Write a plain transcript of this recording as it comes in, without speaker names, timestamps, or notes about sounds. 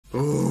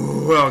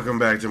Ooh, welcome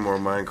back to more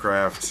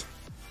Minecraft.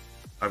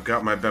 I've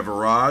got my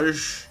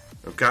beverage,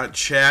 I've got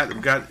chat,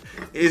 I've got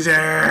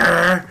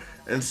Izzer,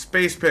 and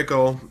Space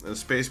Pickle. And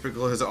Space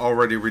Pickle has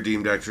already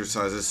redeemed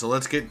exercises, so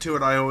let's get to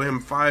it. I owe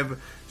him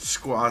 5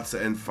 squats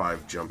and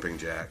 5 jumping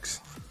jacks.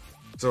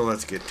 So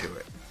let's get to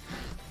it.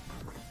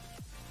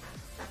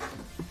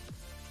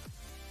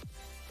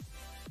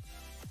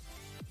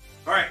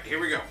 Alright, here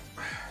we go.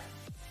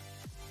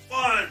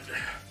 1,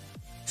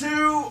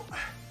 2,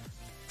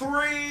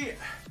 3,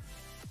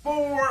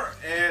 4,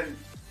 and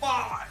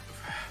 5.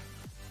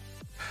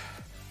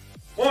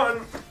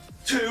 1,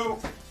 2,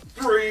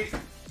 3,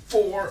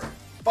 4,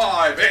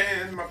 5,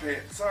 and my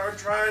pants are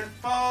trying to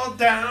fall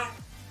down.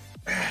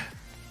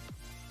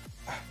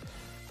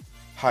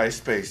 Hi,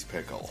 Space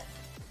Pickle.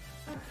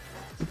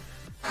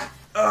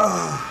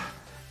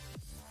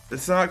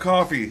 It's not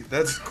coffee.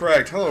 That's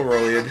correct. Hello,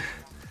 Roliad.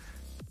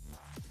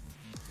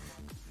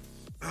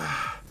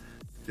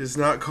 It is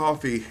not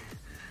coffee.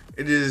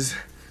 It is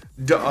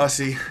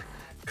Aussie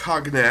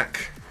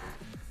cognac.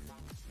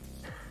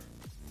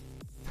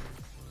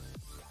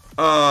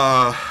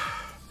 Hi.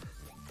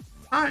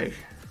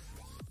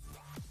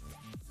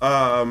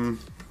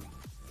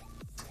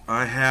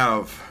 I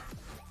have.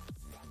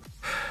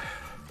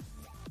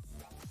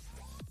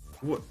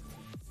 What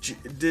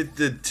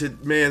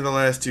man, the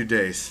last 2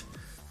 days.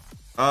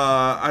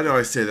 I know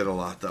I say that a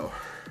lot though.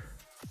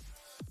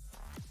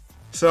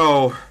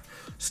 So,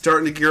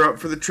 starting to gear up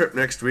for the trip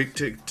next week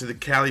to the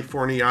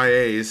California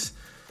IAs.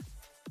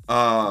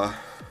 Also,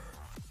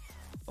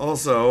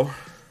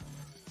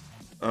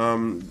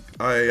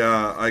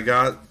 I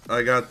got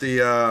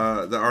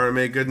the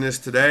RMA goodness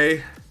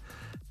today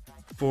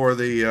for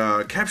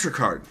the capture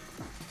card.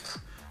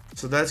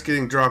 So that's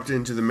getting dropped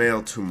into the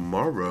mail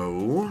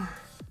tomorrow.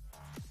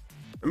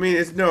 I mean,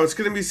 it's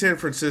going to be San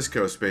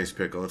Francisco, Space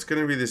Pickle. It's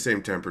going to be the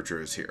same temperature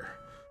as here.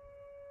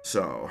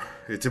 So,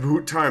 it's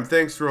about time.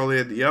 Thanks,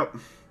 Roliad. Yep.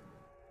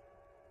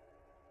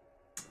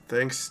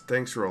 Thanks,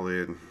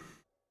 Roliad.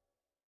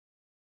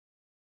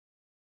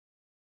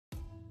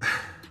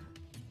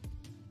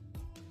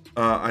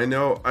 I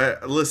know.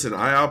 Listen.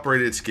 I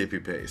operate at Skippy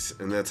pace,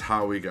 and that's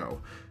how we go.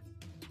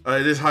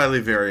 It is highly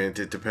variant.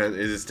 It depends.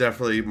 It is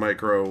definitely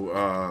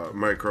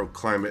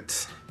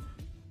microclimates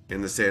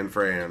in the San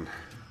Fran.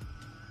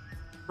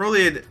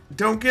 Roliad,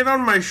 don't get on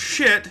my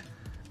shit.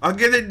 I'll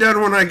get it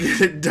done when I get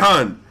it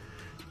done.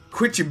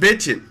 Quit your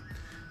bitching.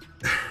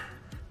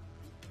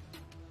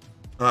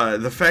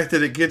 The fact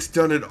that it gets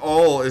done at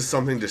all is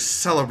something to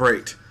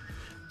celebrate.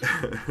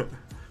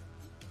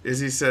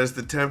 Izzy says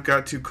the temp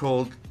got too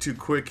cold too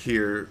quick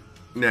here.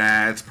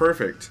 Nah, it's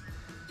perfect.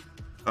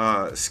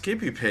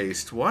 Skippy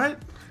paste, what?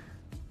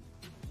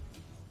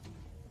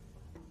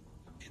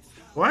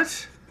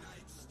 What?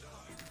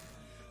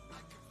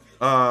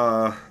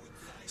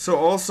 So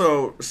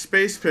also,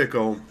 Space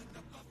Pickle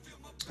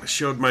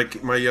showed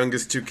my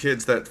youngest 2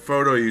 kids that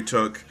photo you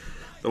took.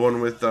 The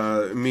one with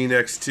me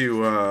next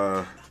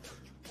to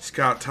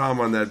Scott Tom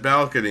on that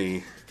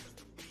balcony.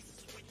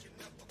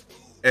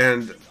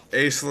 And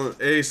Ace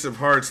of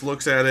Hearts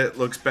looks at it,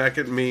 looks back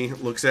at me,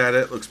 looks at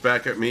it, looks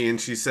back at me,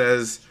 and she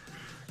says,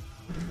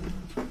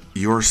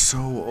 "You're so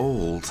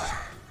old."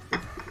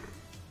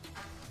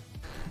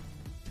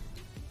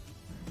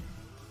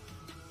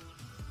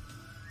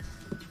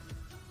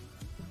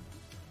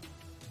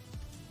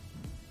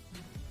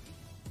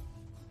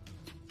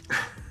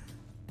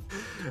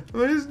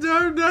 It's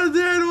not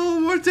that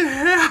old. What the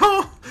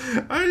hell?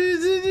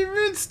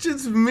 It's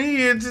just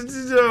me.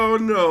 Oh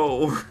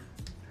no.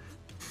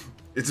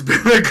 It's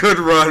been a good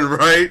run,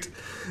 right?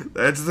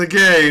 That's the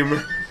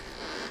game.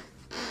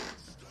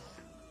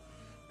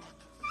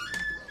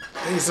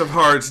 Ace of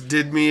Hearts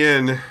did me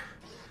in.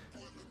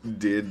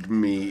 Did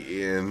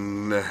me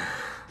in.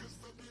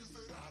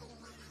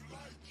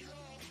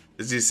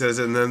 As he says,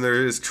 and then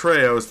there is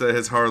Treos that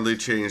has hardly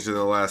changed in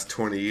the last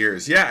 20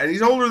 years. Yeah, and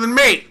he's older than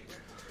me.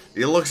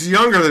 He looks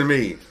younger than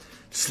me.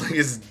 Just like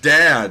his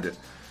dad.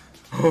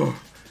 Oh,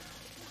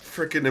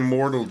 frickin'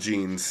 immortal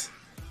genes.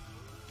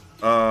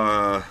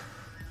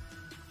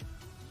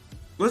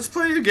 Let's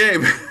play a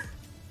game.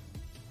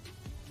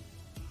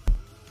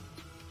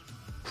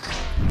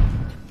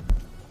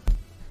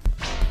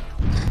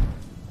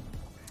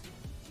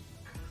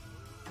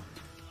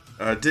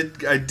 I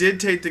did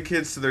take the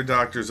kids to their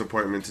doctor's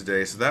appointment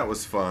today, so that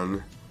was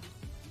fun.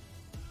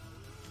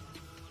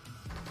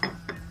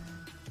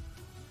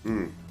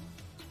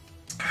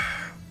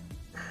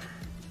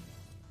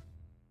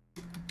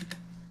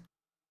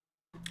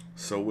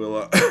 So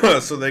we'll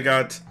so they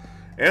got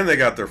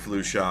their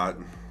flu shot.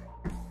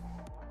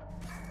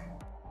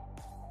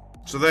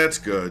 So that's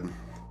good.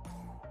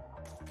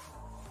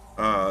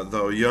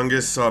 Though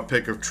youngest saw a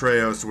pic of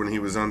Treos when he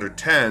was under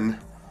 10.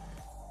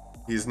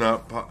 He's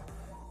not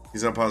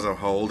positive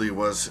how old he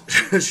was.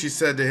 She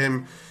said to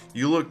him,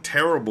 "You look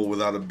terrible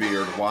without a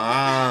beard."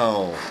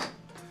 Wow.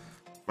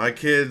 My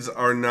kids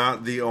are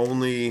not the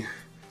only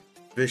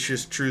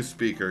vicious truth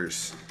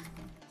speakers.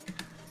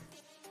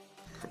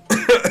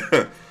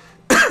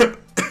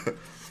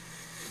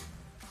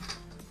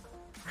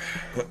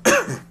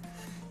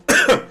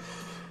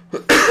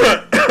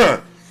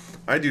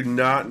 I do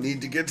not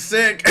need to get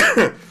sick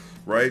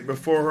right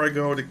before I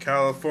go to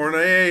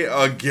California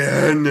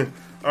again.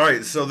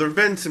 Alright, so there have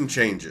been some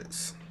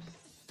changes.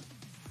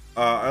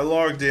 I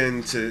logged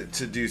in to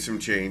do some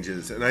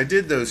changes, and I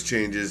did those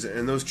changes,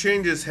 and those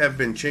changes have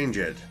been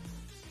changed.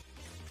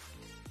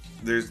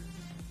 There's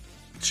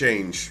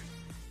change.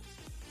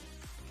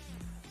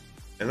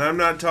 And I'm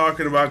not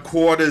talking about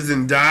quarters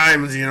and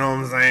dimes, you know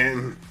what I'm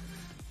saying?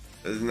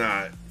 It's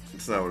not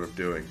what I'm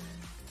doing.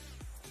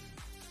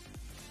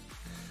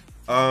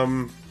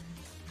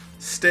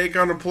 Steak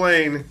on a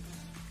plane.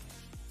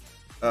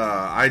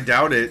 I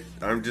doubt it.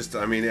 I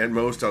mean, at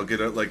most I'll get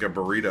like a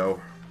burrito.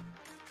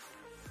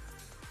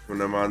 When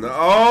I'm on the...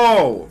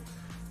 Oh!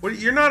 What,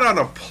 you're not on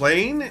a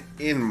plane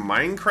in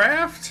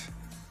Minecraft?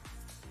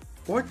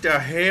 What the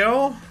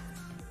hell?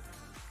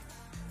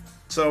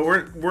 So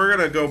we're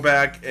gonna go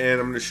back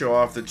and I'm gonna show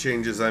off the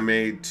changes I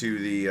made to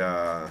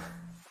the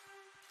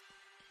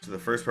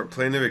first part.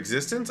 Plane of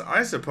existence?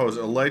 I suppose.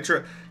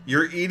 Elytra,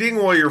 you're eating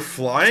while you're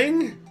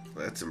flying?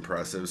 That's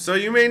impressive. So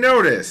you may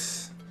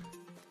notice,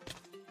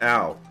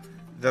 ow,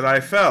 that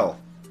I fell.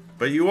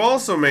 But you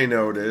also may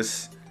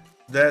notice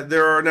that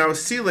there are now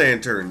sea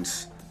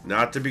lanterns,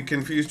 not to be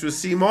confused with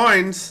sea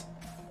mines.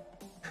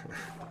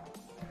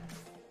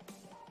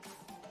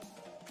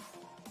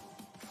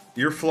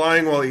 You're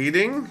flying while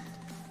eating?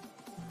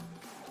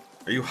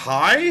 Are you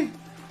high,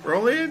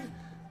 Rollian?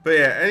 But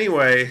yeah,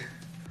 anyway,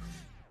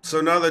 so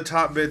now the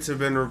top bits have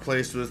been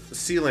replaced with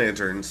sea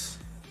lanterns.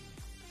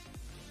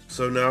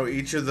 So now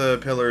each of the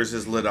pillars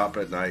is lit up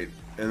at night,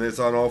 and it's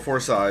on all four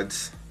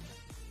sides.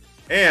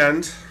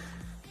 And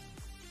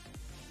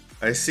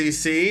I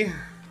CC.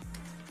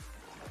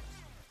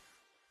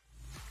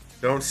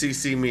 Don't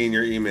CC me in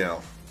your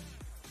email.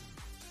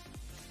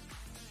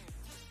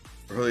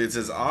 Really, it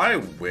says, I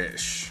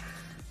wish.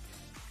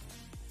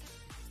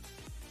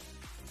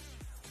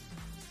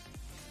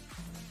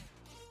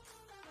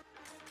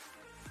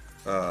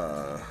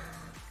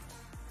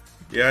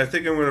 Yeah, I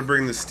think I'm going to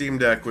bring the Steam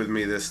Deck with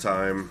me this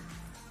time.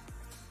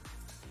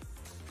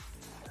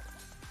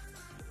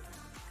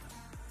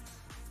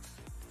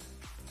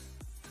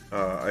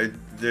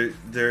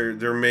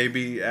 There may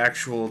be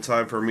actual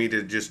time for me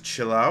to just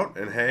chill out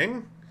and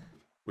hang,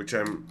 which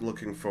I'm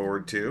looking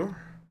forward to.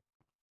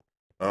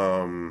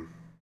 I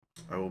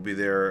will be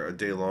there a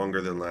day longer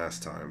than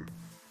last time.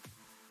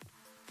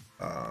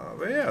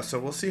 But yeah, so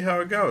we'll see how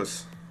it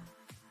goes.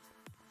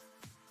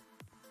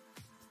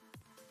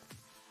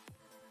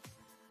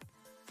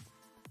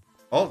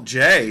 Alt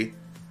J?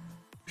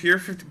 Pure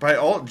 50 by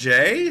Alt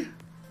J?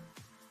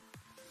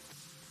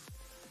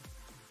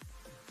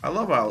 I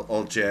love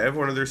Alt J. I have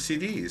one of their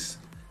CDs.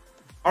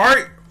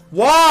 Alright,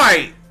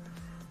 why?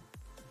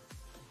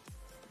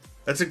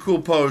 That's a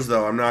cool pose,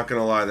 though. I'm not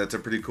gonna lie. That's a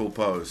pretty cool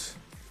pose.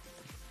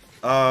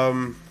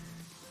 Also,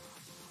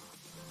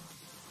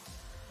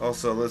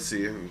 let's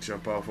see. I'm gonna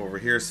jump off over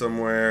here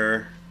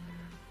somewhere.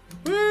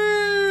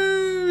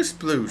 Woo!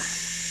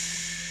 Sploosh.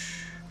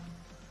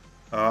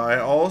 I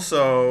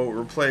also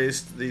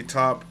replaced the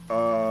top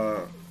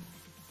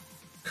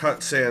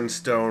cut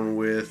sandstone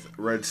with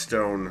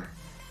redstone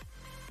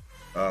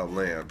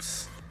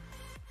lamps.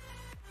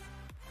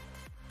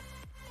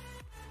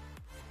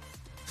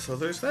 So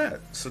there's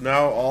that. So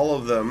now all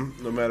of them,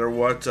 no matter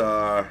what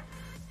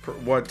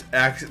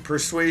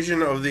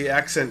persuasion of the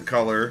accent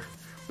color,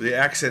 the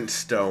accent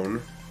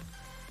stone,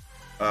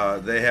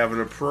 they have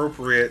an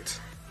appropriate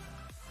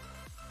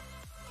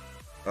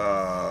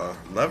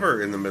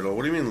lever in the middle.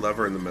 What do you mean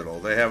lever in the middle?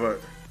 They have a...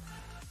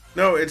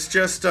 No, it's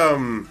just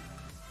a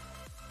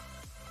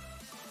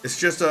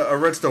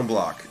redstone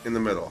block in the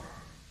middle,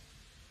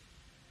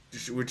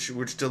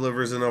 which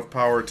delivers enough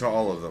power to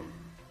all of them.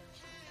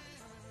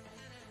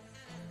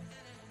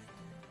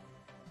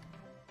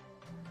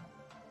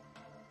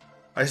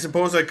 I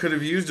suppose I could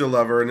have used a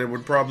lever and it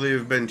would probably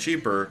have been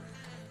cheaper,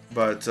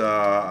 but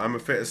I'm a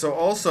fan. So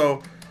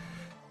also,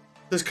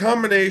 this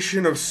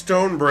combination of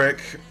stone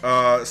brick,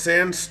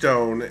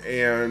 sandstone,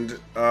 and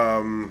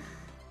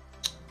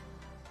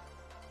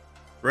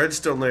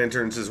redstone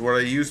lanterns is what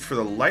I used for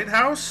the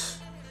lighthouse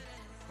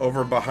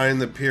over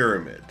behind the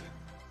pyramid.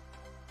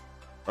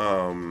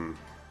 You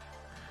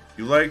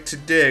like to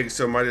dig,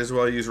 so might as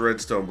well use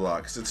redstone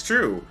blocks. It's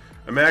true.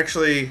 I'm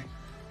actually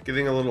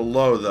getting a little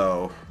low,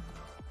 though.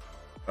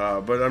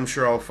 But I'm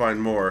sure I'll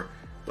find more.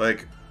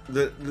 Like,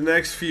 the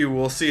next few,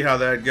 we'll see how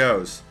that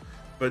goes.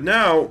 But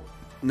now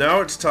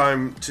it's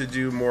time to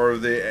do more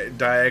of the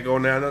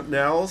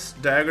diagonals.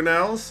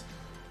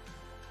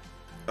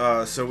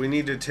 So we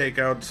need to take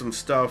out some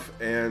stuff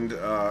and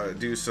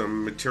do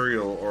some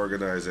material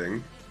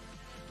organizing.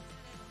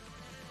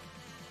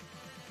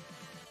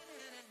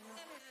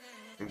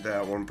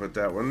 That one, put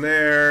that one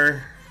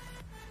there.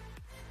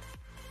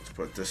 Let's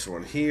put this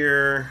one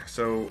here.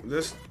 So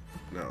this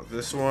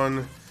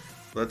one.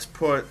 Let's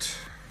put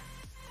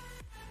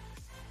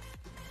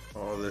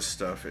all this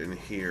stuff in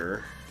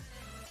here.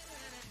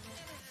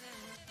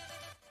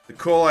 The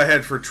coal I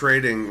had for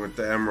trading with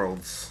the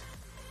emeralds.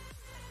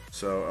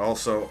 So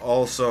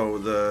also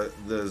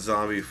the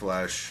zombie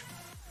flesh.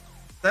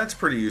 That's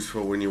pretty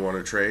useful when you want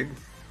to trade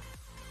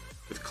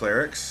with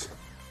clerics.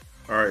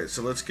 Alright,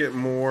 so let's get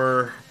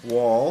more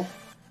wall.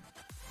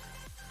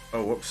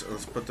 Oh, whoops.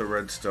 Let's put the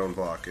redstone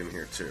block in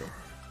here too.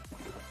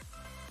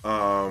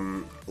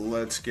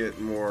 Let's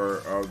get more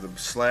of the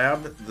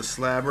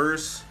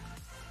slabbers.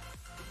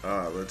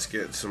 Let's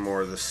get some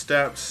more of the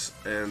steps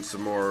and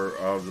some more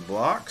of the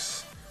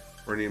blocks.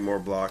 We're gonna need more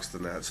blocks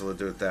than that, so let's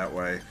do it that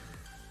way.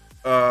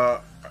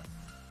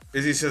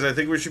 Izzy says, I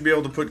think we should be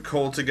able to put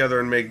coal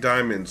together and make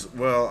diamonds.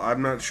 Well,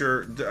 I'm not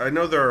sure. I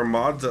know there are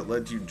mods that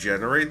let you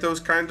generate those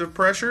kinds of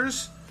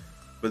pressures,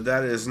 but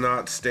that is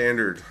not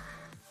standard.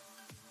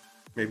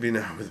 Maybe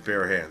not with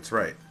bare hands.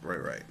 Right.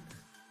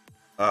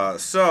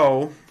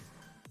 So,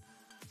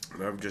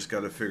 I've just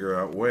got to figure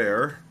out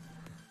where.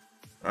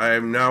 I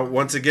am now,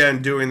 once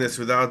again, doing this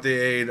without the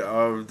aid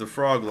of the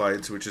frog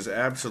lights, which is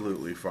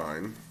absolutely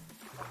fine.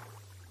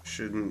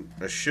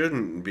 I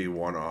shouldn't be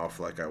one off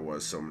like I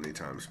was so many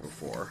times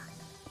before.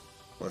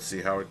 Let's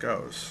see how it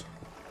goes.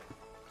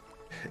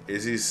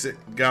 Izzy's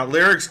got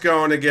lyrics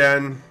going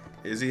again.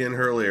 Izzy and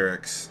her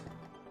lyrics.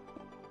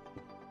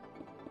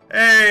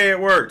 Hey, it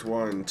worked.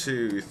 1,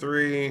 2,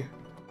 3.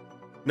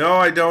 No,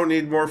 I don't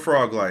need more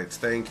frog lights.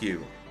 Thank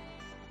you.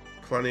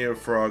 Plenty of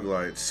frog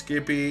lights.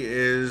 Skippy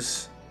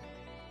is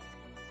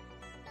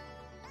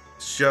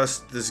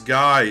just this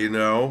guy, you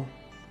know.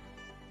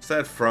 What's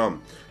that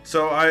from?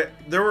 So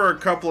there were a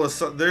couple of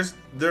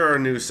there are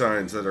new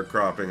signs that are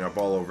cropping up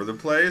all over the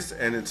place,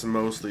 and it's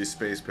mostly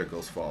Space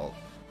Pickle's fault.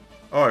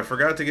 Oh, I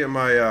forgot to get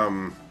my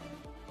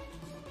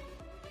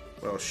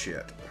well,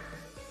 shit.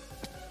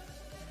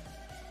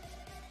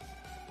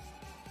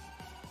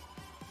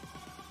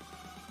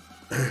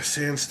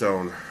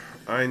 Sandstone.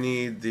 I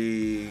need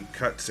the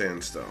cut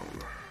sandstone.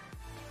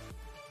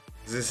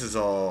 This is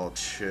all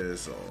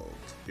chiseled.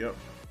 Yep.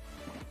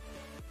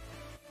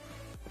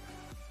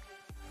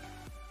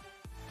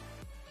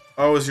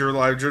 Oh, is your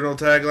LiveJournal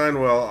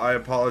tagline? Well, I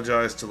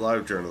apologize to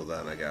LiveJournal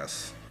then, I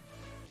guess.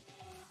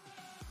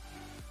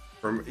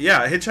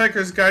 Yeah,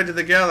 Hitchhiker's Guide to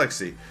the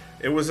Galaxy.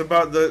 It was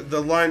about,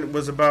 the line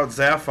was about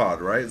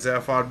Zaphod, right?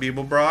 Zaphod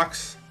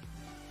Beeblebrox.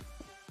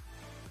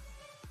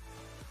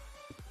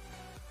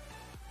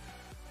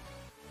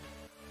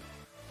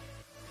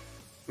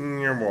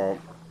 Well,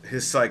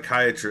 his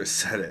psychiatrist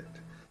said it.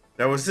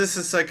 Now, was this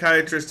a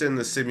psychiatrist in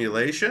the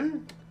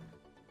simulation?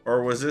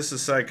 Or was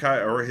this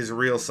a or his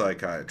real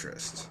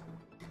psychiatrist?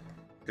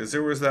 Because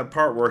there was that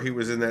part where he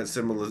was in that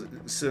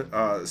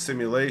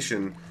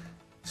simulation,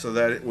 so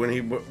that when he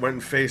went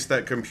and faced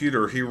that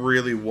computer, he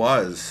really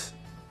was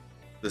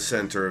the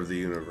center of the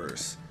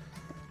universe.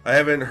 I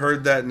haven't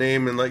heard that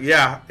name in like,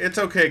 yeah, it's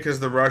okay because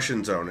the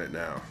Russians own it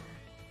now.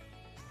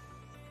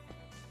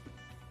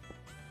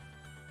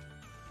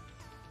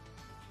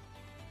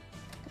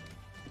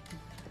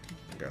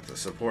 Got the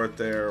support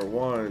there.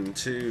 1,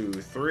 2,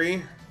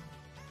 3.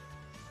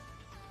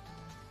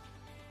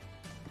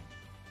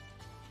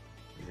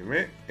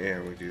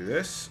 And we do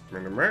this,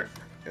 and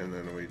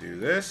then we do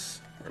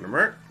this, and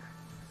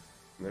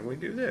then we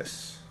do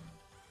this.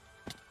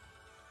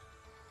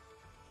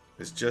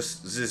 It's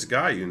just this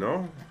guy, you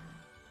know.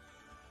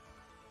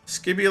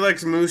 Skippy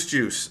likes moose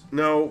juice.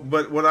 No,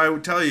 but what I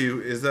would tell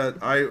you is that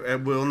I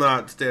will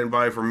not stand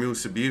by for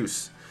moose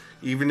abuse,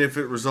 even if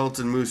it results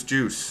in moose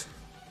juice.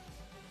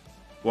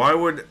 Why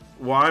would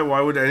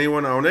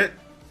anyone own it?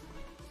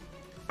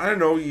 I don't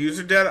know,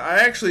 user data. I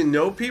actually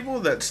know people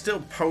that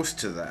still post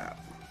to that.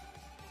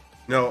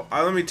 No,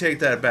 let me take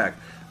that back.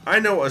 I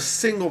know a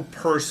single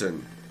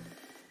person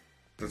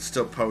that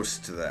still posts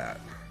to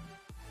that.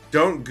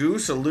 Don't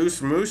goose a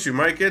loose moose, you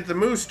might get the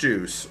moose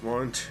juice.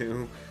 1,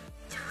 2,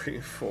 3,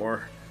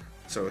 4.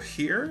 So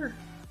here,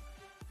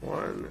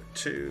 1,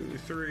 2,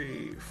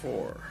 3,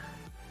 4.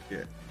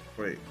 Yeah,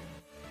 wait.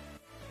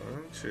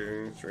 1,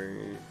 2,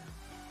 3.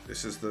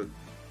 This is the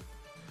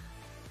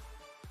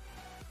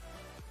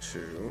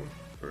 2,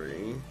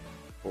 3,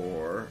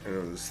 4,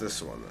 and it's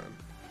this one then.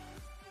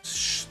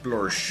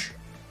 Splorsh.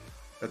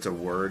 That's a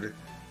word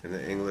in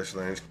the English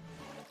language.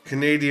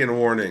 Canadian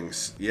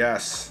warnings.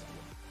 Yes.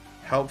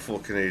 Helpful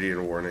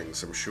Canadian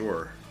warnings, I'm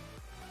sure.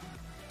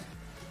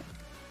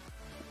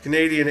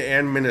 Canadian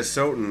and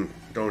Minnesotan,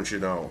 don't you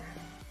know?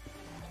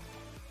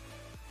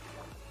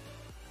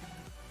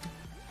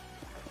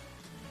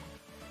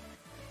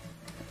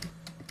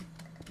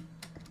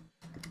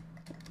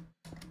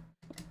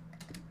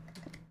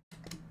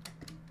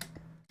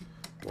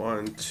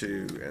 One,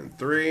 2, and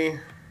 3.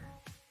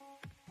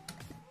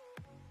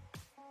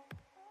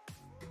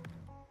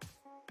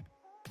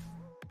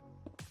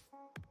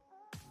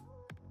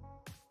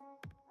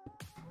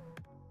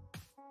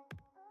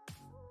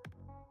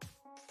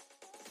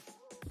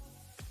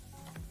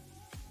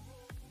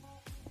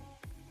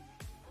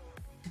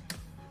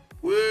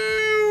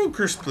 Woo!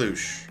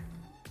 Kersploosh.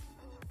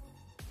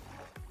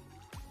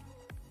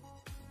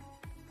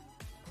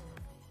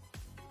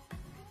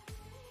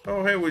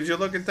 Oh, hey, would you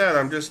look at that?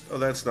 Oh,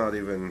 that's not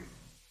even...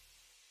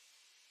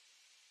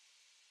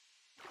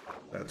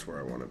 That's where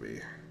I want to be.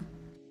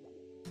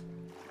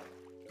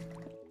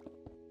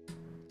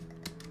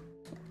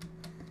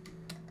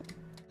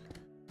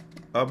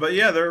 But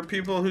yeah, there are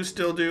people who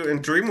still do,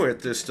 and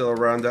Dreamwidth is still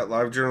around, that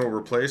LiveJournal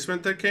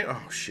replacement that came,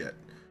 oh shit,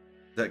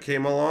 that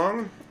came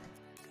along.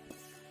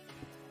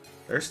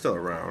 They're still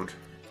around.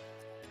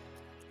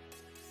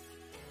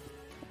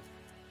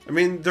 I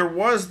mean, there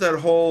was that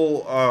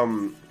whole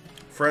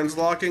friends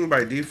locking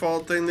by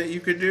default thing that you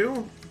could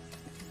do,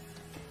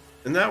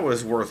 and that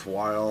was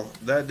worthwhile.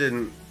 That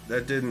didn't,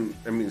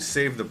 I mean,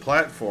 save the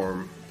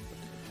platform.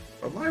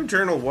 But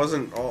LiveJournal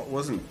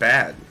wasn't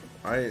bad.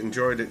 I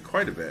enjoyed it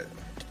quite a bit.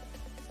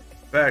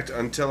 In fact,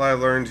 until I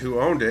learned who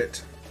owned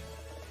it,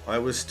 I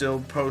was still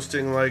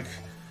posting like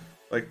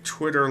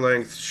Twitter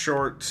length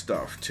short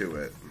stuff to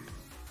it.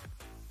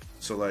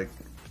 So like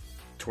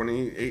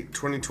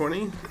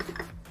 2020.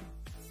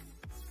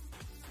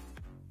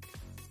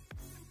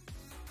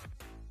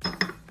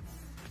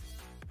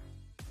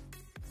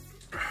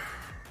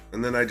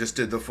 And then I just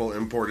did the full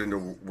import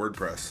into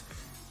WordPress.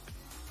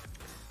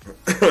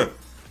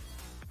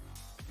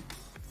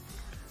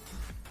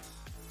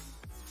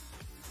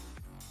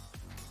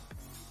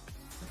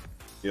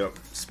 Yep.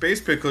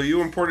 Space Pickle, you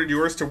imported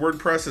yours to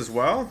WordPress as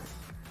well?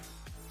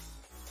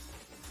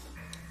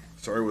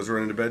 Sorry, I was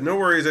running to bed. No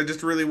worries, I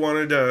just really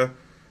wanted to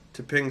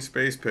ping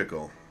Space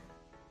Pickle.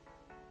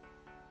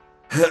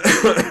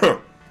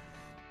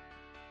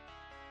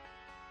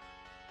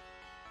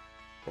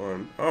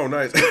 One. Oh,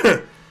 nice.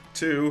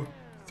 2,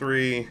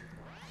 3,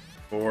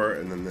 4,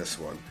 and then this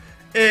one.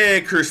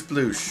 Hey,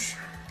 Kersploosh.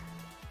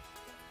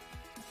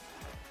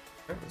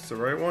 That's the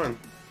right one.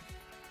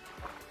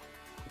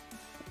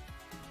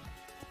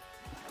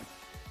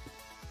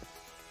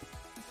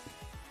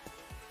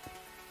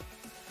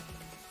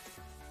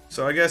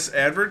 So I guess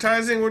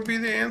advertising would be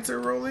the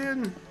answer,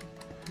 Rolian?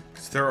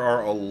 Because there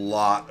are a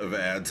lot of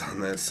ads on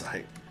that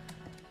site.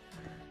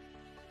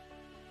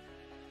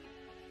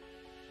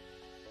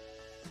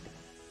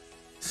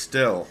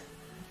 Still,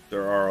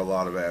 there are a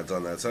lot of ads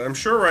on that site. I'm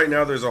sure right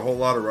now there's a whole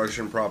lot of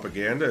Russian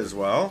propaganda as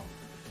well.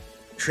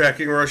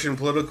 Tracking Russian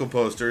political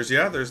posters.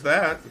 Yeah, there's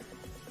that.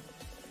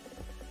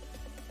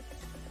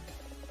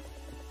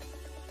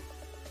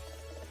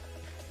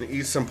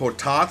 Eat some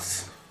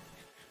potats.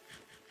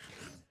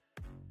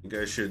 You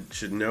guys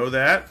should know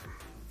that.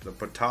 The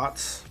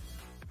potats.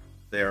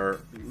 They are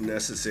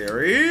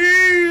necessary.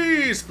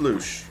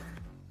 Sploosh.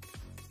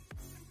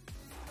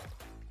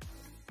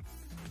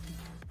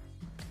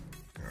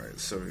 Alright,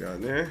 so we got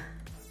in there.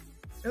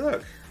 Hey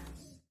look.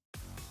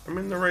 I'm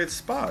in the right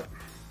spot.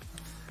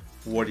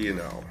 What do you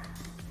know?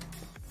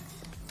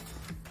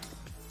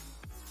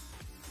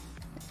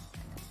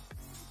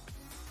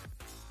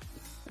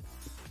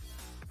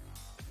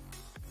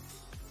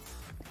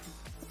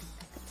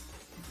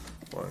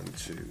 One,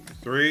 two,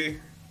 three.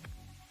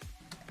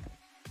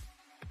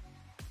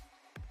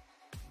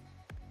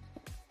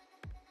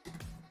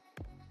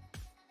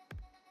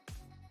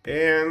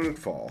 And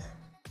fall.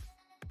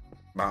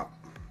 Bop.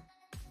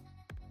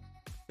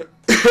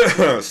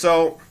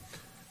 So,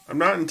 I'm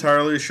not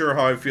entirely sure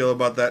how I feel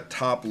about that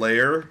top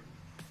layer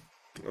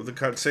of the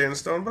cut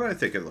sandstone, but I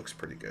think it looks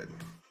pretty good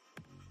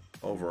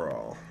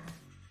overall.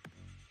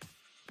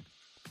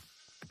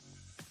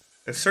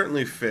 It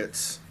certainly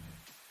fits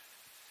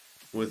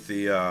with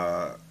the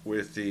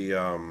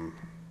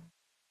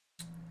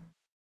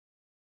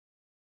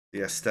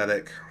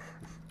aesthetic.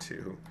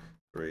 2,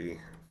 3,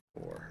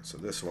 4. So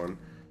this one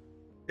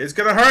is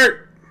gonna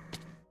hurt.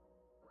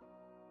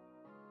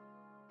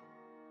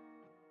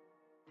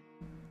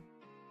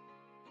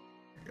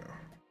 There you go.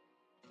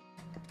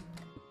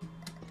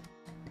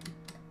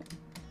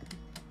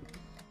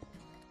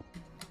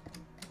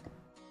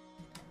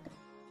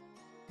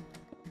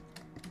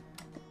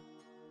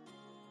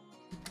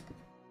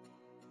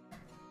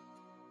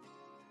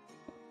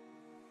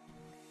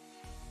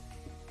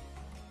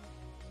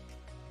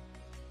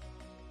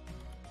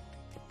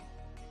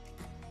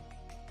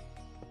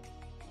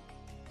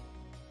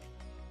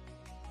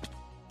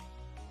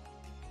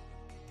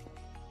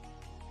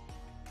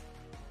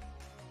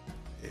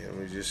 And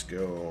we just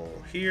go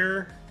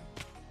here.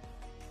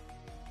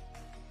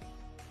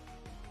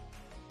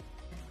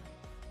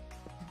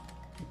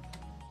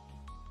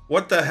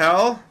 What the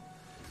hell?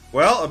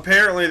 Well,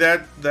 apparently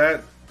that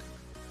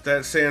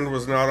sand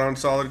was not on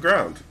solid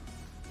ground.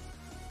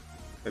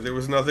 There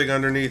was nothing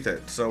underneath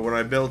it. So when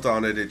I built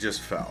on it, it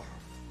just fell.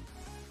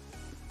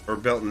 Or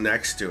built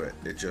next to it,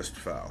 it just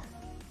fell.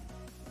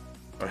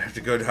 I have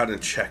to go down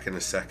and check in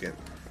a second.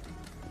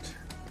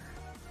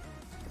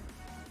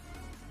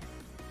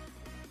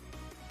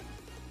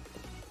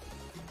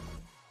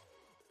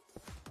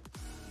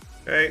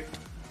 Okay,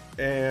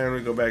 and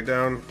we go back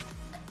down.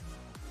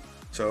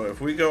 So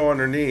if we go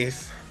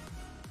underneath,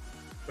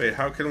 wait,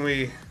 how can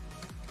we?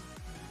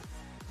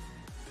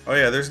 Oh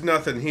yeah, there's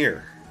nothing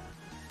here.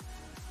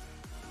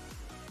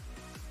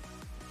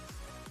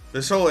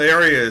 This whole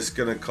area is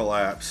gonna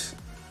collapse.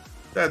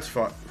 That's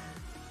fun.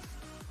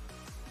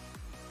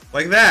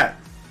 Like that.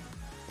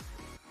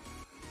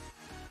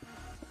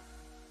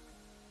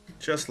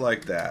 Just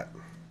like that.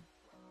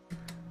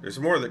 There's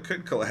more that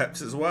could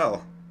collapse as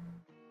well.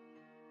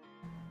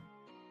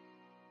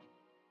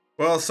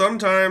 Well,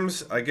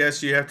 sometimes I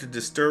guess you have to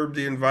disturb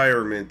the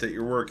environment that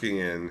you're working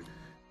in.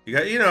 You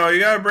got, you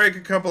gotta break a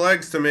couple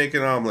eggs to make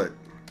an omelet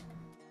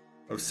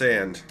of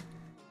sand.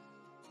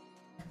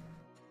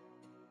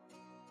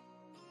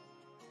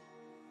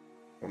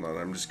 Hold on,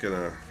 I'm just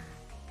gonna.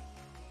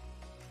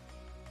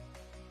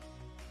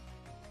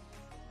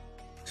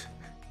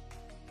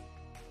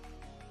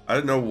 I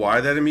don't know why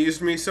that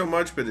amused me so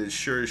much, but it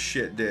sure as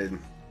shit did.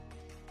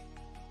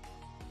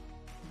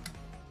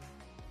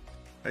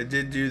 I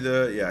did do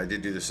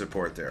the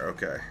support there.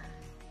 Okay.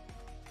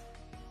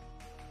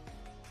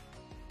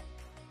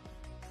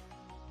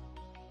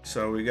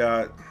 So we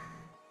got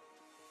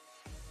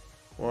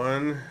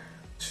 1,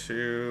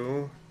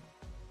 2,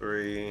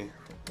 3.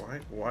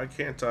 Why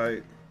can't I?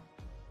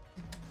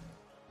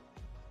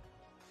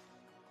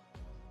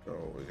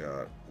 So we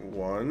got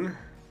 1,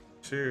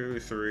 2,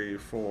 3,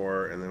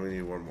 4, and then we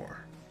need one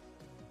more.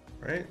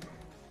 Right?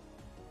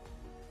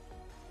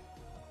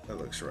 That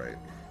looks right.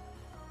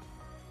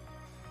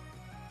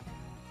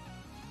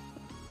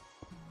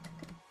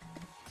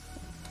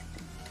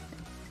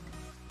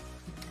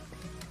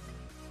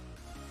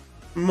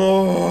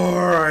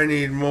 More! I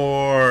need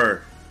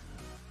more!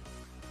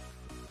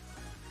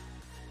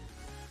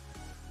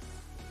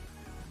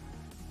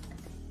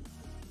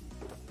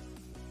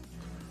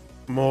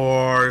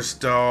 More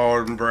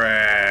stone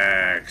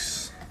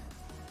bricks!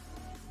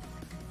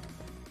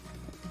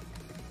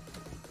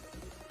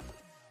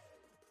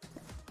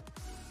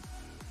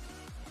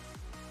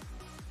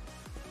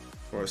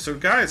 So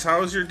guys,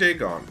 how's your day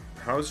gone?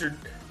 How's your day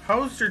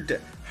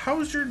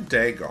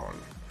gone?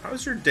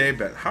 How's your day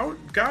been?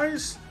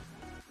 Guys?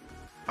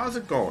 How's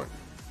it going?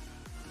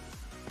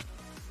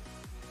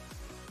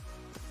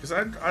 Because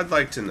I'd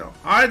like to know.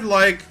 I'd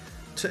like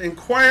to,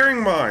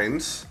 inquiring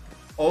minds,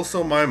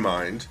 also my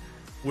mind,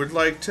 would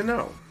like to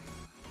know.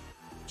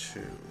 2,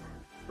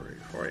 3,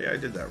 4. Yeah, I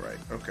did that right.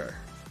 Okay.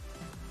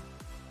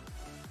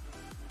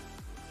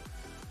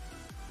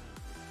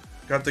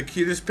 Got the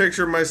cutest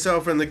picture of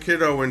myself and the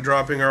kiddo when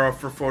dropping her off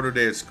for photo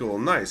day at school.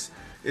 Nice.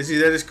 Izzy,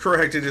 that is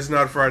correct. It is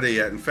not Friday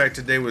yet. In fact,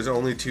 today was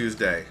only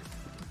Tuesday.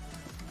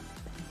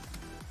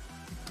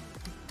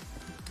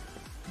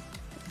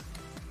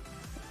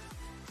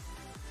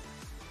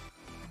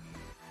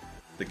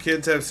 The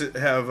kids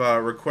have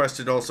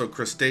requested also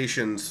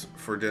crustaceans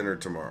for dinner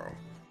tomorrow.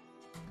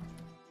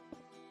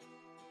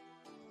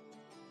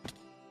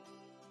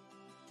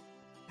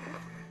 Should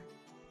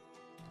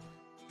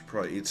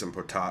probably eat some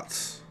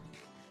potats.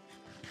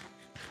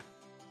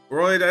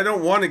 Royd, I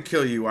don't want to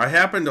kill you. I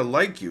happen to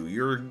like you.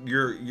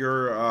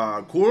 You're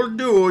a cool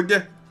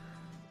dude.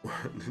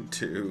 1,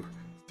 2,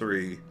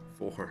 3,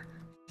 4.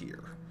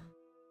 Here.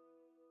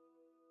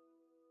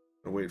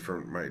 I'll wait for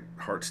my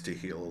hearts to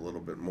heal a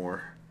little bit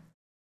more.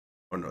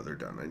 Oh no, they're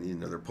done. I need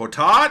another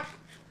potat.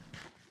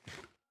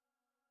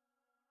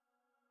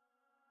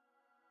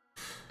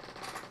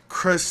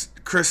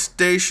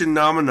 Crustacean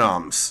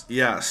nominoms.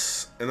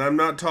 Yes. And I'm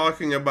not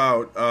talking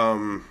about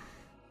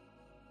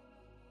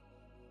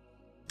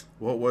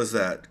what was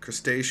that?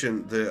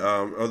 Crustacean,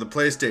 the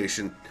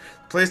PlayStation.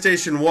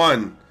 PlayStation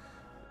 1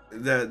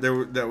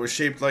 that was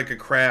shaped like a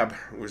crab.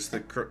 It was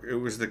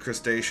the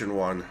crustacean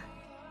one.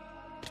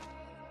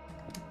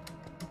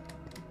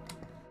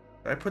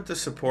 Did I put the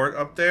support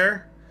up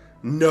there?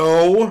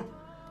 No! Oh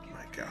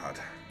my god.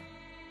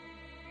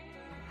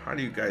 How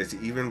do you guys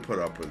even put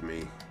up with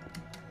me?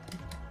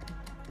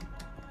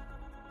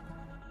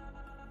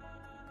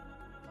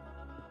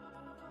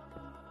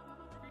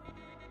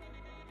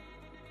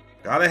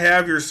 Gotta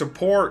have your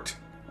support.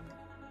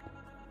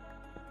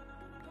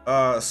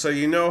 So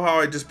you know how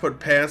I just put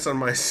pants on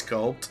my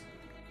sculpt?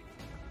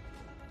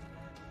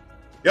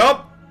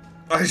 Yup!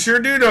 I sure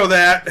do know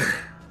that.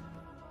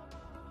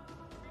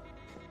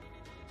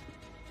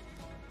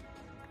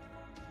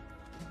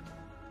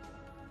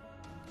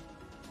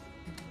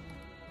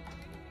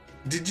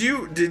 Did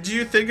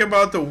you think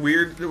about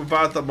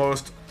the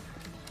most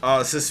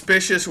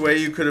suspicious way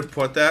you could have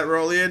put that,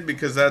 Roliad?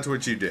 Because that's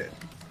what you did.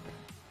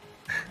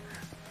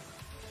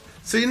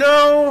 So you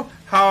know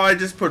how I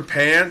just put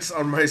pants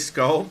on my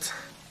sculpt?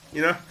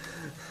 You know?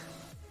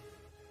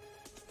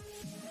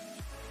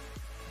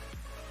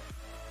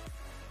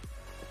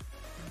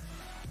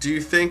 Do you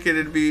think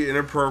it'd be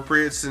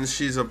inappropriate, since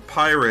she's a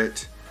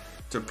pirate,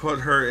 to put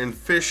her in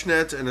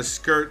fishnets and a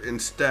skirt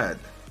instead?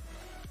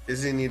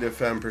 Is he need a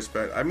femme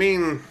perspective? I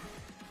mean,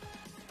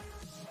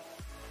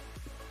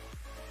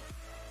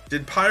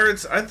 did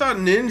pirates? I thought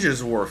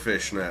ninjas wore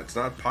fishnets,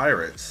 not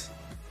pirates.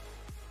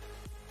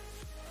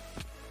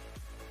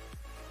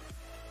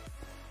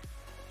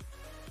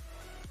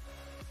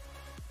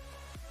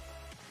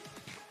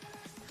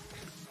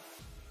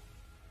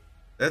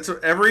 That's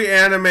what every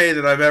anime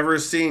that I've ever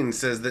seen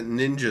says, that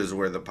ninjas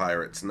wear the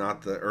pirates,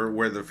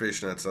 wear the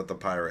fishnets, not the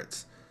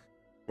pirates.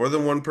 More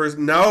than one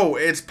person. No,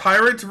 it's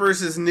pirates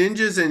versus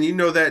ninjas, and you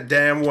know that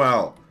damn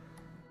well.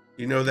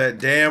 You know that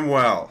damn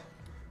well.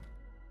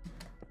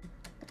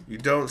 You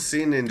don't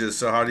see ninjas,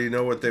 so how do you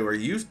know what they were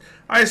used?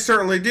 I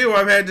certainly do.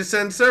 I've had to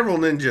send several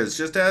ninjas.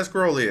 Just ask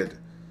Roliad.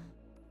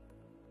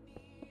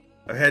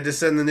 I've had to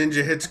send the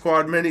ninja hit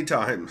squad many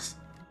times.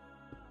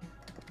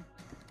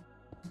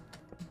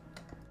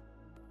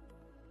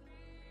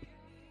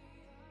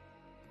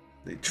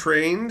 They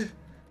trained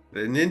at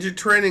a ninja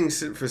training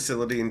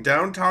facility in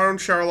downtown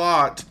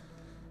Charlotte.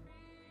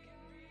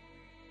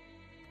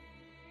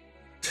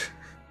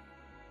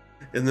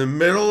 In the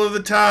middle of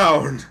the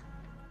town.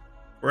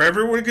 Where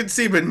everyone could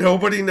see but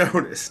nobody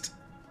noticed.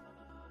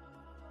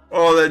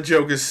 Oh, that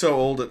joke is so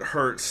old it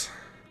hurts.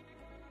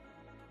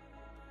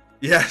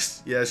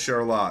 Yes,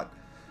 Charlotte.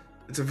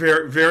 It's a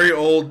very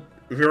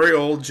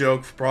old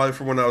joke, probably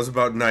from when I was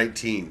about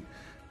 19.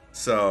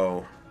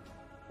 So,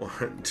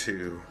 1,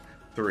 2,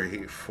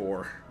 3,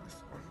 4.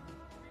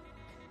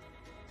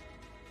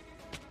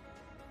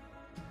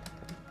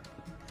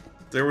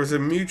 There was a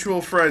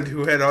mutual friend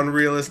who had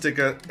unrealistic.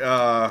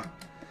 That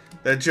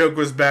joke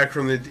was back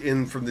from the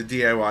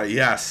DIY.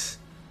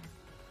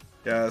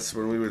 Yes,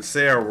 when we would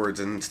say our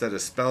words instead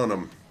of spelling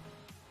them.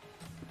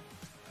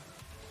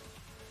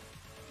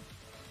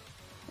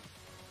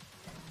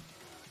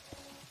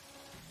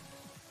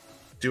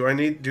 Do we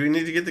need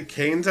to get the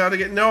canes out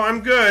again? No,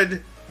 I'm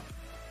good.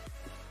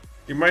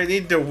 You might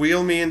need to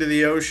wheel me into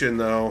the ocean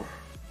though.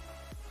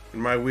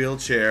 In my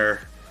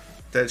wheelchair.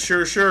 That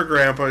sure,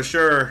 Grandpa,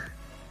 sure.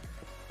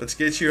 Let's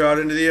get you out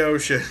into the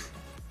ocean.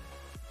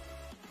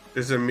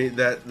 There's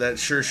that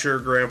sure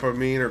Grandpa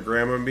meme or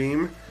Grandma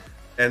meme,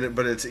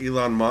 but it's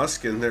Elon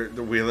Musk and they're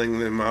wheeling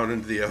them out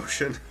into the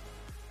ocean.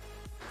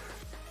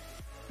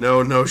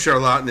 No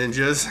Charlotte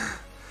ninjas.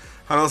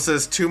 Hunnell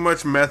says too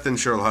much meth in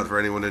Charlotte for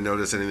anyone to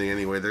notice anything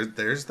anyway.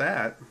 There's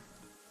that.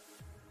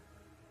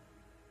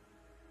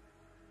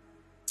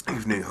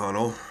 Evening,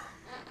 Hunnell.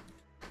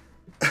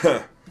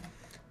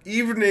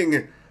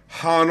 Evening,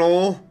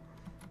 Hunnell.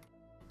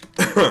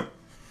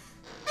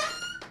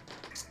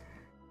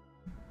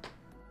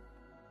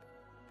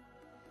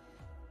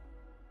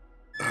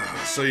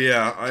 So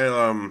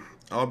yeah,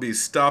 I'll be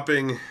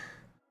stopping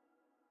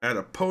at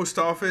a post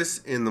office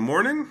in the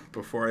morning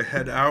before I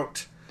head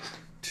out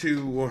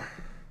to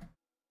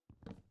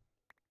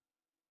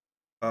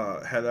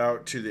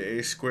the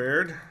A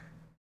squared.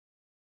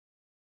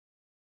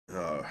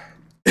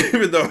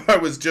 Even though I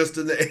was just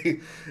in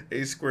the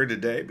A squared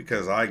today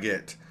because I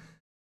get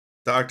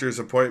doctor's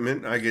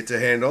appointment I get to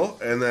handle,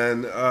 and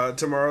then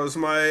tomorrow's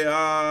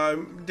my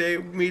day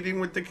meeting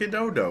with the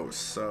kiddos.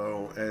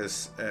 So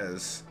as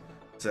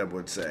Zeb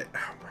would say.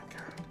 Oh my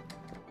god.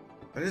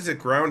 Why does the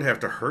ground have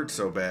to hurt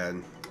so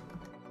bad?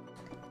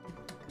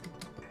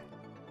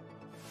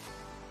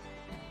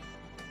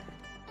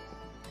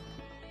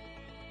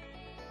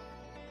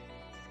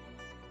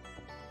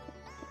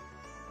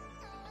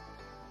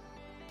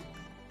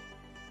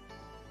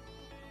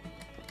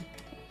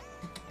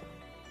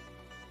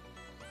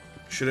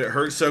 Should it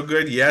hurt so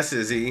good? Yes,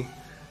 Izzy.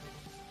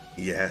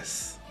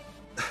 Yes.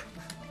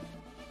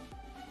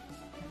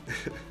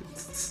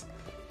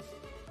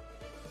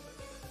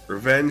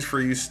 Revenge for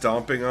you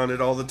stomping on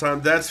it all the time.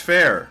 That's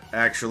fair,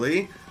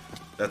 actually.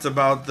 That's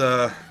about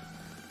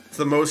it's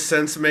the most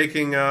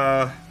sense-making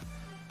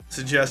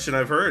suggestion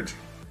I've heard.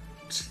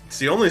 It's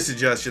the only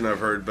suggestion I've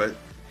heard, but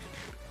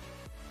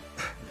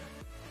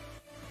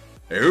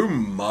oh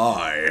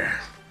my.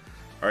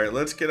 Alright,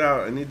 let's get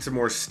out. I need some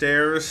more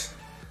stairs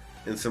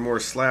and some more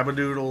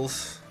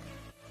slabadoodles.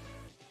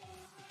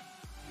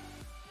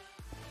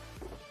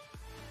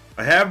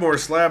 I have more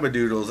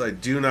slabadoodles. I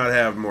do not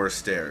have more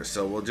stairs.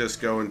 So we'll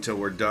just go until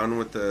we're done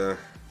with the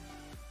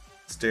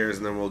stairs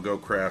and then we'll go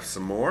craft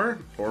some more.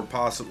 Or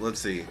possibly,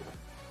 let's see.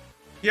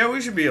 Yeah, we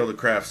should be able to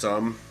craft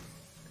some.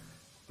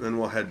 Then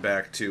we'll head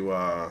back to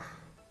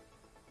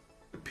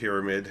the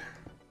pyramid.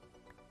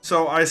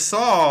 So I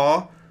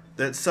saw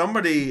that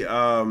somebody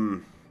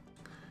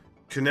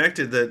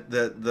connected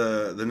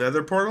the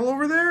nether portal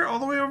over there, all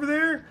the way over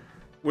there,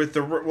 with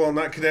the, well,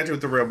 not connected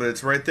with the rail, but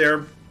it's right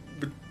there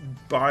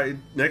by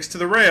next to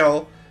the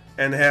rail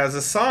and has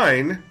a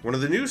sign, one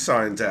of the new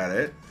signs at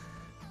it,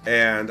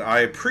 and I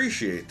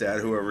appreciate that,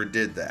 whoever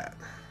did that.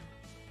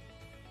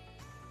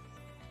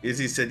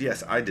 Izzy said,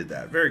 yes, I did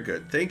that. Very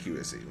good. Thank you,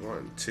 Izzy.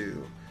 1,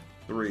 2,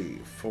 3,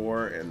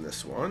 4, and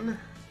this one.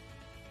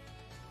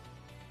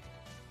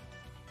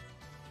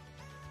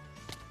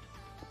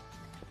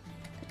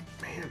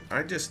 Man,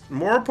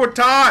 more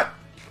potat!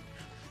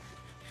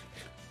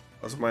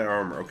 How's my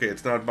armor? Okay,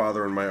 it's not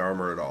bothering my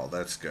armor at all.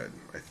 That's good,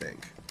 I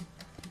think.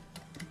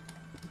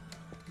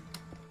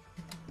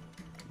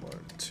 1,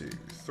 2,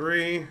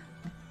 3.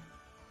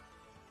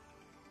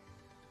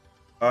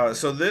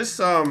 So this,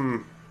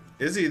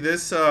 Izzy,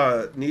 this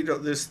needle,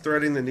 this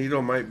threading the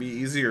needle might be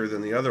easier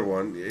than the other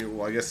one.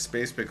 Well, I guess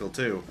Space Pickle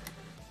too.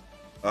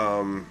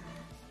 Because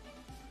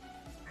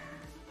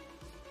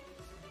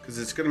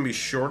it's going to be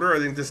shorter. I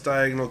think this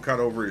diagonal cut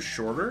over is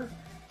shorter.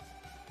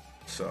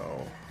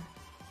 So.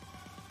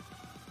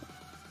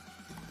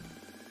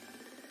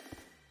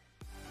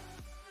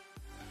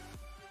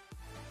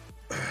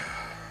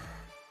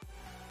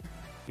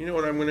 You know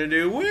what I'm going to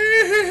do? Whee!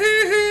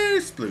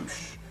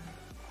 Sploosh.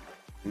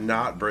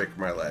 Not break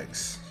my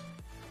legs.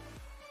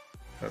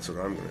 That's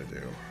what I'm going to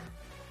do.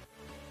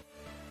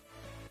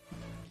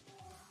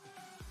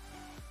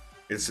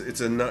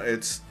 It's a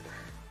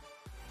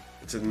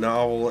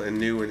novel and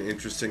new and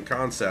interesting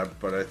concept,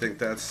 but I think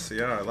that's,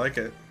 yeah, I like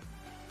it.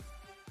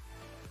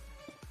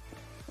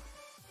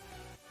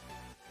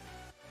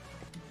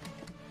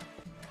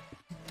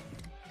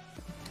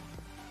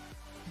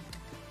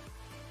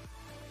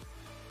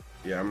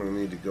 Yeah, I'm gonna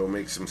need to go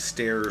make some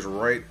stairs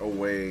right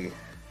away.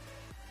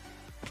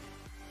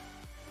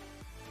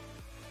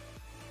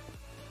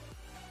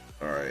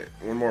 Alright,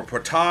 one more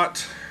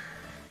patat.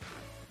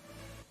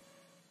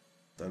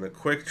 Then a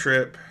quick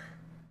trip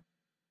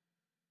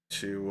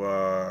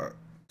to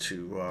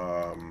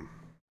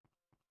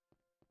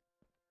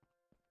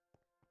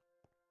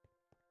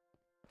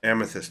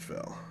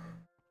Amethystville.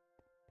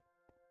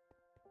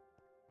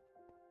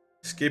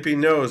 Skippy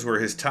knows where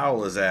his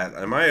towel is at.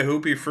 Am I a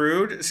hoopy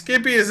frood?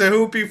 Skippy is a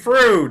hoopy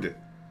frood!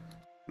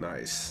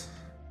 Nice.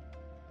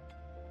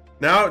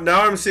 Now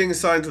I'm seeing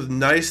signs with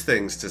nice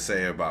things to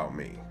say about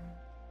me.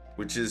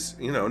 Which is,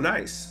 you know,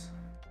 nice.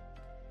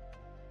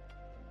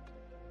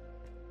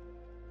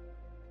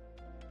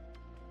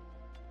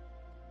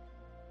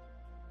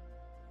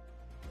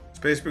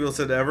 Space Beagle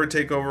said, ever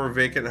take over a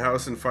vacant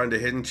house and find a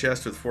hidden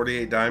chest with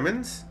 48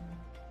 diamonds?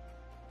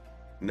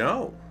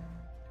 No.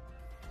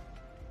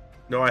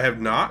 No, I have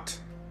not.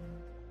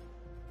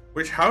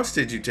 Which house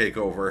did you take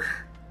over?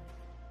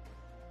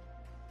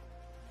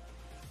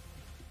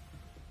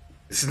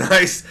 It's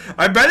nice.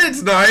 I bet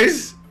it's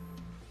nice.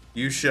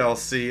 You shall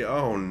see.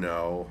 Oh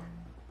no.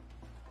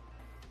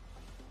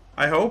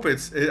 I hope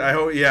it's. I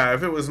hope. Yeah,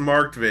 if it was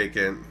marked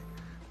vacant.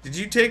 Did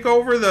you take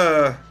over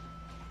the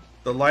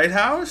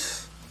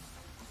lighthouse?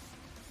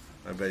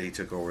 I bet he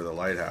took over the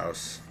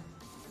lighthouse.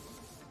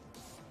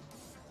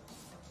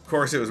 Of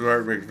course, it was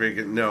marked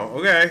vacant. No.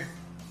 Okay.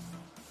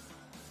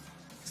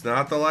 It's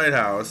not the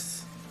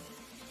lighthouse.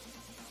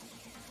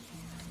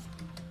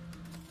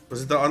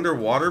 Was it the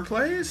underwater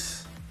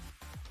place?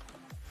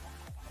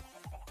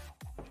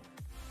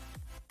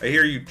 I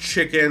hear you,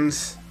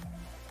 chickens.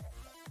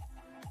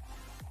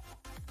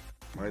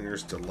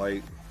 Miner's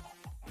Delight.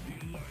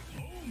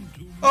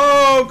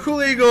 Oh,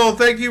 Cool Eagle,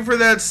 thank you for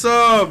that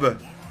sub.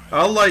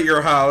 I'll light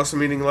your house,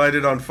 meaning light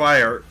it on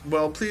fire.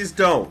 Well, please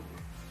don't.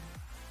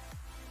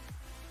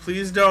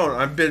 Please don't.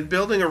 I've been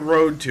building a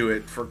road to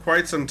it for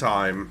quite some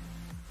time.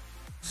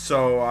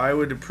 So I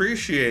would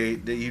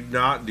appreciate that you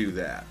not do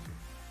that.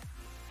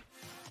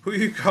 Who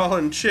you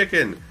calling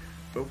chicken?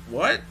 But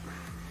what?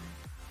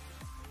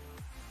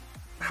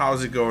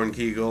 How's it going,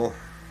 Kegel?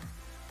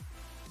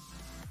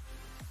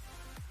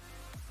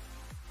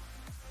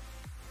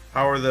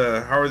 How are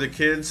the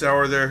kids? How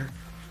are their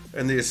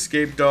and the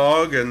escaped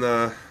dog and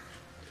the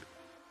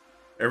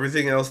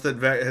everything else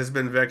that has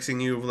been vexing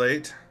you of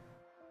late?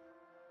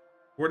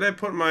 Where'd I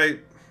put my?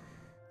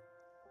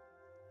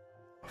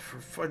 For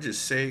fudge's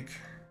sake!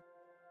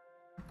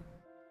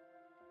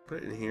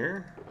 Put it in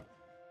here.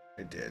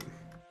 I did.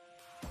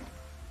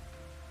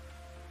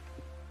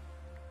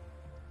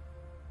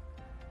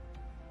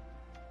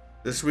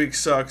 This week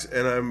sucks,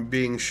 and I'm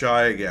being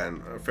shy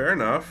again. Fair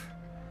enough.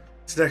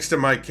 It's next to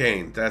my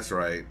cane. That's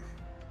right.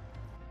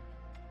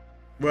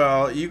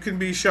 Well, you can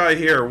be shy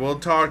here. We'll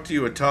talk to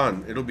you a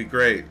ton. It'll be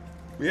great.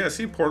 Yeah,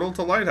 see, portal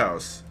to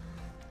lighthouse.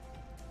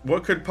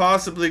 What could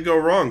possibly go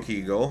wrong,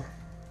 Kegel?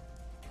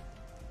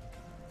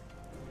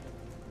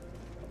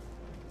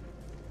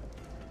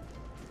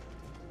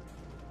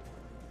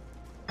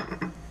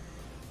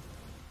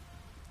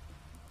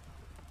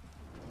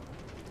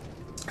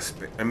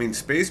 I mean,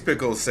 Space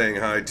Pickle's saying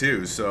hi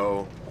too,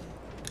 so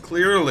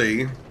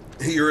clearly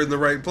you're in the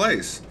right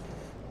place.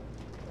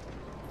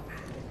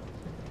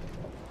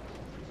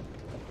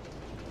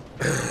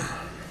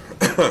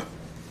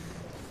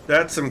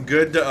 That's some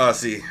good to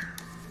ussy.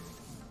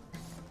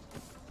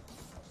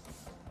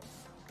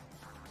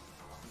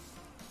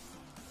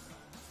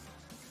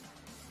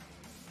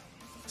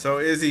 So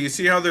Izzy, you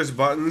see how there's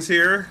buttons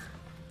here?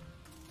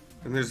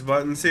 And there's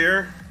buttons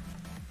here?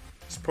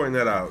 Just point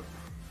that out.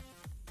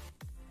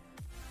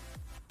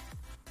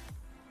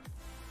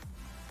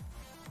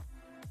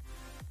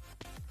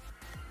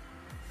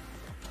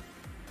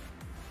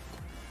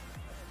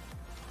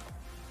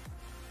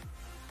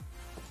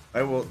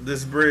 I will,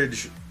 this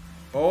bridge,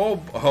 oh,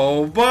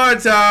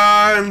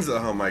 buttons!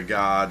 Oh my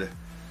god.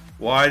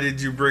 Why did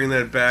you bring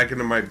that back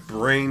into my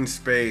brain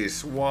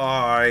space?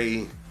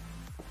 Why?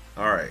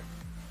 Alright.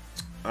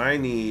 I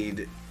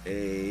need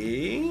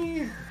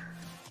a...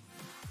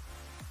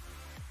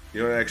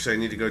 You know, actually I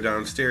need to go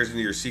downstairs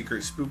into your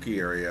secret spooky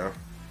area.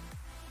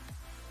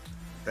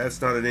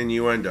 That's not an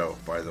innuendo,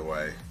 by the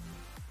way.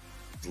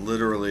 It's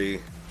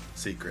literally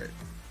secret.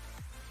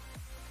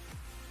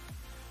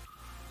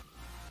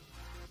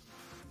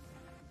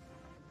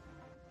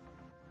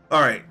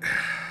 Alright,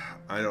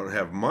 I don't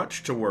have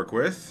much to work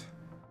with.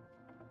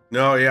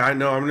 No, yeah, I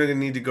know, I'm going to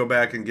need to go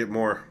back and get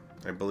more,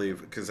 I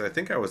believe, because I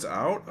think I was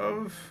out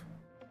of...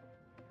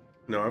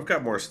 No, I've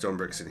got more stone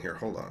bricks in here,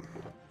 hold on.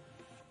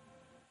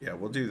 Yeah,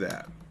 we'll do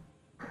that.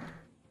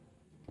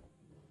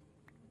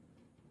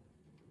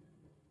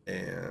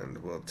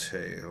 And we'll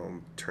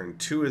turn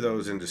 2 of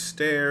those into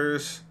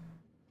stairs.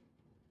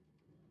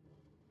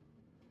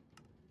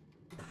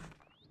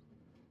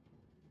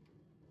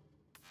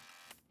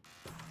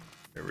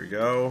 There we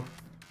go.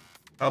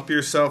 Help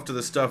yourself to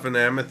the stuff in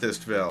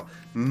Amethystville.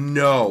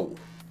 No.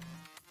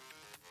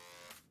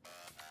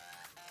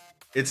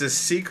 It's a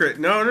secret.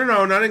 No, no,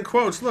 no, not in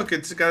quotes. Look,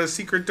 it's got a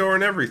secret door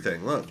and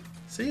everything. Look.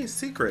 See?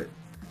 Secret.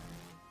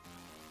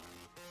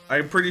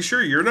 I'm pretty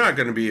sure you're not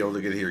going to be able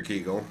to get here,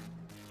 Kegel.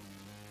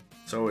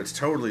 So it's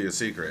totally a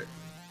secret.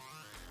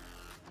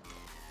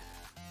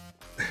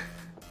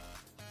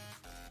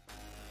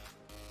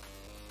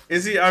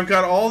 Izzy, I've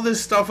got all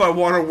this stuff I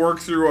want to work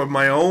through of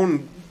my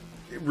own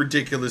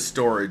ridiculous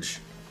storage.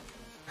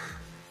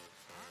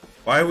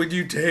 Why would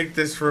you take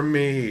this from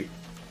me?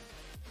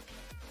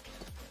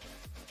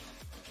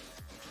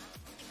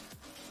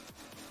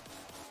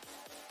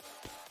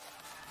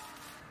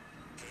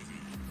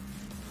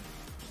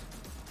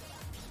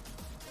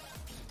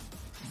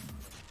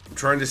 I'm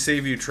trying to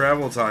save you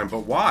travel time,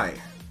 but why?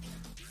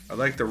 I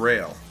like the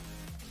rail.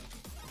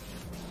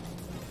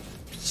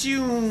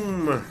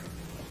 Pshoom!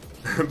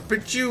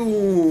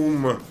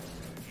 Pachoom!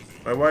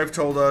 My wife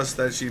told us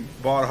that she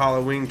bought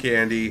Halloween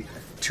candy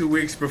 2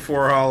 weeks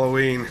before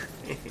Halloween.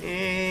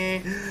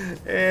 I'm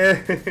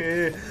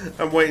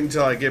waiting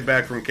until I get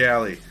back from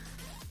Cali.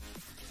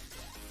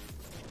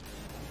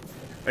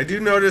 I do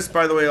notice,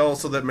 by the way,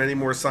 also that many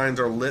more signs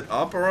are lit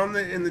up around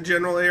in the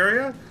general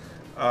area.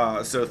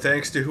 So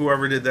thanks to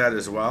whoever did that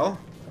as well.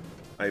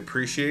 I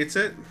appreciate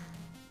it.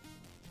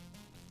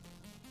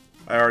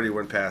 I already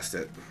went past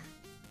it.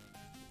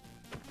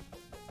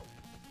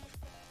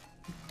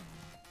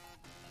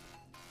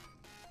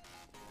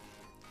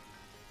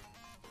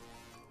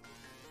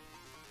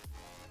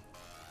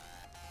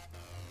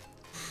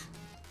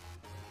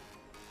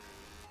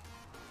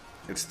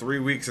 It's 3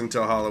 weeks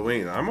until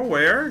Halloween. I'm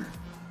aware.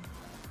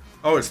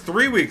 Oh, it's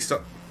 3 weeks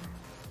to...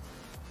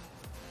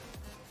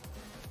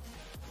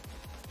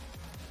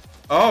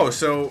 Oh,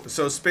 so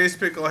Space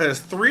Pickle has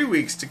 3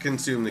 weeks to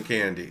consume the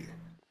candy.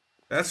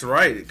 That's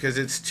right, because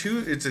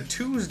it's a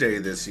Tuesday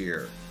this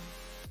year.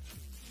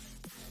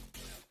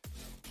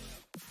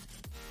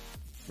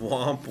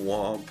 Womp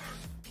womp.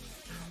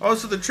 Oh,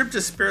 so the trip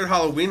to Spirit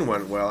Halloween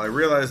went well. I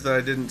realized that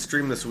I didn't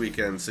stream this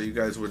weekend, so you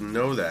guys wouldn't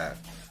know that.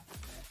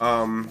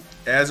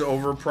 As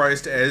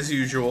overpriced as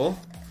usual,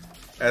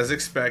 as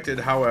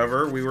expected.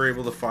 However, we were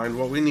able to find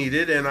what we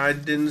needed, and I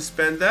didn't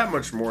spend that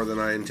much more than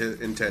I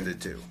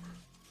intended to.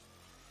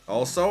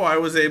 Also, I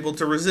was able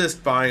to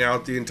resist buying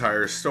out the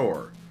entire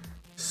store.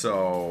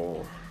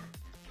 So,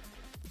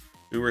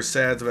 we were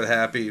sad but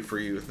happy for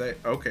you.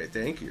 Okay,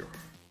 thank you.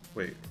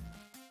 Wait.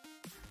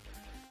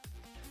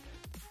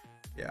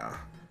 Yeah.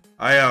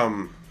 I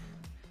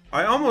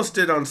almost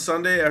did on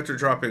Sunday after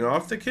dropping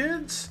off the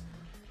kids.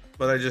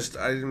 But I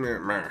didn't.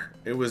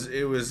 It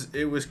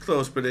was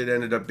close, but it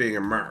ended up being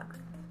a mer.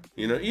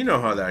 You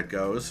know how that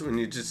goes when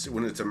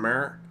it's a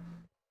mer.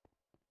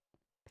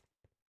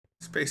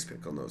 Space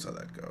Pickle knows how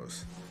that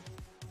goes.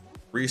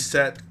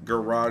 Reset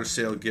garage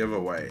sale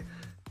giveaway.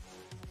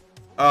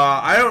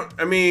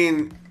 I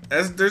mean,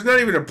 there's not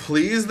even a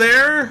please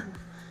there.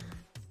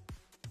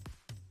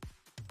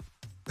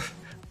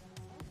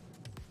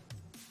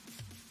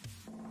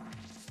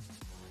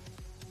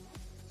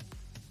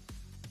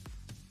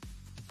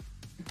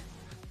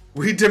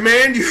 We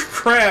demand your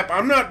crap.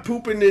 I'm not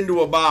pooping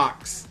into a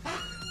box.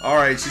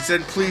 Alright, she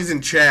said please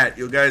in chat.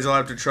 You guys will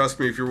have to trust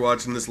me if you're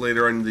watching this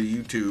later on the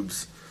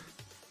YouTubes.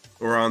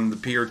 Or on the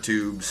peer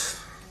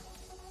tubes.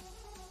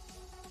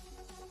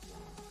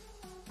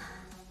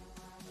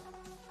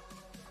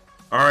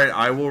 Alright,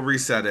 I will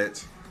reset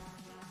it.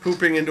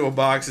 Pooping into a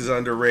box is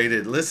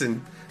underrated.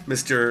 Listen,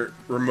 Mr.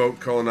 Remote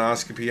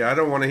Colonoscopy, I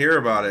don't want to hear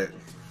about it.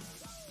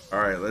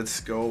 Alright, let's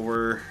go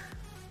over...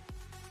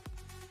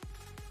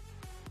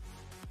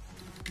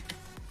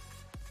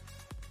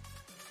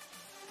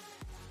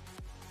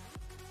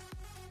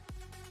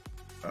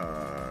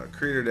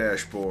 Creator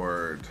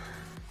dashboard,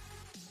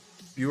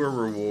 viewer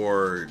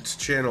rewards,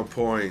 channel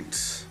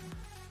points,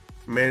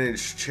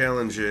 manage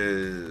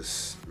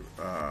challenges.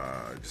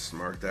 Just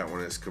mark that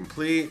one as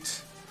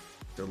complete.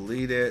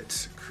 Delete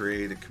it.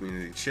 Create a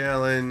community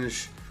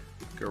challenge.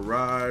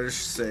 Garage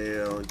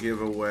sale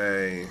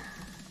giveaway.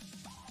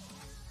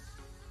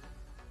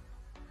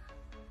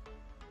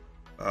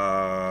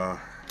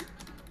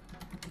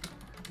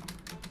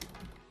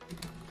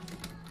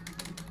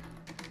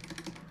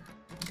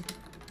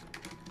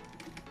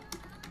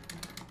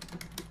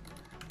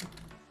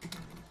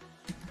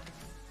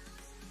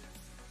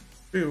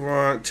 We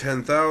want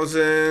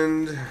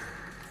 10,000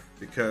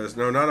 because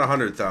no, not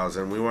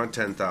 100,000. We want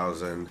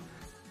 10,000.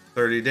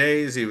 30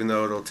 days, even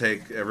though it'll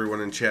take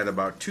everyone in chat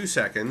about 2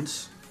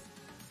 seconds.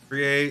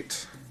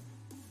 Create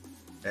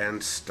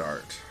and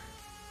start.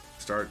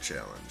 Start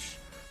challenge.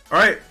 All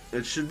right,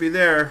 it should be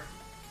there.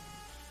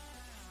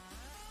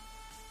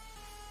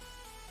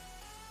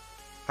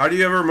 How do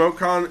you have a remote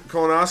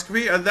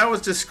colonoscopy? That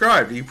was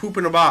described. You poop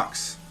in a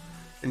box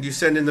and you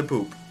send in the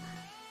poop.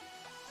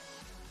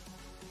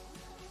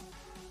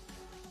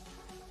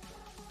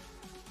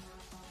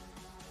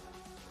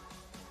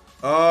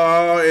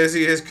 Oh,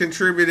 Izzy has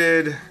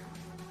contributed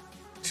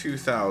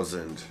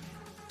 2,000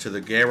 to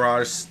the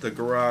garage. The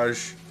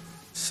garage.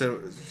 So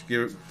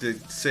give the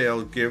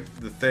sale. Give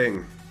the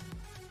thing.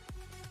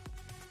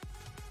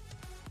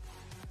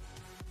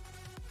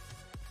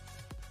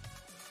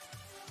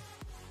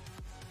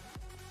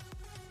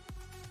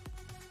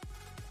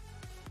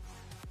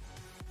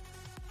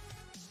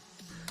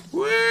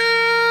 Woo!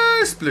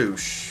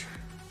 Sploosh.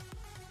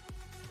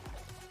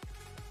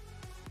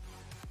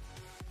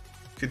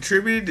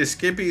 Contributed to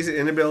Skippy's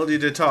inability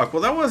to talk.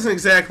 Well, that wasn't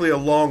exactly a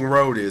long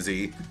road,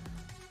 Izzy.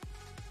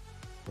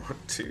 1,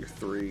 2,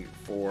 3,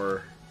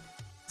 4.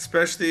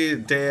 Especially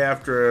the day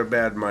after a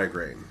bad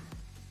migraine.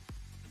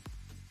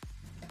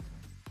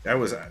 That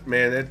was,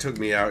 man, that took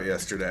me out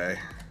yesterday.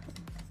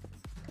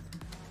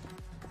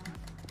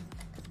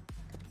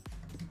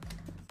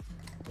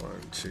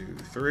 One, 2,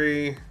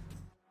 3.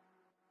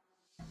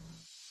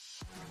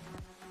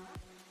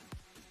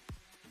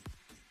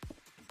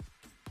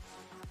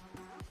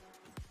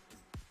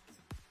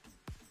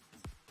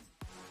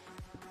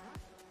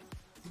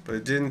 But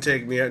it didn't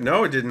take me out.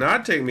 No, it did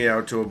not take me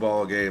out to a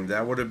ball game.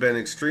 That would have been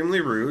extremely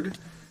rude,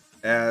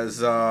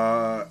 as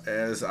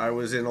I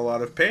was in a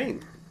lot of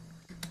pain.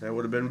 That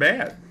would have been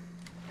bad.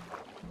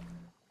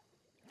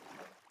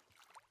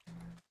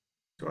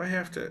 Do I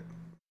have to?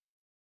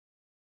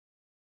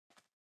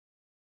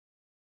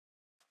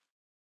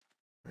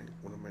 Wait,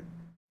 what am I?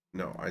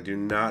 No, I do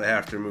not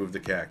have to move the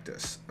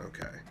cactus.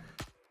 Okay,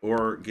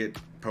 or get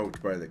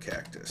poked by the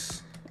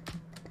cactus.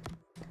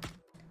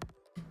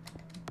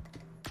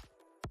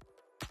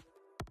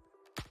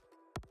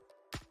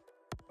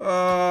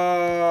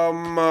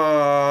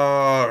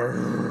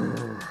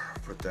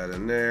 Put that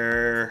in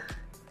there.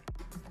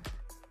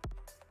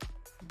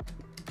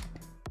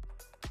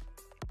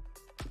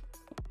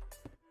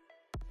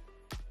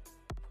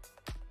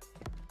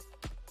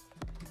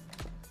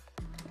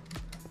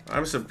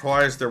 I'm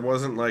surprised there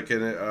wasn't like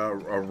a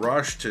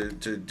rush to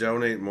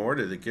donate more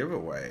to the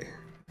giveaway.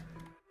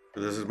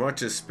 Because as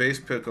much as Space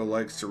Pickle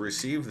likes to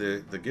receive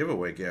the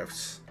giveaway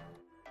gifts.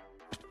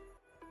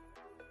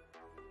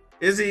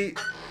 Izzy,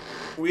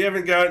 we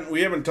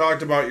haven't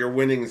talked about your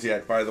winnings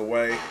yet, by the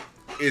way.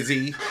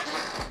 Izzy.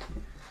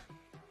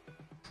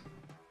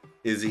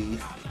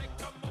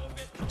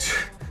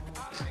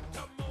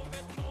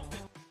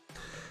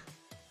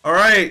 All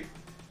right.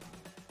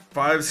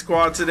 5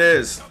 squats it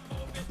is.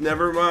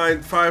 Never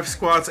mind, 5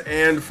 squats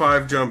and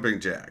 5 jumping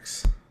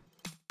jacks.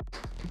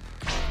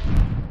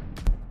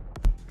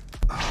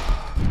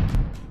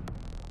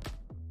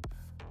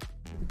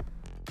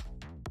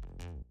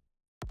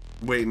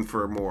 Waiting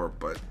for more,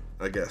 but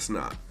I guess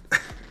not.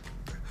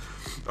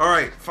 All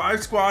right,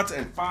 5 squats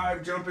and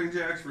 5 jumping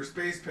jacks for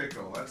Space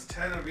Pickle. That's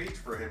 10 of each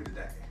for him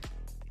today.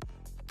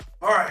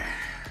 All right.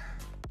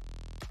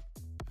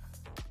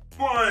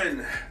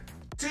 1,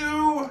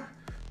 2,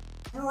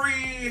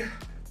 3,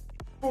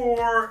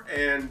 4,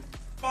 and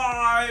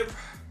 5.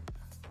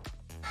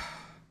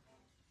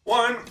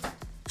 1,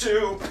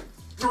 2,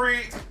 3,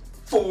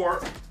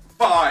 4,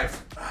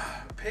 5.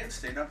 Pants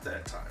stayed up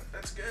that time.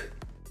 That's good.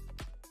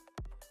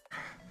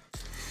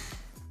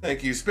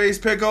 Thank you, Space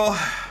Pickle.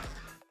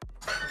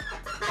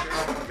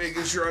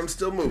 Making sure I'm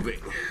still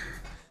moving.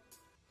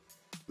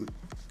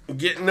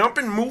 Getting up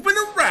and moving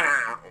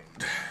around.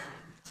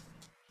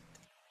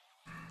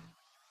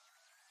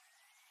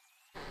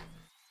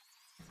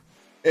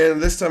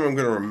 And this time I'm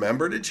going to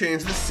remember to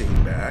change the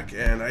scene back,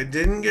 and I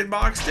didn't get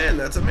boxed in.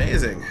 That's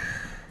amazing.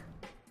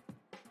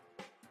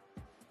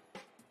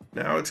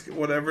 Now it's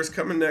whatever's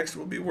coming next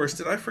will be worse.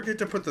 Did I forget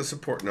to put the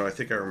support? No, I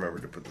think I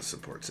remembered to put the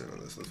supports in on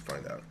this. Let's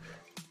find out.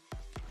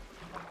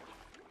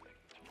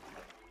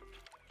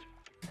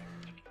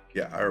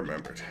 Yeah, I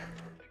remembered.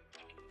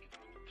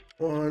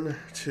 1,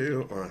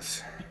 2,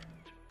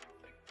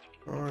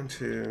 1,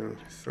 2,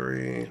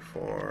 3,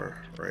 4,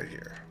 right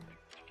here.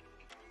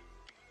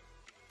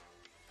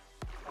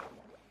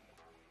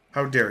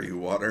 How dare you,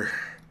 water?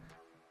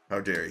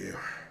 How dare you?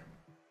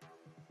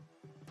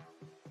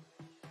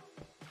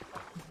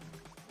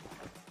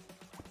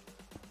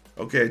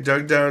 Okay,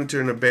 dug down to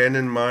an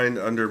abandoned mine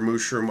under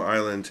Mushroom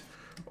Island.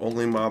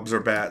 Only mobs are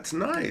bats.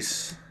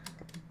 Nice.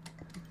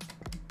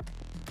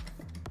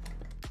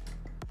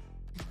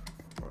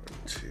 1,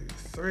 2,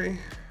 3.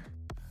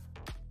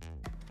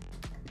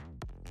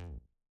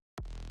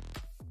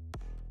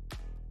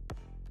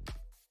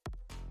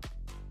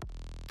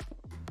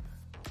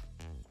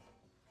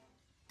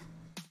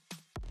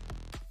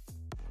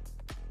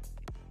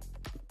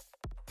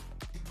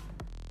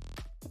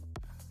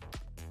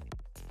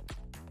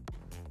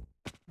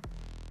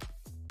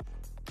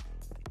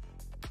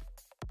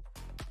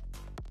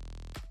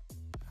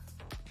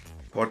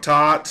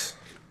 Potat.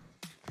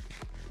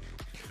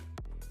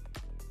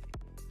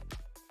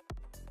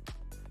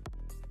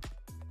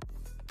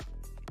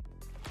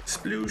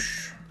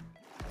 Sploosh.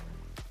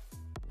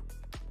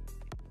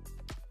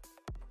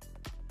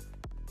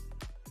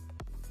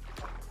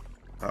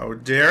 How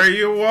dare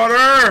you,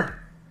 water?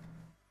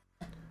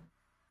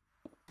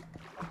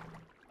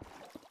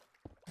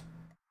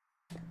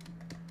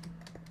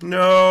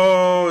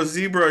 No,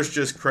 ZBrush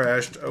just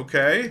crashed.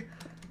 Okay.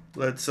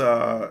 Let's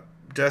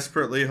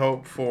desperately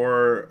hope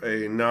for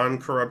a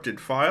non-corrupted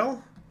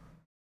file,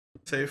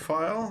 save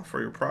file for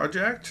your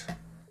project,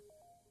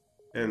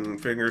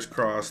 and fingers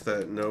crossed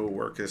that no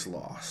work is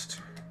lost.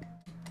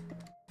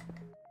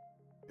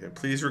 Yeah,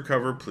 please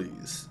recover,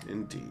 please.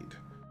 Indeed.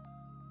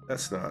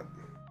 That's not...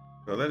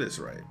 No, that is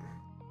right.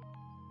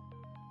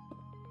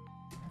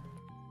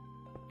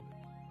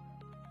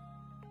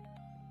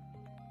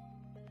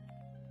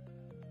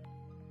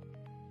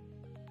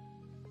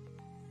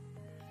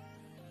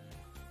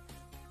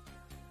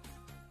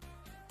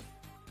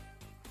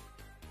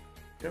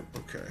 Yep,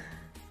 okay.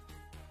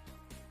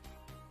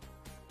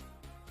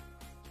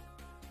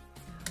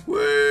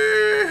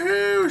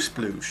 Woohoo!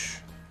 Sploosh.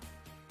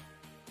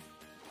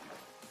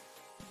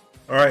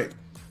 Alright.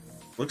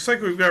 Looks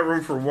like we've got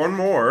room for one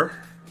more.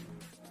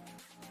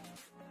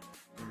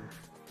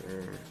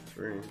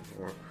 3,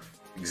 4.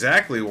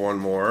 Exactly one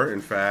more, in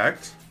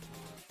fact.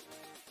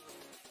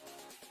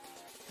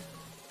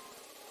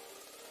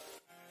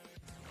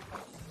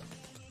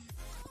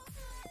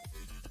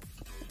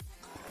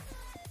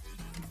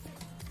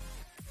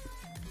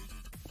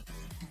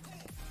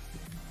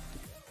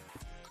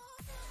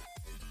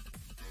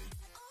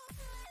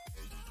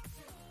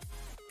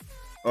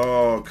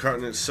 Oh,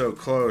 cutting it so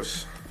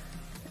close.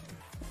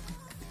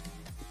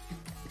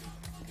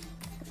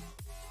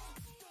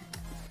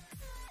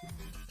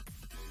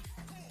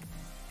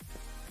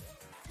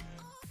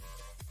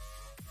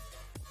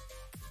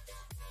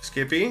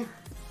 Skippy,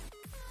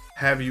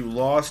 have you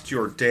lost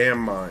your damn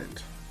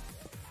mind?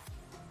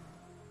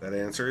 That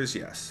answer is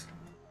yes.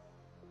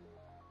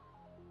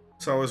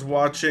 So I was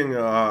watching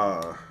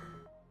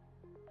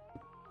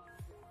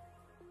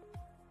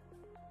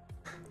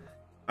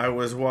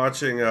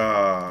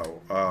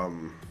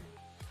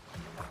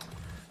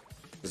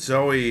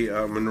Zoe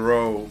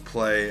Monroe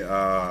play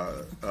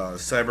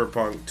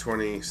Cyberpunk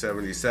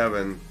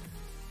 2077.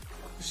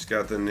 She's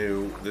got the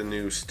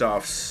new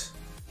stuffs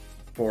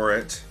for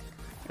it,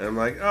 and I'm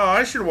like, oh,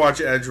 I should watch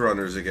Edge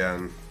Runners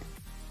again.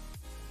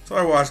 So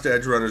I watched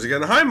Edge Runners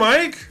again. Hi,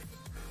 Mike.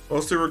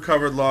 Mostly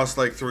recovered, lost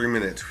like 3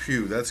 minutes.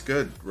 Phew, that's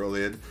good,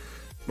 Roliad.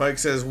 Mike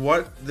says,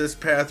 what this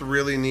path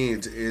really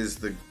needs is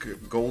the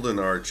golden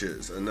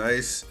arches. A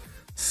nice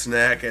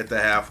snack at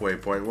the halfway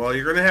point. Well,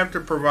 you're going to have to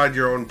provide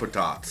your own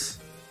potats.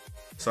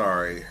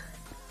 Sorry.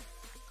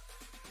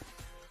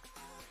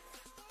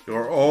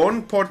 Your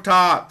own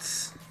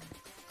potats.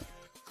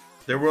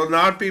 There will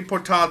not be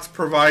potats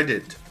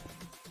provided.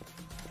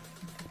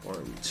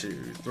 1, 2,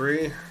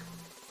 3.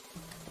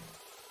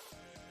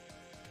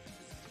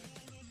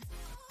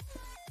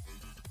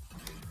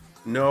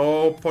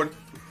 No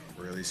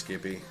Really,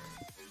 Skippy?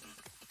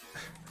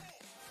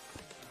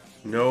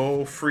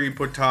 No free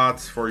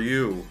potats for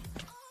you.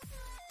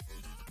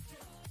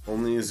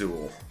 Only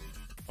Azul.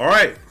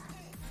 Alright.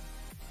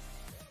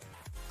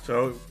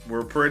 So,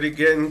 we're pretty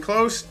getting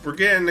close. We're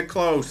getting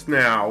close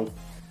now.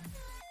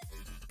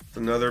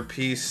 Another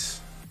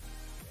piece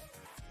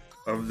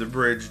of the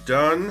bridge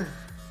done.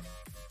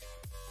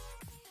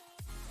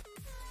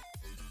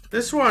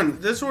 This one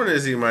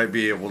Izzy might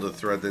be able to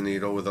thread the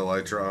needle with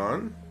Elytra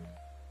on.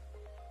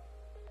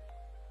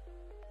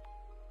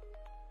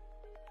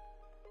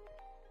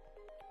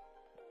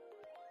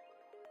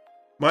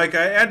 Mike,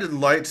 I added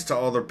lights to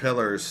all the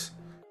pillars.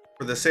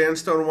 For the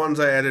sandstone ones,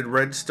 I added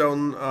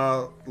redstone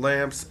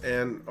lamps,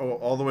 and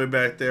all the way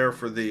back there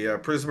for the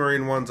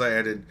prismarine ones, I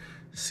added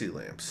sea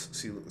lamps.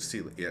 Sea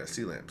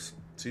lamps.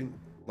 Sea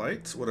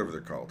lights? Whatever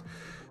they're called.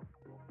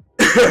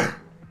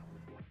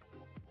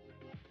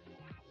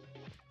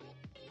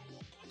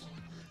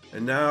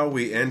 And now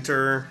we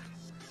enter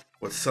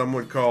what some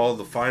would call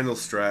the final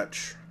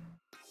stretch.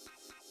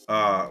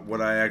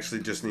 What I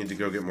actually just need to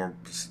go get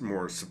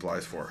more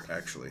supplies for,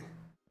 actually.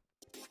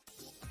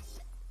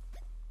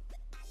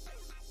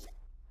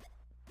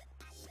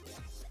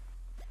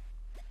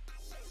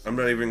 I'm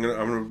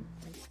gonna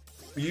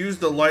use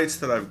the lights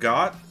that I've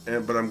got,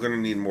 but I'm gonna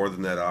need more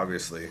than that,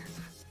 obviously.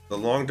 The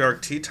long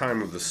dark tea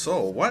time of the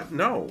soul. What?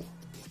 No.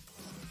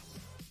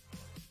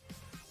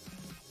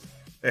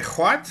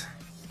 What?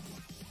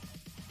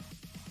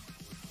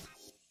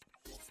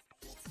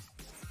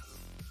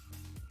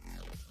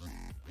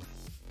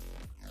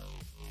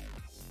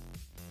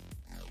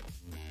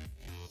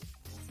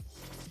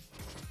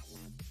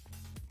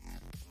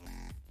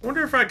 I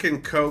wonder if I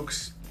can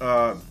coax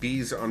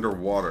bees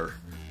underwater.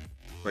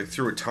 Like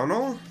through a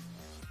tunnel?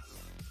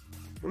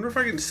 I wonder if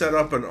I can set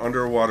up an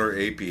underwater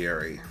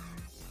apiary.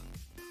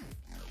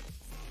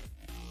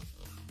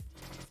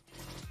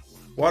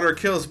 Water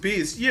kills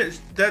bees. Yeah,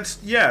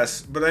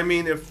 yes, but I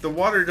mean if the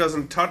water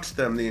doesn't touch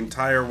them the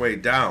entire way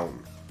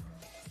down.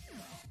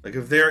 Like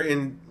if they're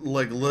in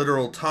like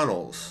literal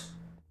tunnels.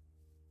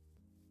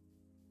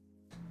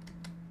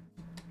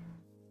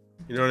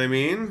 You know what I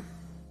mean?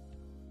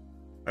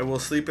 I will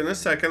sleep in a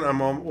second.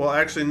 Well,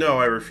 actually no,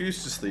 I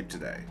refuse to sleep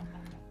today.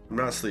 I'm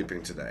not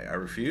sleeping today. I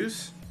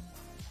refuse.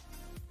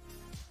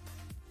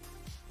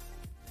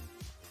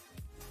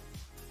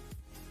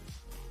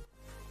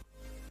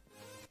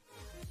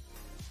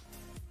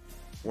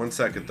 1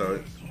 second,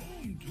 though.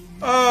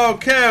 Oh,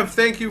 Kev,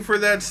 thank you for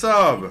that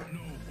sub.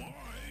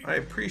 I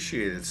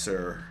appreciate it,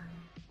 sir.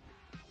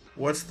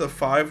 What's the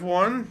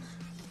 5-1?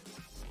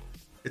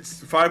 It's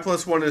 5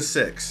 plus 1 is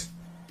 6.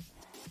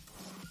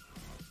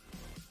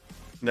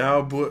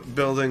 Now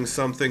building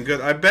something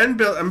good. I'm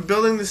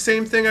building the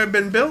same thing I've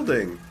been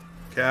building,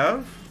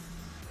 Kev.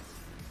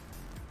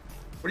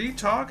 What are you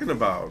talking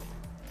about?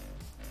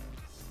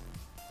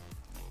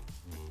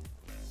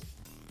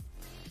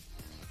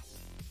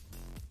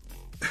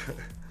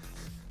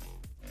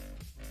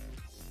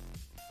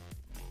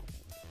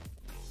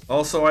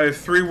 Also, I have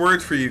 3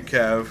 words for you,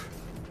 Kev.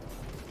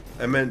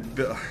 I meant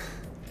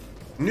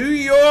New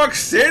York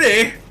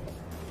City.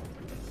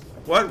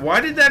 What? Why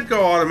did that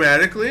go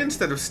automatically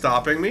instead of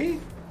stopping me?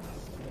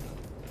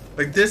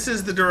 Like, this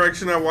is the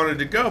direction I wanted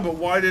to go, but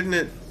why didn't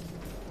it?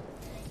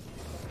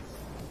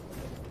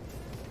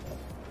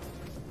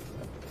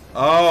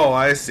 Oh,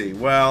 I see.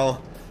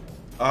 Well,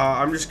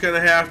 I'm just gonna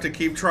have to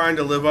keep trying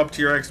to live up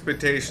to your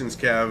expectations,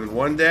 Kev, and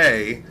one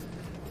day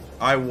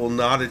I will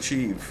not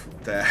achieve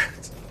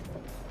that.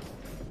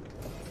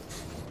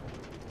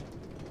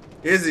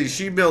 Izzy,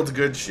 she builds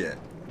good shit.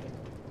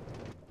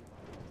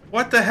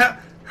 What the hell?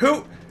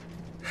 Who?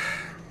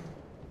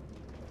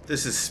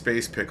 This is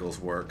Space Pickle's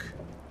work.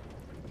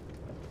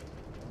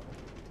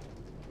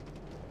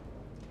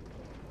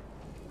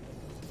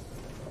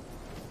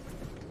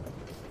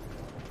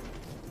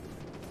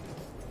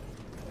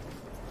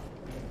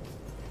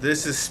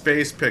 This is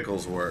Space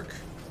Pickle's work.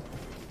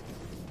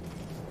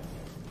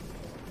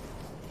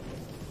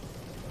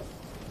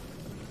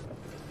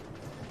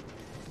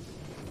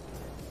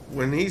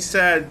 When he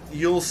said,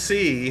 "You'll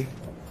see,"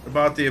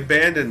 about the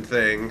abandoned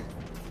thing,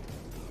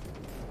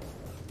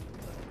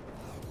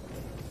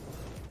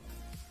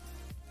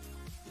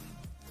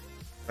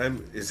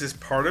 is this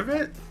part of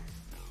it?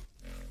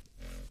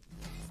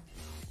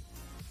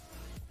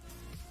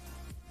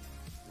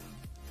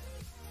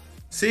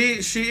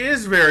 See, she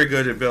is very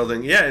good at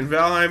building. Yeah, in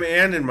Valheim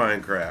and in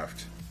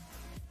Minecraft.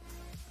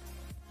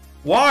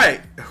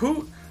 Why?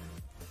 Who?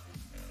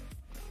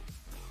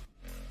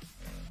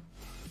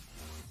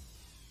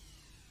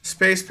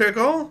 Space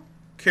Pickle?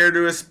 Care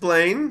to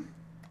explain?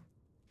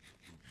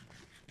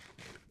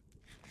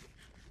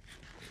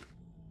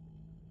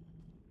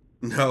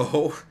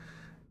 No.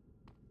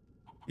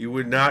 You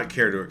would not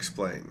care to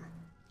explain.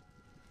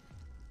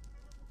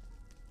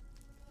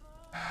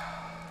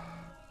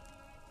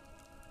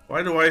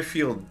 Why do I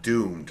feel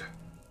doomed?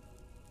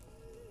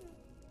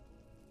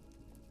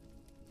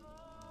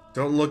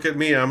 Don't look at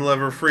me, I'm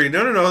lever free.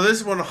 No, no, no,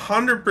 this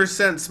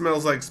 100%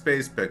 smells like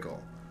Space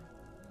Pickle.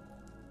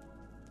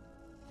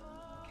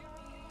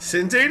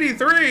 Since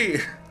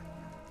 '83!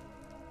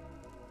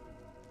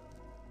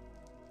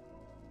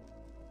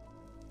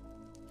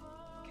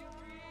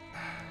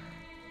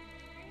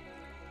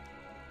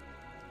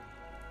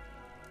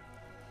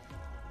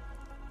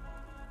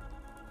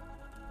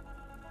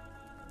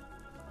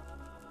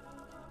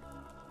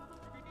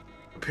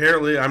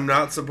 Apparently, I'm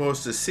not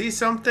supposed to see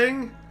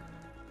something,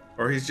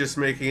 or he's just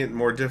making it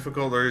more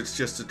difficult, or it's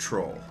just a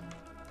troll.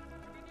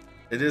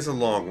 It is a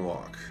long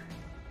walk.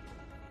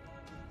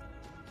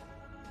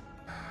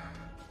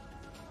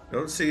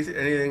 Don't see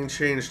anything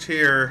changed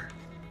here.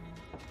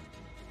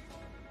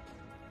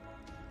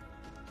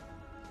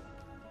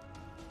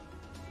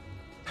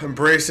 I'm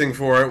bracing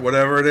for it,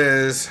 whatever it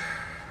is.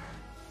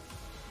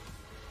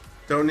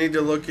 Don't need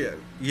to look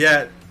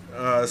yet.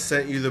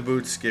 Sent you the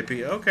boots,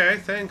 Skippy. Okay,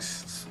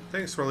 thanks.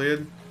 Thanks,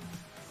 Rollian.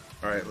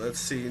 Alright, let's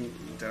see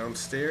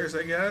downstairs,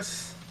 I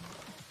guess.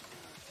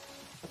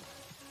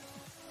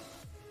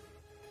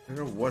 I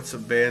don't know what's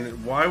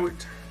abandoned. Why would...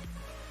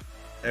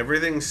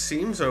 Everything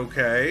seems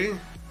okay.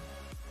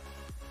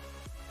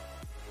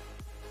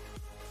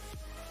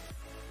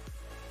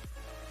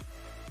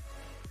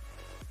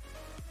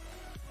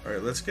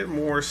 Alright, let's get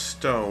more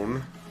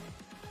stone.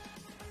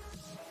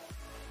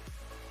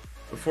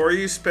 Before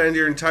you spend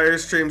your entire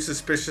stream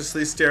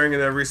suspiciously staring at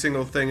every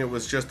single thing, it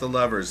was just the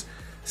levers.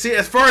 See,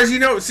 as far as you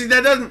know, see,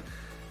 that doesn't...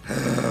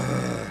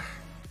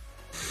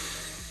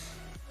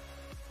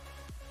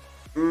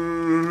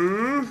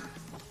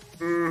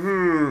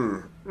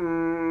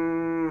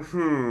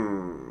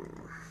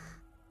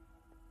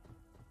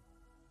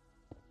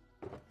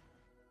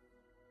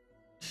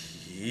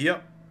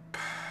 Yep.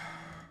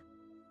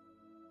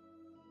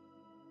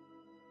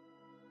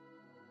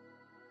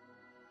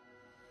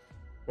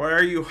 Why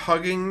are you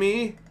hugging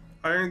me,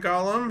 Iron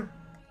Golem?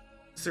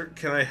 Sir,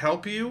 can I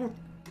help you?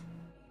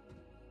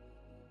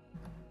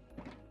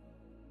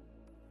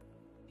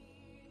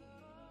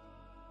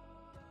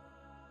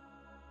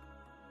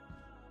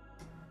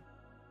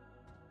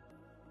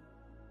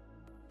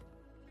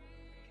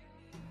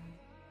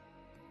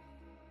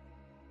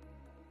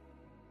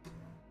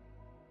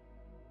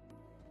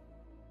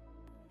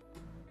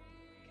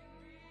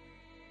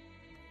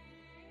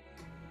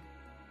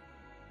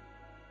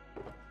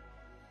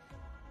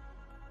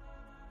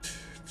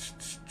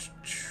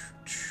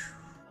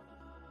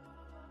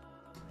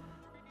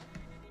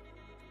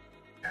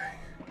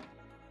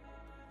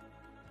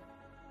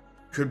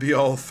 Could be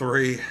all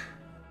three.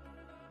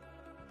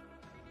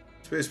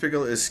 Space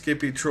Pickle is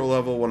Skippy troll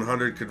level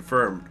 100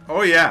 confirmed.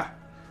 Oh yeah,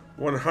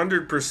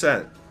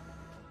 100%.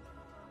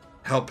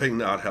 Helping,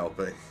 not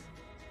helping.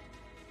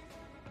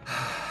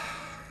 I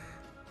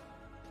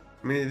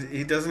mean,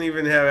 he doesn't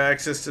even have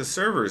access to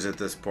servers at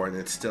this point.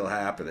 It's still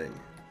happening.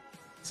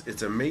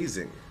 It's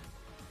amazing.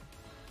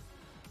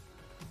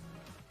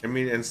 I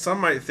mean, and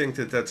some might think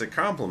that that's a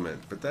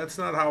compliment, but that's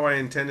not how I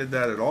intended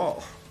that at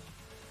all.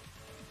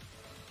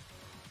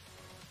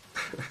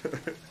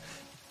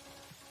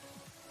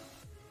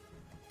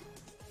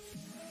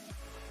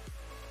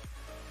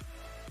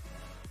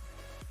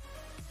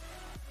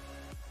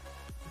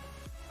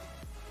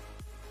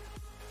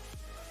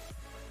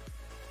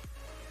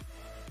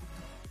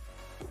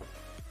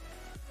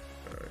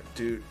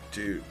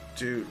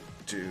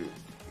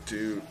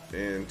 Do,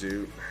 and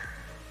do.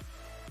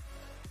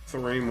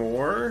 3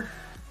 more.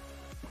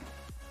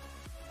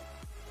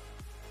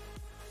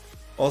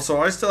 Also,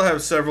 I still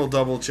have several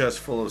double chests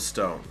full of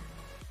stone.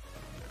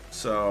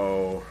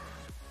 So,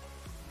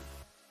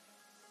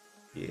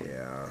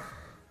 yeah.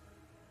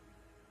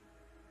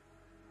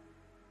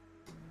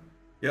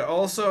 Yeah,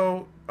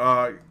 also,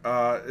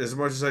 as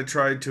much as I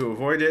tried to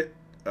avoid it,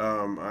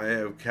 I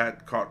have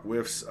caught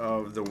whiffs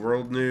of the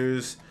world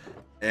news,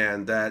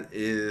 and that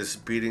is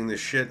beating the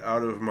shit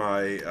out of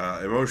my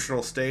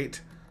emotional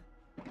state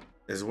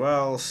as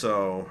well.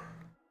 So,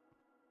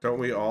 don't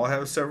we all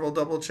have several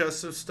double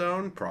chests of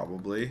stone?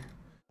 Probably.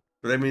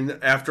 But I mean,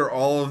 after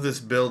all of this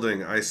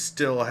building, I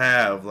still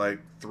have like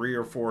 3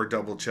 or 4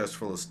 double chests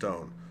full of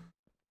stone.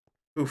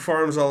 Who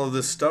farms all of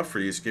this stuff for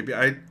you, Skippy?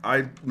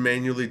 I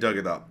manually dug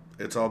it up.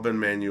 It's all been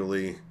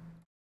manually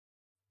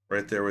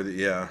right there with it.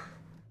 Yeah.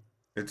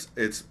 It's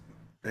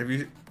have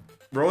you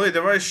Rolly,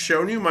 have I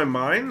shown you my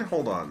mine?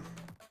 Hold on.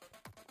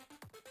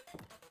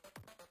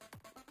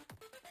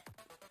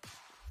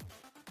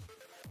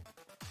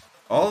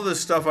 All of this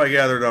stuff I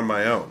gathered on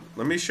my own.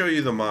 Let me show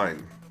you the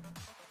mine.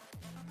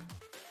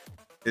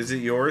 Is it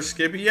yours,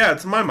 Skippy? Yeah,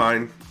 it's my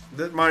mine.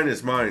 That mine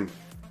is mine.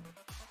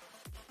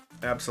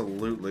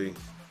 Absolutely.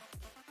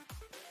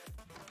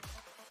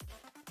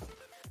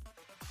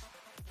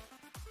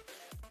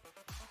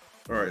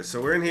 Alright,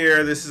 so we're in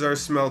here. This is our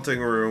smelting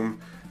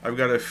room. I've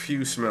got a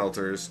few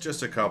smelters,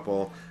 just a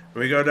couple.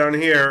 And we go down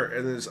here,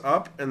 and there's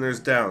up and there's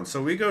down.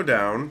 So we go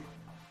down.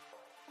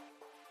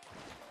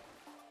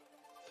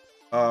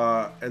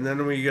 And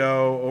then we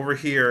go over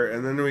here,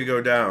 and then we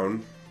go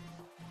down.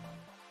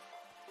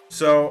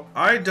 So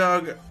I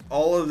dug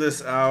all of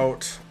this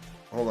out.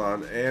 Hold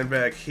on, and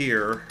back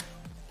here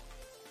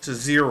to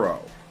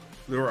 0.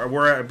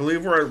 I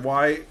believe we're at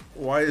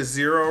Y is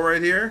 0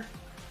 right here.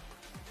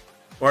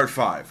 Or at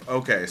 5.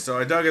 Okay, so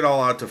I dug it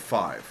all out to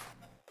 5.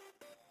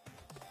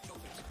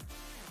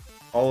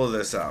 All of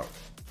this out.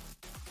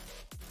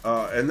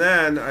 And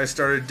then I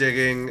started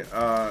digging.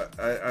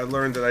 I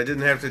learned that I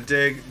didn't have to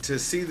dig to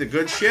see the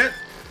good shit.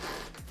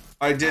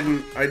 I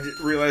didn't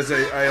realize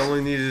I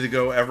only needed to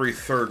go every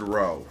 3rd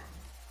row.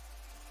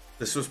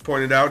 This was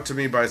pointed out to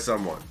me by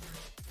someone.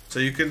 So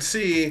you can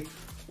see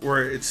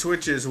where it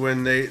switches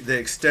when they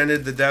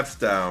extended the depth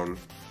down.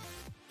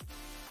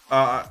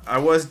 I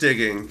was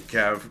digging,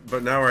 Kev,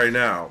 but now right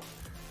now.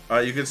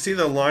 You can see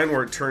the line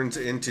where it turns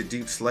into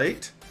deep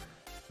slate.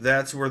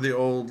 That's where the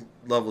old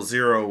level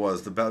 0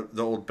 was, the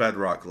old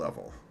bedrock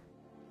level.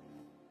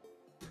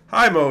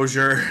 Hi,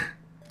 Mosier.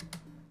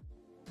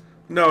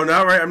 No,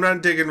 not right. I'm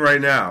not digging right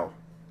now.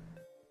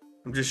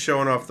 I'm just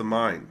showing off the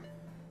mine.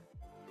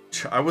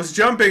 I was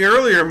jumping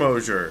earlier,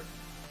 Mosier.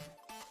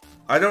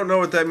 I don't know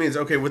what that means.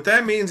 Okay, what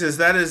that means is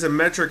that is a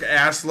metric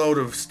ass load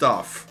of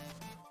stuff.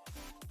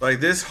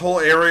 Like, this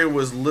whole area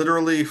was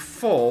literally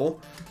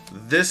full.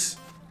 This...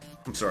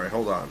 I'm sorry,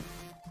 hold on.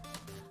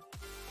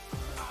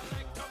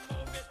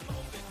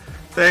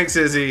 Thanks,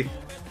 Izzy.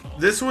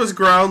 This was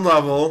ground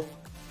level.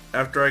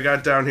 After I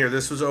got down here,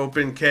 this was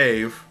open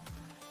cave.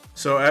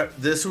 So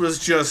this was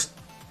just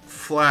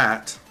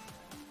flat.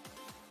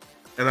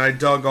 And I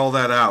dug all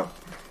that out.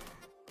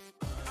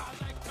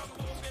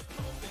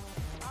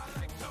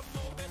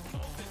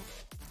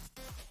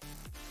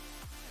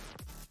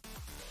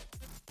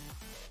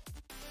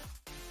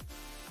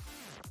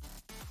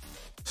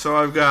 So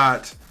I've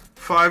got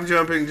 5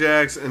 jumping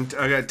jacks, and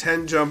I got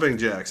 10 jumping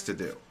jacks to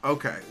do.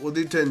 Okay, we'll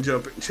do 10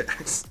 jumping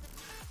jacks.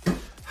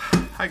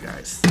 Hi,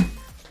 guys.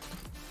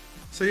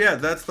 So yeah,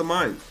 that's the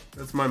mine.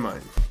 That's my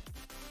mine.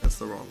 That's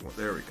the wrong one.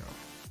 There we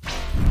go.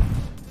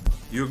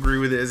 You agree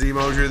with Izzy,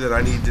 Mosier, that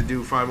I need to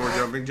do 5 more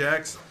jumping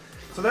jacks?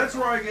 So that's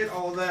where I get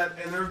all of that,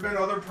 and there's been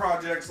other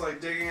projects like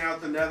digging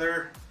out the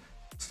nether,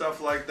 stuff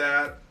like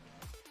that.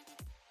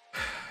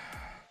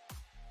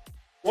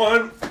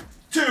 1,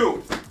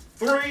 2,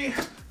 3,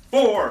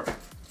 4,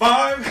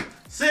 5,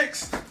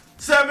 6,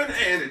 7,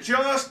 and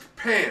adjust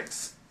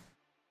pants.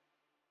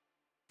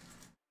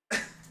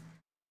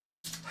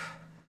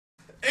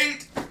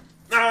 8,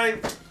 9,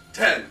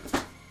 10.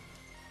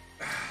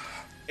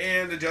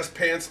 And adjust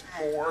pants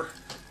more.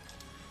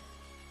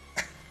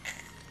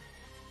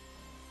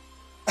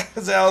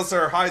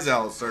 Zalister, hi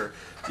Zalister.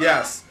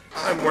 Yes,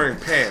 I'm wearing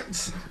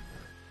pants.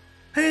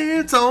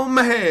 Pants on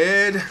my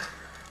head.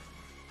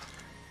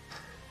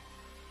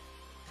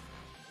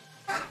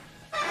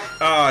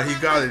 Ah, you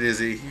got it,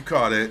 Izzy. You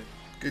caught it.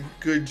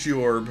 Good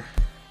jorb.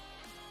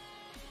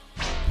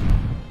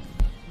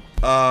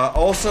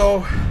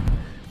 Also,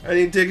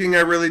 any digging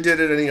I really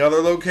did at any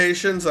other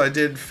locations, I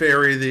did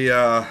ferry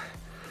the,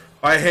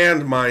 by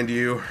hand, mind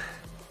you.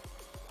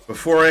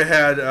 Before I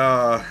had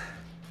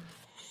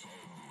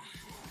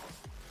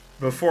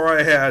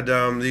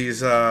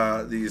these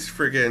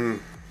friggin'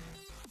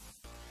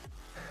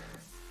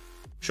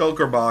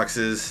 shulker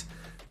boxes,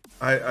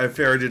 I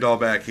ferried it all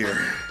back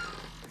here.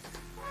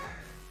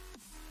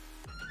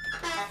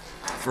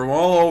 From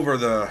all over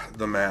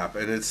the map,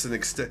 and it's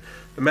the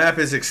map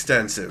is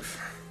extensive.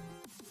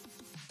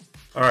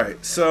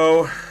 Alright,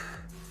 so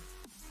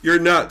you're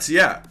nuts,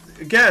 yeah.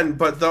 Again,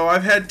 but though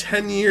I've had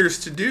 10 years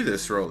to do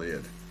this,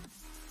 Roliad.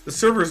 The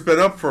server's been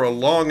up for a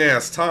long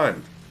ass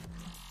time.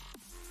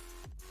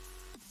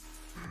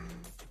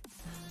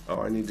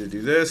 Oh, I need to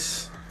do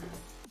this.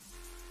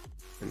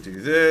 And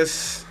do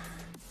this.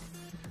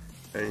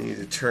 I need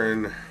to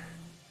turn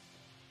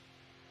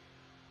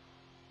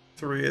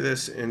 3 of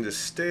this into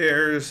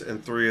stairs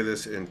and 3 of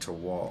this into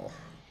wall.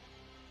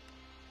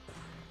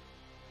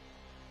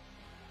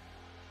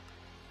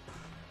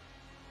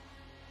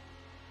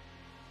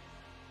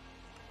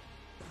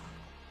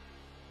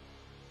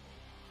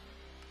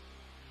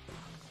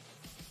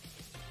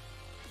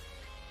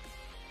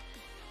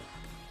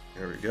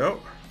 There we go.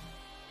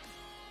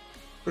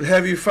 But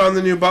have you found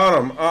the new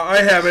bottom? I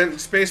haven't.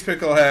 Space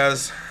Pickle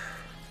has.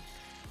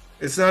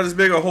 It's not as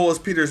big a hole as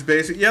Peter's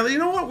basement. Yeah, you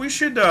know what? We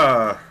should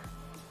go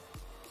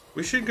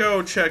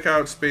check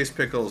out Space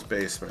Pickle's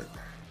basement.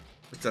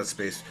 What's that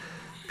space?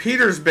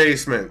 Peter's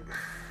basement.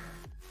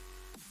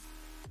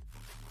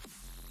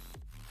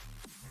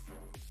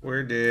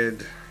 Where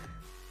did...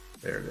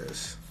 There it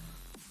is.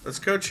 Let's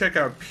go check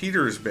out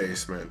Peter's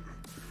basement.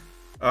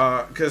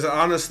 Because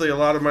honestly, a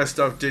lot of my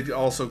stuff did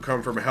also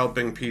come from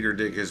helping Peter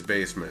dig his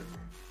basement.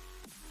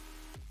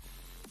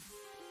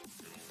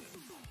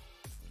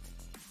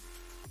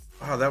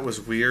 Wow, that was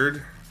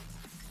weird.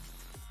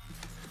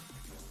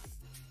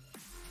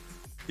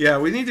 Yeah,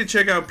 we need to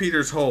check out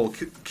Peter's hole.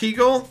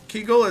 Kegel?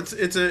 Kegel?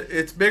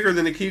 It's bigger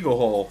than a Kegel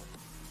hole.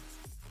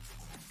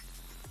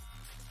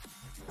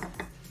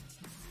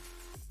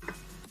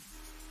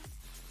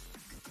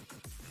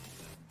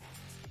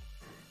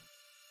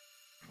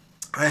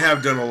 I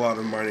have done a lot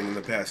of mining in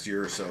the past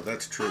year or so.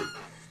 That's true.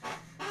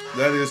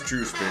 That is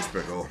true, Space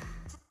Pickle.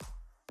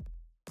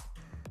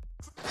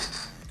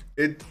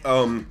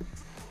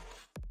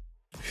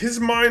 His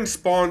mine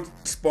spawned.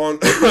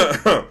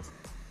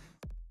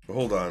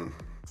 Hold on.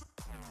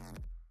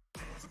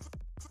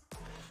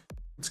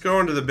 Let's go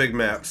into the big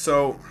map.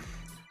 So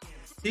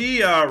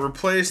he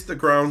replaced the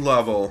ground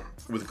level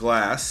with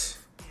glass.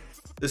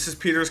 This is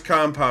Peter's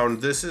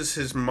compound. This is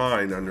his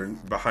mine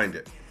behind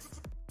it.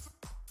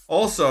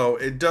 Also,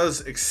 it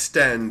does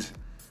extend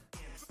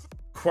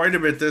quite a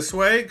bit this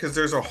way because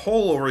there's a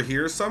hole over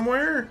here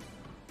somewhere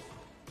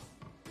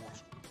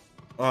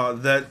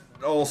that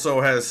also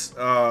has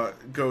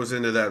goes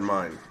into that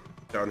mine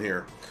down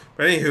here.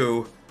 But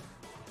anywho,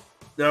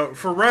 now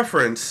for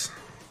reference,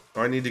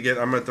 I'm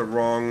at the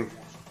wrong.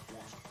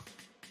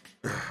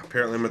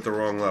 Apparently, I'm at the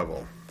wrong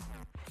level.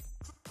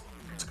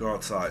 Let's go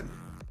outside.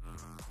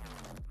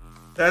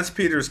 That's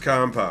Peter's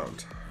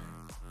compound.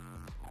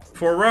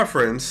 For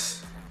reference.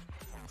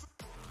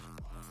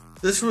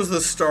 This was the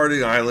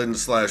starting island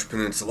 /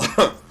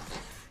 peninsula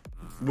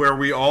where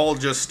we all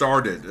just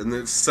started, and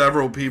then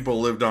several people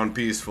lived on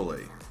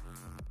peacefully.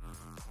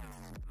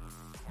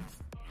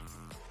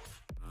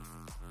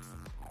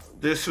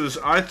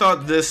 I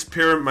thought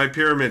my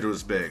pyramid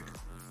was big.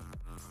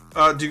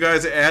 Do you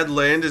guys add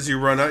land as you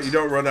run out? You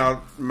don't run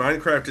out.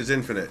 Minecraft is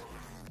infinite.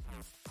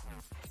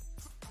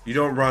 You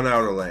don't run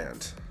out of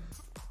land.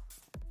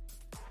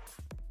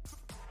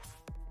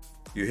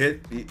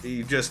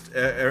 You just,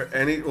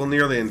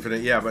 nearly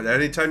infinite, yeah, but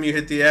anytime you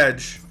hit the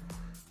edge,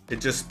 it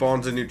just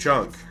spawns a new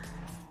chunk.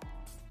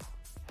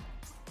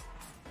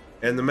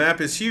 And the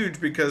map is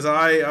huge because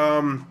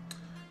I,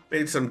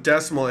 made some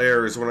decimal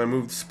errors when I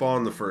moved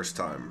spawn the first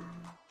time.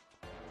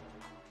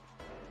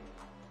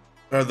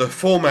 The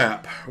full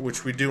map,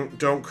 which we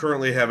don't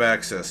currently have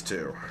access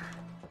to.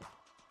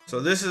 So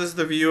this is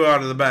the view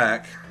out of the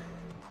back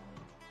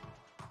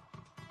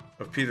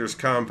of Peter's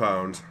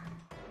compound.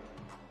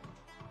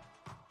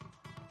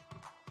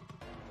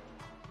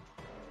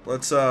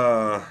 Let's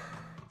I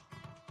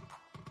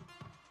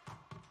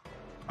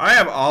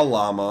have a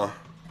llama.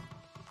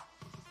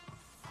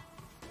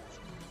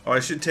 Oh, I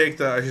should take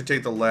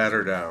the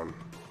ladder down.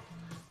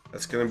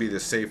 That's gonna be the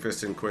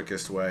safest and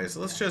quickest way.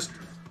 So let's just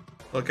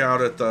look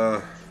out at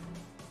the.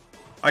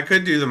 I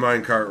could do the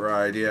minecart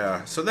ride,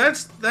 yeah. So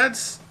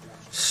that's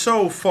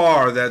so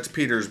far. That's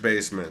Peter's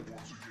basement.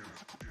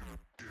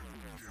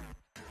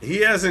 He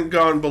hasn't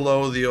gone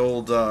below the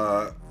old.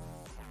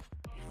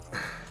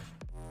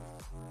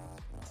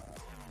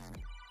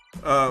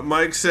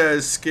 Mike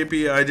says,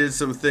 Skippy, I did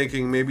some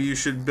thinking. Maybe you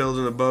should build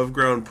an above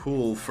ground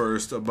pool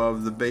first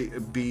above the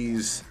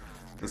bees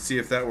and see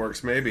if that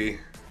works. Maybe.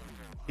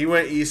 He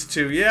went east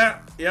too. Yeah,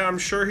 I'm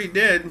sure he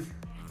did.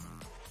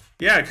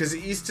 Yeah, because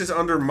east is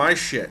under my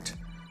shit.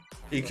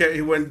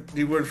 He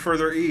went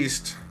further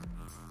east.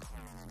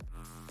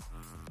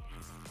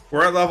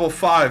 We're at level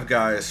 5,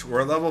 guys.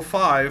 We're at level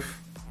 5.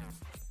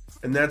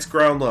 And that's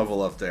ground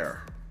level up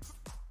there.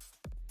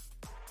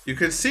 You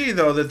can see,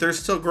 though, that there's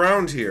still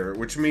ground here,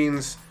 which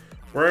means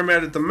where I'm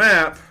at the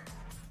map,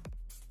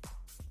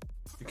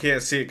 you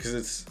can't see it because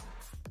it's...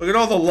 Look at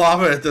all the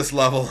lava at this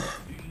level.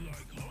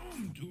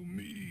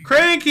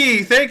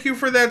 Cranky, thank you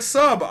for that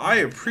sub. I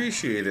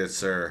appreciate it,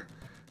 sir.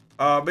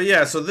 But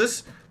yeah, so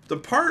the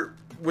part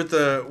with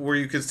where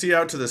you can see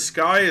out to the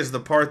sky is the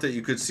part that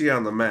you could see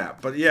on the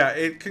map. But yeah,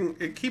 it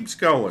keeps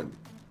going.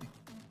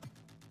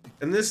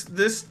 And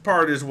this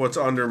part is what's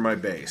under my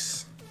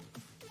base.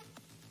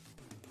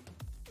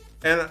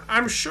 And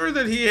I'm sure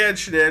that he had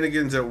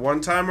shenanigans at one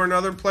time or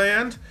another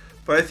planned,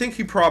 but I think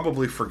he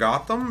probably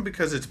forgot them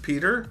because it's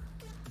Peter.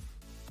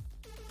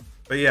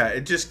 But yeah,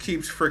 it just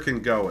keeps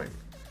freaking going.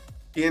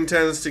 He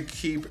intends to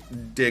keep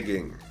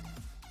digging.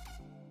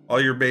 All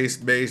your base,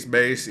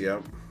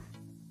 yep.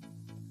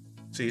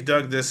 So he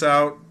dug this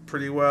out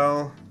pretty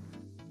well.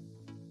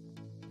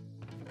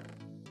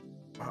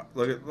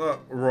 Look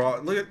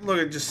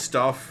at just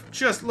stuff.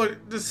 Just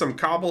some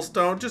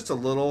cobblestone, just a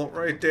little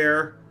right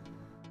there.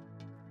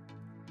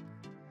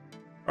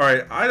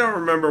 Alright, I don't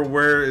remember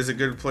where is a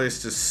good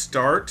place to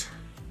start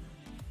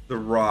the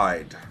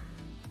ride.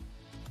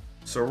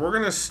 So we're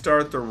gonna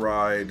start the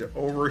ride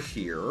over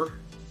here.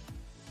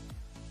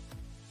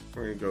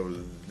 We're gonna go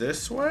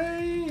this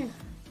way.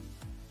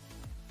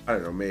 I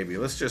don't know, maybe.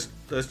 Let's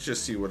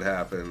just see what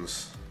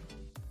happens.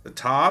 The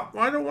top?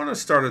 Well, I don't want to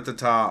start at the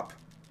top.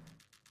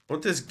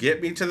 Won't this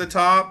get me to the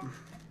top?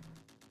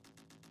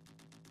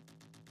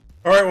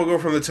 Alright, we'll go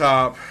from the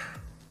top.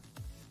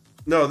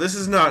 No, this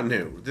is not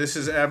new. This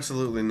is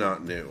absolutely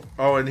not new.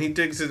 Oh, and he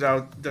digs it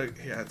out.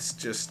 Yeah, it's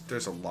just,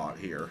 there's a lot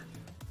here.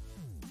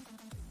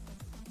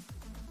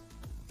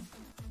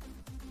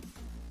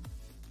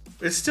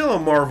 It's still a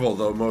marvel,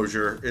 though,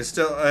 Mosier. It's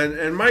still,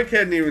 and Mike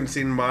hadn't even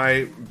seen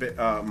my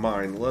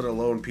mine, let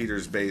alone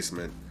Peter's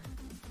basement.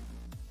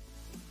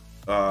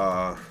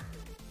 Those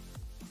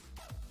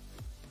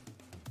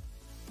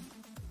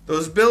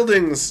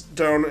buildings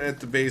down at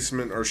the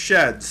basement are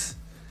sheds.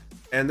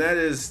 And that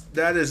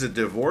is a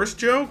divorce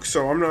joke,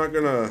 so I'm not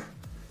gonna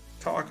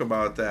talk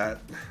about that.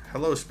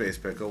 Hello, Space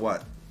Pickle,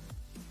 what?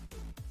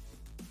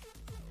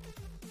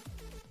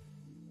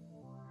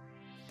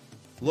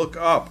 Look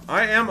up.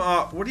 I am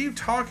up. What are you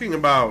talking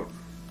about?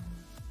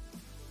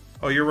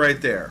 Oh, you're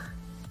right there.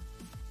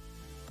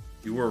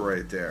 You were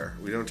right there.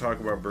 We don't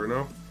talk about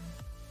Bruno?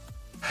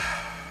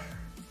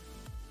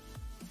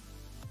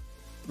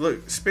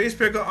 Look, Space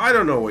Pickle, I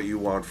don't know what you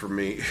want from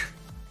me.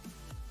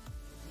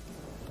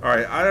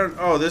 Alright,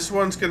 oh, this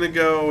one's gonna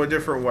go a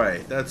different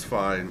way. That's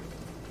fine.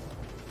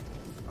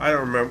 I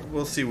don't remember.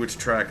 We'll see which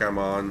track I'm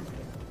on.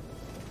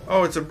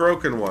 Oh, it's a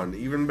broken one.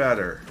 Even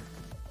better.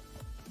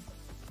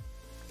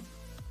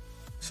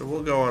 So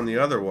we'll go on the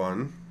other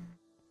one.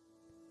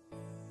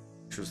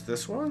 Which was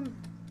this one?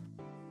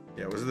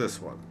 Yeah, it was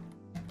this one.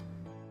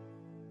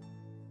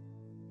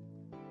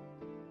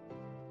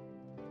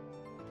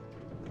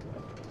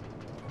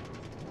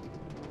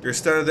 You're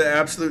stunned at the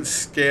absolute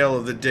scale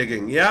of the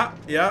digging. Yeah.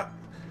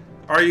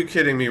 Are you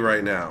kidding me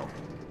right now?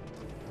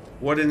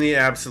 What in the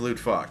absolute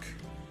fuck?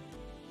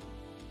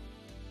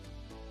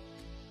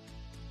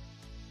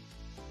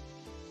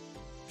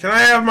 Can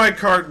I have my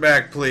cart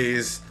back,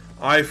 please?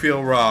 I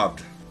feel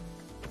robbed.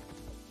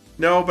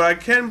 No, but I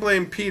can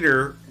blame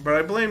Peter, but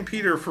I blame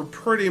Peter for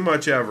pretty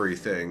much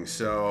everything,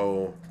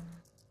 so...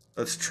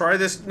 Let's try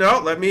this. No,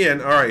 let me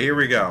in. Alright, here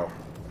we go.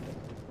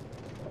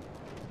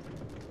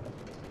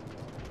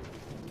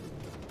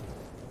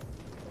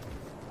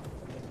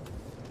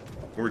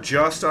 We're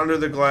just under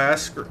the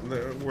glass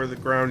where the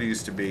ground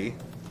used to be.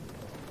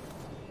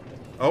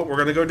 Oh, we're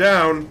gonna go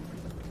down.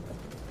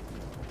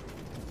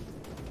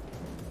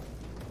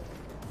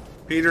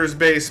 Peter's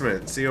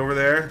basement. See over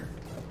there?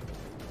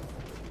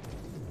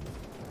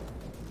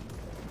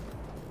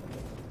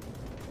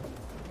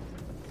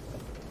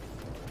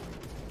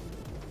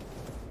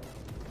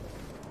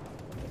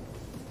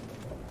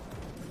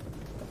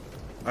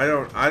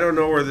 I don't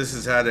know where this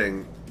is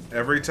heading.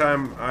 Every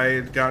time I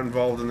got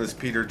involved in this,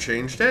 Peter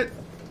changed it.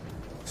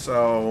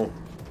 So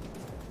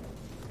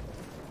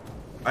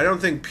I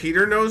don't think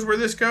Peter knows where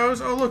this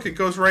goes. Oh, look, it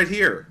goes right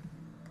here.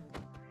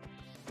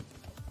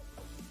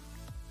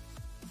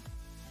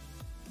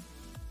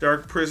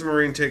 Dark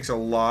Prismarine takes a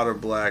lot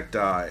of black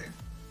dye.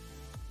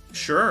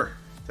 Sure.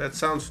 That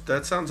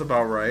sounds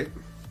about right.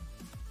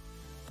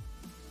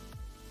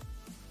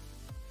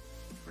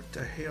 What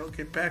the hell?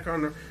 Get back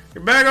on the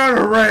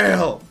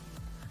rail!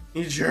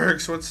 You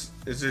jerks.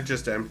 Is it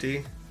just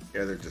empty?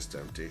 Yeah, they're just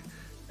empty.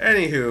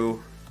 Anywho,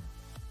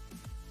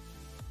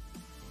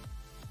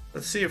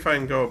 let's see if I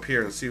can go up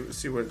here and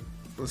see what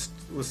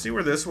Let's see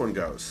where this one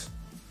goes.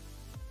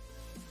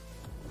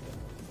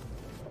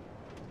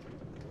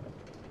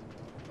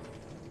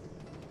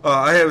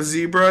 I have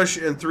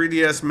ZBrush and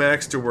 3ds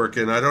Max to work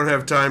in. I don't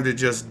have time to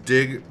just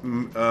dig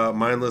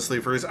mindlessly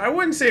for his. I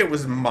wouldn't say it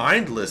was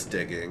mindless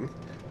digging.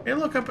 Hey,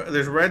 look up.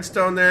 There's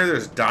redstone there.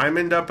 There's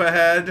diamond up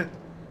ahead.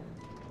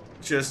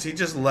 He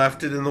just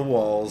left it in the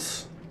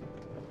walls.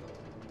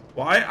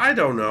 Why? I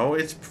don't know.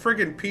 It's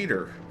friggin'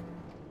 Peter.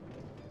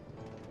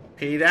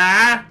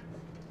 Peter!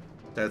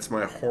 That's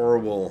my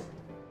horrible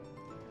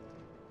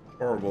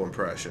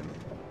impression.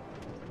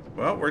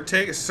 Well, we're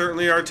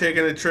certainly are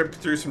taking a trip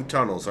through some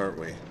tunnels, aren't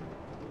we?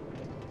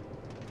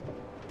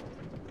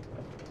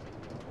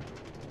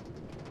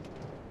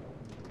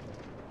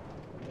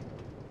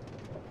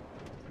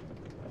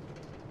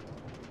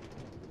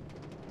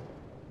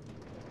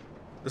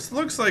 This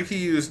looks like he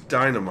used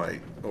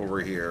dynamite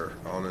over here,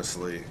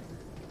 honestly.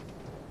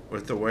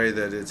 With the way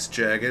that it's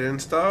jagged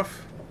and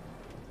stuff.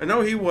 I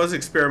know he was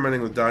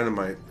experimenting with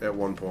dynamite at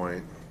one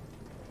point.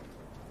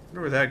 I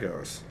wonder where that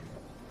goes.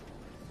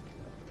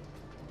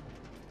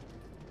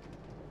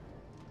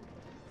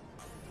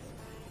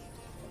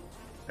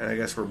 And I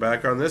guess we're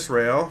back on this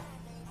rail.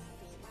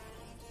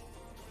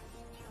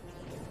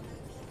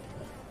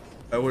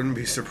 I wouldn't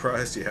be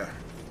surprised, yeah.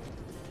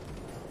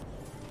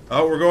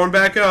 Oh, we're going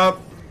back up.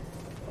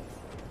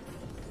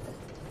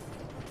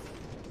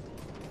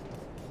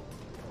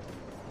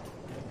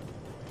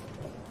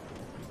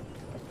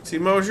 See,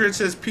 Mosher, it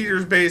says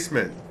Peter's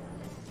basement.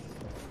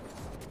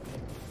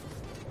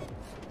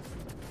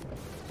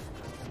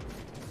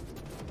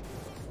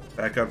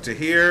 Back up to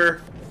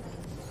here.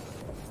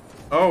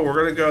 Oh, we're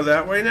gonna go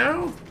that way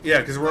now?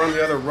 Yeah, because we're on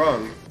the other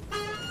rung.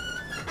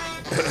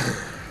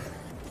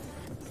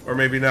 Or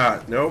maybe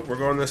not. Nope, we're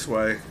going this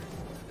way.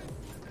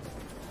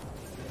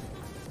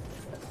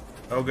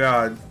 Oh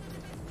god.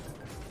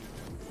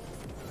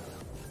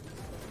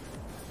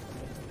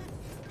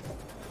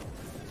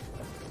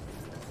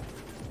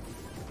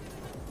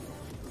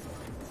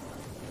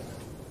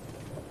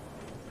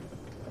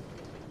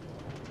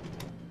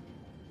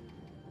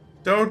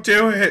 Don't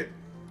do it!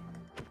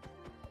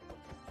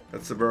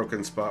 That's the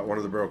broken spot, one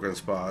of the broken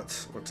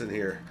spots. What's in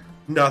here?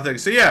 Nothing.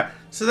 So yeah,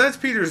 so that's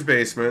Peter's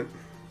basement.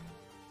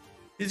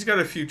 He's got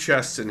a few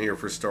chests in here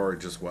for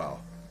storage as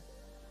well.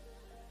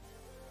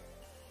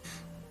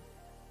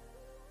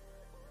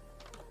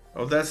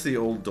 Oh, that's the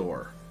old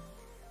door.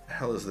 The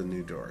hell is the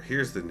new door?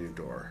 Here's the new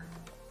door.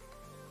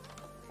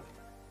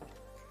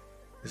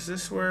 Is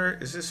this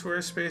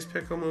where Space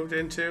Pickle moved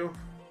into?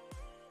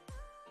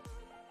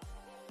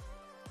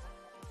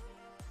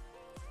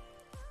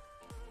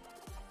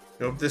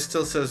 Nope, this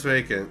still says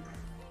vacant.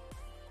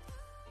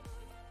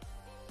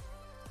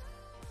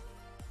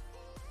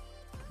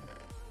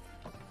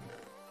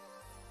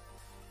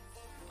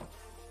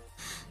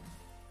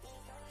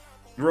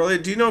 Really?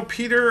 Do you know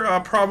Peter?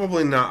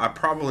 Probably not.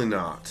 Probably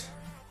not.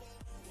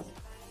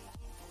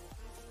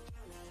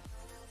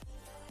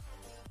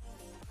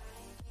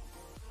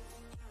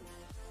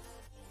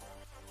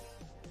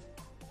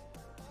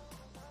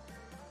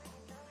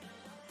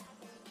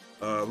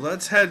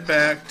 Let's head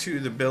back to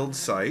the build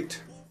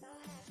site.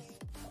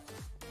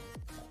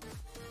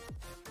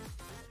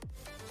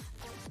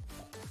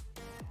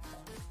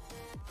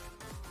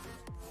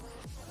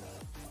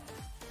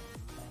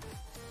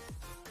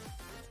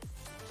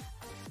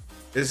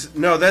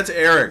 No, that's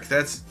Eric.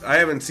 I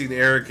haven't seen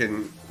Eric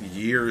in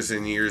years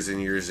and years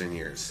and years and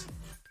years.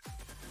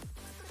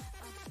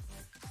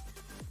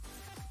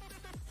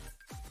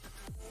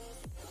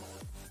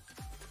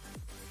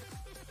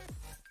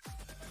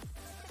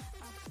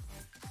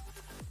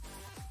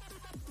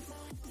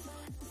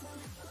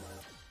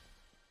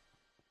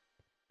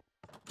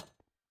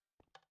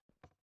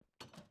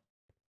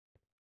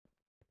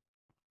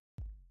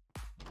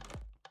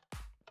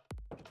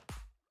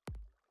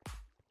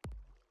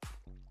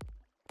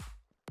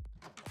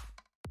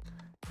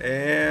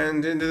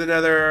 And into the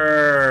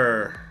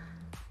nether.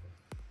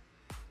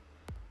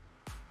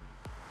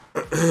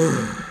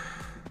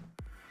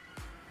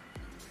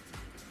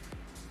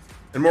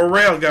 And more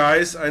rail,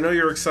 guys. I know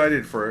you're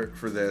excited for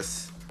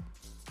this.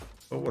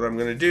 But what I'm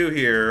gonna do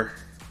here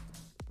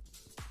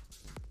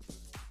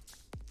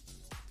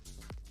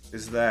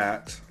is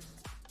that.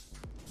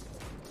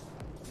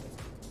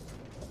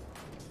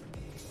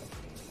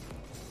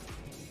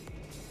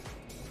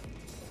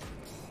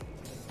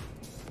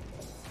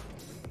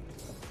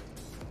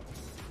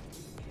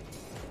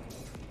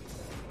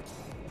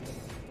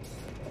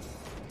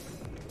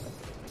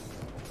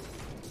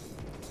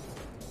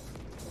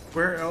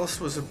 Where else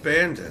was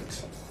abandoned?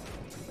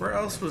 Where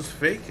else was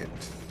vacant?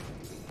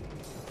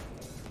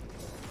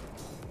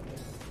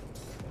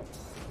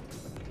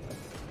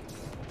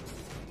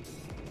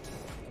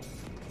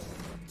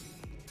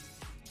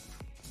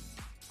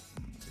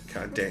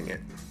 God dang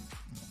it.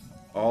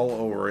 All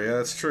over. Yeah,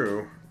 that's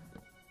true.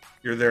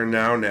 You're there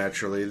now,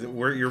 naturally.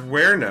 You're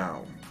where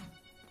now?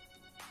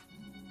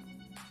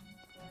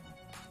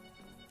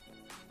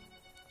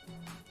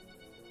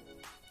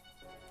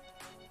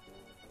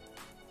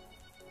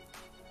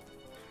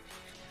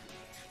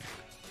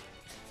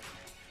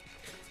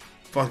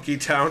 Funky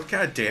Town.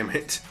 God damn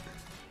it.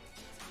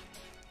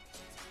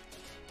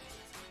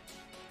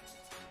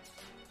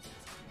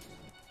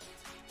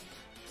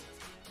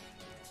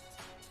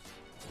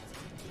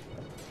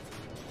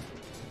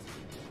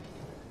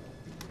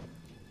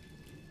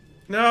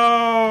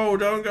 No,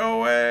 don't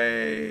go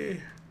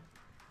away.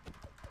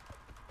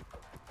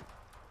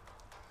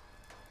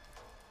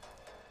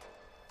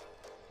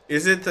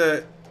 Is it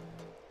the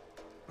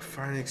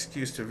find an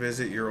excuse to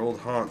visit your old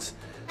haunts?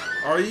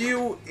 Are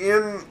you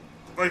in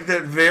like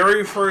that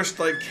very first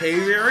like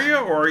cave area,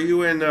 or are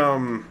you in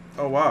oh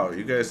wow,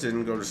 you guys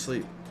didn't go to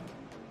sleep.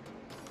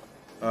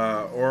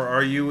 Or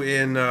are you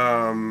in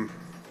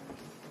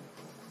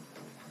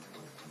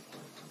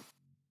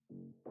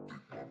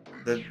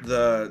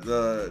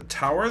the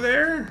tower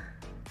there?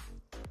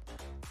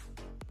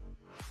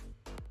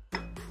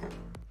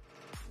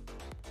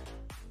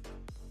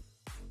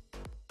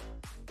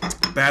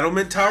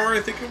 Battlement Tower, I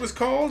think it was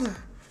called.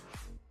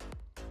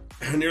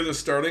 Near the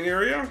starting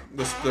area,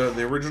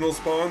 the original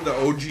spawn, the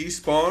OG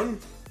spawn.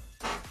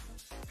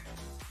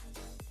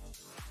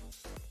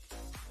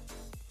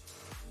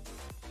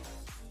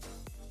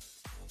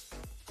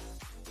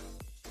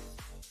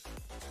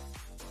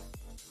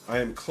 I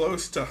am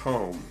close to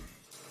home.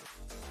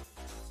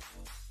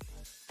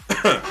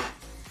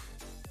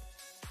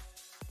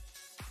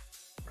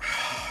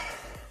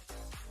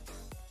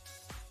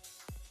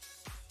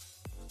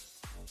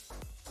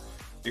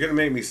 You're gonna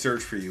make me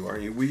search for you,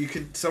 aren't you? Well,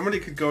 somebody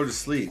could go to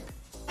sleep.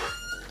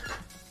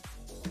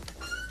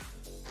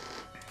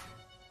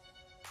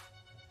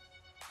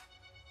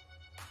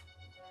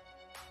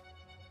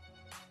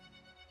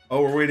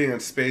 Oh, we're waiting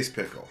on Space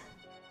Pickle.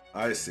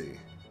 I see.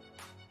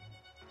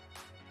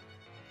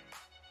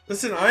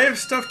 Listen, I have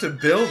stuff to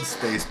build,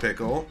 Space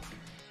Pickle.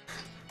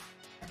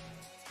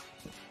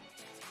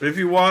 But if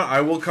you want, I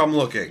will come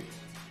looking.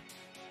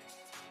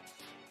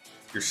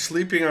 You're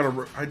sleeping on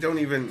a... I don't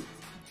even...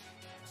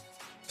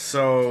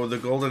 So, the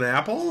golden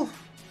apple?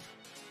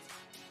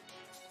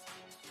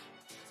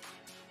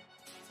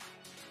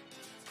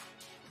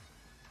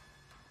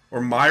 Or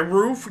my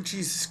roof?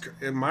 Jesus,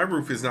 my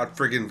roof is not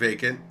friggin'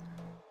 vacant.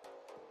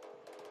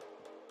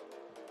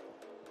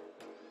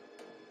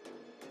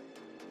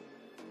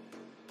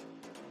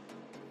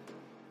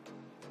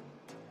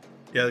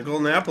 Yeah, the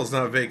golden apple's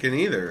not vacant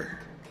either.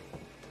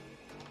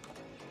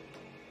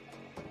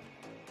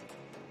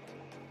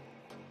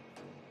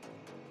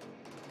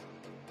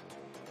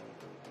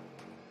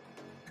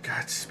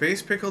 God,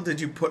 Space Pickle,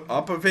 did you put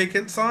up a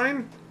vacant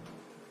sign?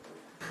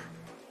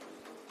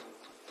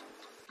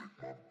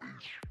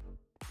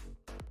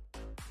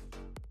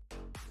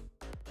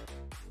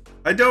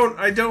 I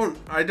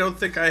don't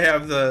think I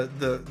have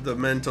the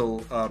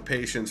mental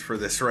patience for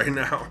this right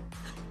now.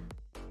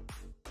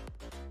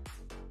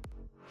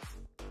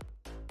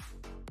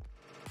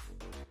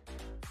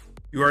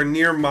 You are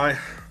near my...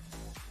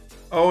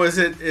 Oh, is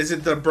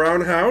it the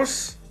brown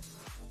house?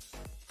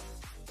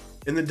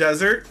 In the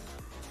desert?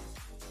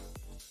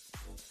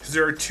 Because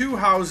there are two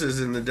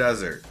houses in the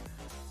desert.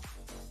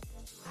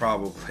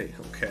 Probably,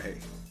 okay.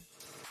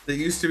 They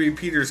used to be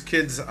Peter's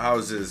kids'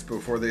 houses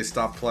before they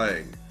stopped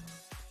playing.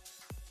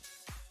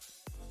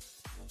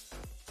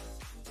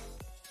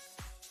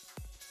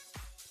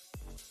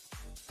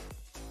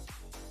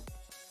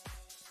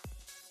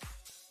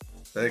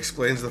 That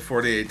explains the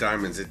 48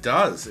 diamonds. It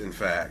does, in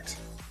fact.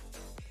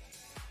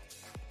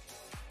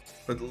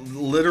 But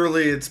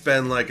literally, it's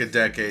been like a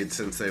decade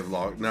since they've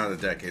logged... Not a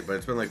decade, but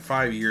it's been like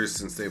 5 years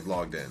since they've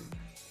logged in.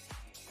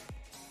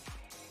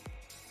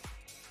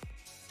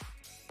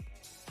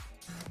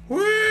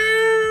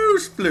 Woo!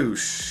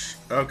 Sploosh!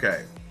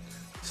 Okay.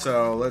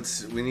 So,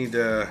 we need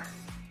to...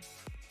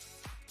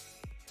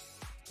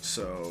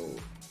 So...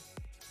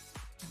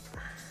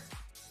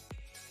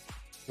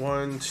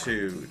 1,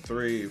 2,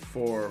 3,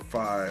 4,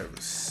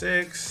 5,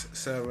 6,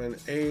 7,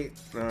 8,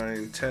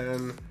 9,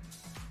 10.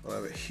 I'll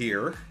have it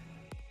here.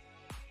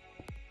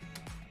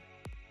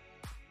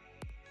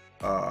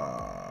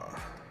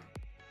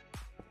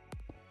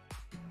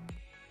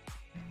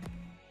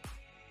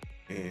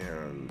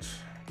 And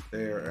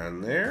there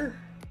and there.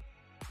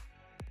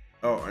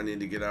 Oh, I need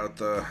to get out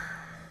the...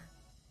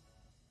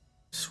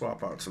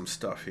 Swap out some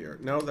stuff here.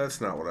 No, that's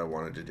not what I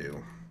wanted to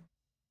do.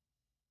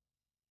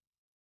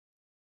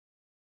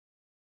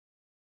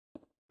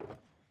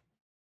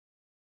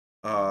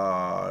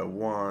 I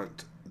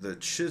want the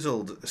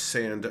chiseled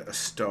sand a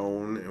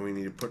stone, and we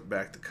need to put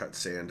back the cut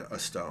sand a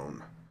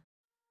stone.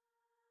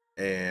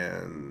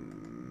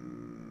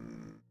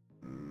 And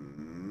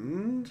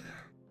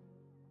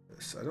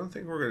this, I don't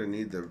think we're going to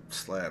need the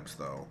slabs,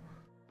 though.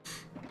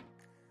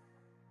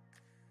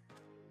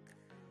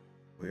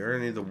 We are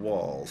going to need the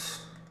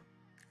walls.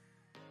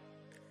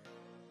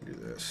 Do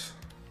this.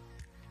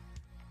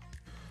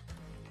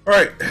 All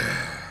right.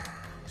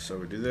 So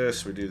we do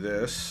this, we do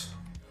this.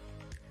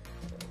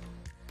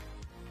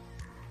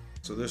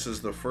 So this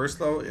is the first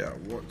level? Yeah,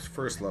 what's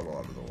first level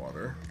out of the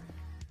water?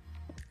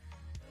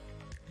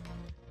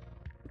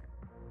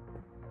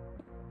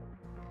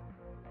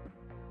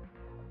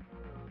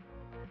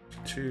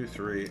 2,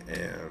 3,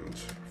 and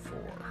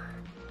 4.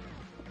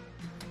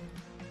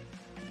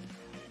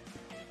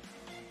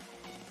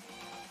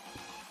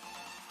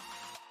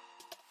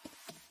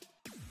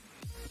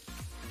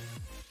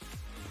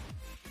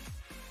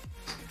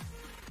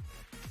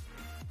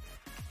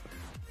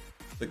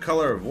 The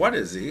color of what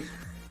is he?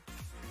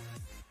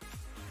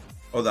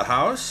 Oh, the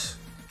house?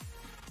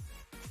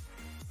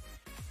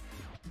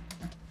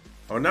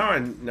 Oh, now I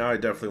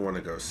definitely want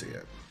to go see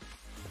it.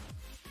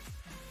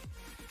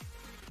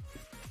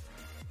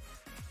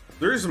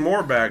 There's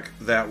more back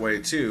that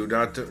way too,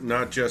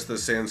 not just the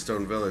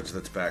sandstone village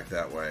that's back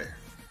that way.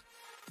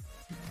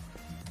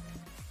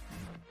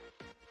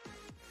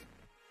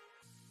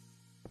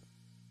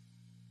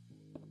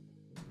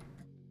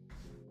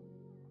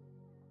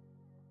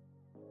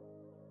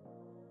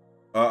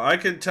 I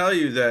can tell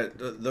you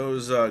that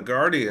those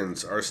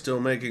guardians are still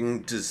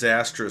making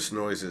disastrous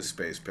noises,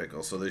 Space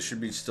Pickle, so they should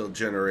be still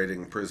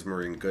generating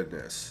prismarine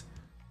goodness.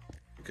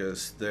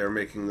 Because they're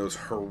making those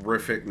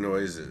horrific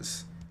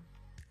noises.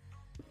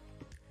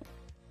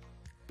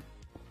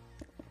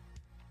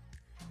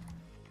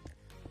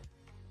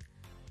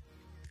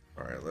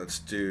 Alright, let's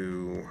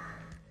do...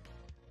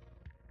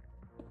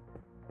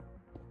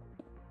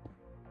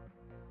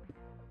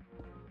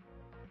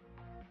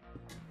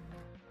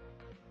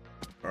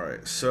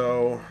 Alright,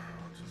 so...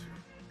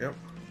 Yep.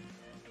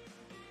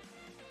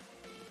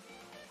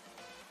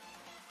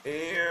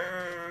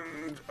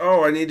 And...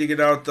 Oh, I need to get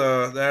out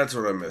the... That's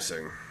what I'm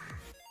missing.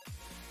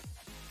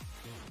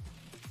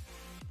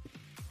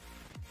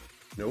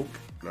 Nope,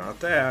 not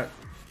that.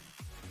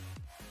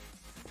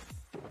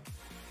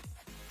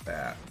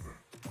 That.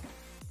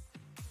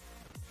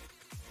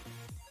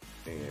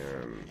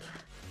 And...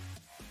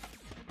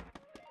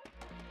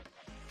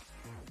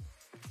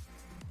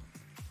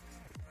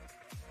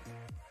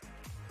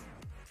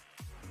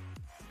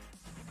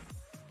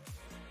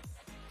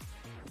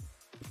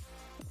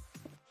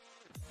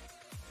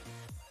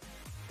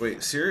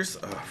 Wait, serious?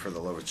 Oh, for the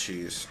love of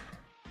cheese.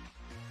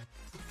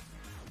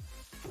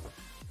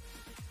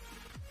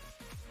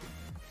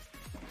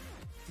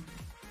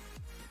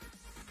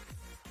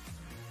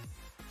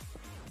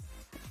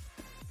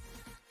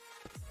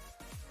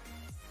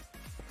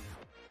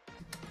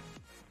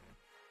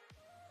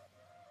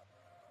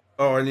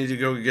 Oh, I need to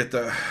go get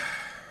the...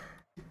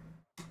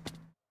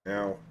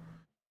 Now,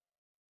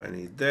 I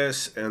need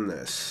this and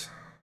this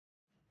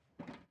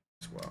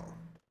as well.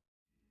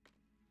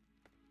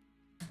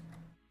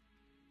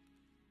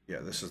 Yeah,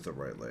 this is the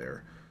right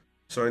layer.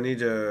 So I need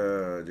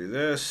to do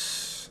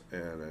this,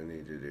 and I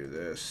need to do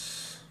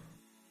this.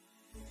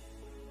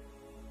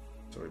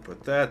 So we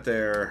put that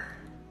there.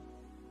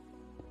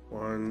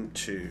 1,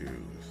 2,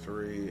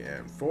 3,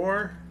 and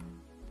 4.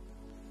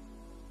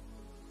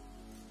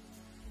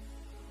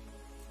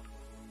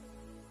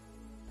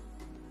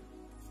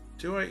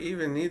 Do I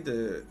even need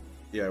the...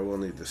 Yeah, I will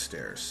need the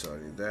stairs. So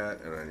I need that,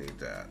 and I need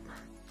that.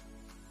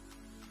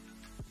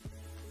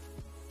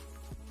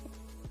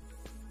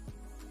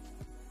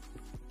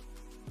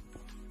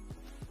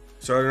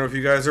 So I don't know if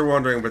you guys are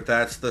wondering, but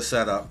that's the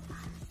setup.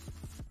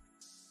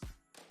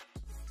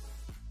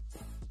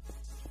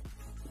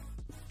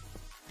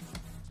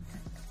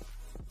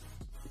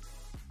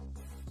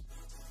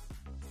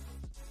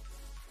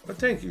 But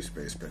thank you,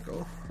 Space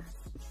Pickle.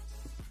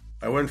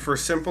 I went for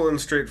simple and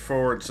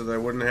straightforward so that I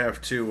wouldn't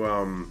have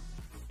to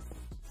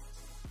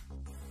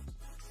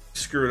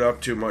screw it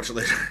up too much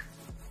later.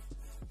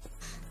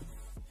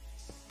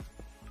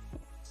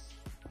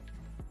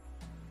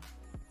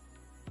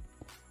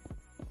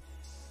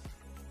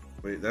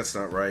 Wait, that's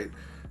not right.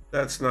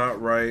 That's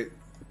not right.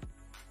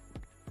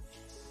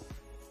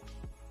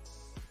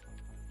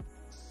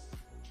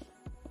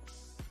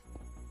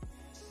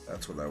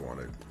 That's what I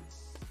wanted.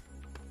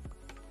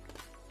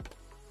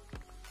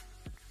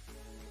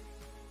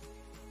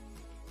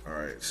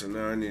 Alright, so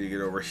now I need to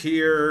get over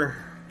here.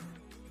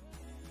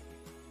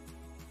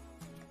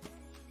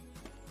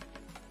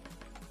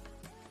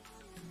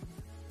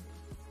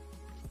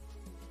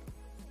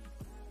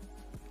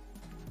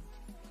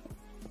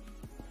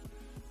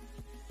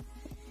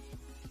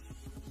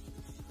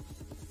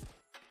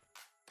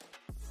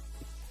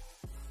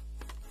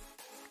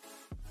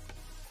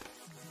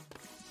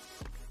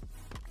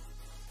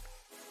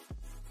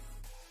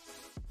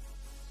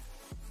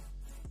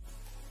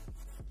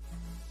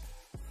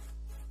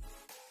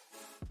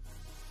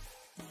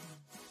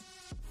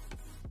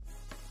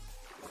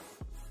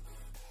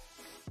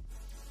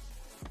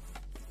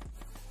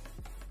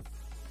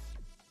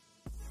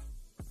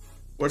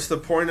 What's the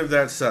point of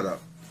that setup?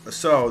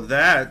 So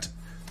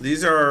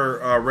these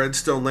are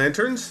redstone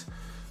lanterns.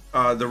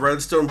 The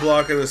redstone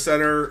block in the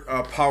center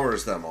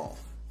powers them all.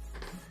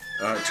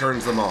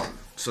 Turns them on.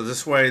 So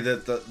this way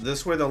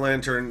the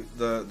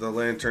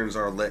lanterns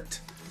are lit,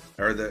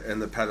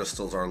 and the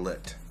pedestals are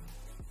lit.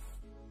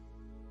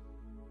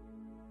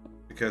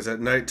 Because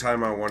at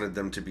nighttime I wanted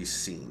them to be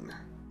seen.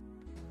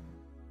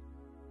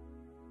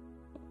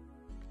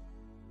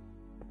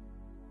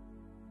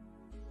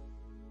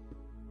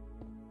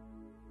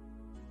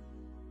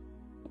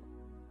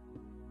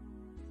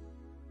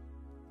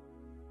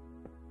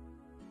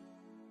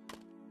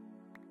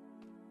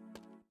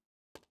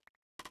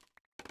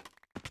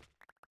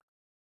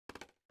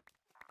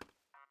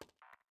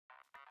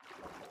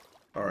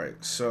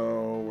 Alright,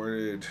 so where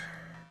did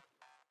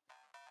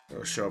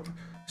it show up?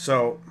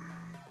 So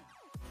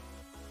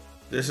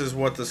this is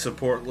what the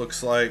support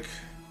looks like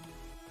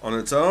on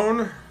its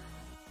own.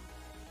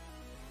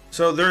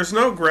 So there's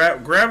no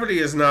gravity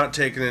is not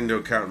taken into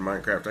account in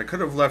Minecraft. I could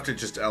have left it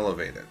just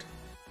elevated.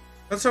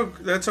 That's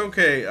okay. That's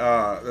okay.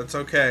 That's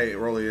okay,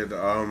 Roliad.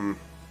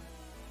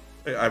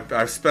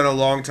 I've spent a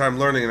long time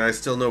learning, and I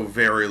still know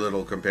very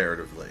little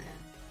comparatively.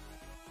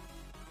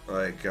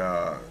 Like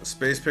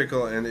Space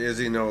Pickle and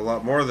Izzy know a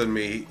lot more than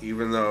me,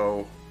 even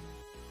though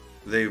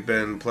they've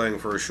been playing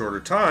for a shorter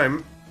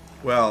time.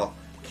 Well,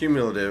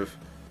 cumulative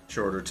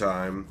shorter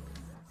time.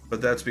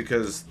 But that's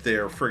because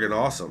they're friggin'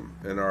 awesome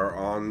and are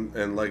on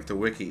and like the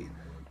wiki.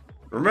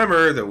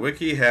 Remember, the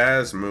wiki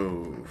has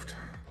moved.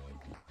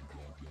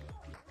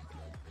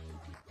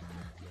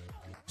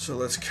 So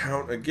let's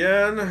count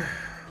again.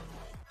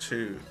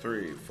 2,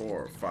 3,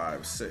 4,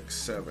 5, 6,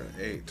 7,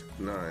 8,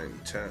 9,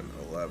 10,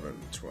 11,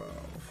 12.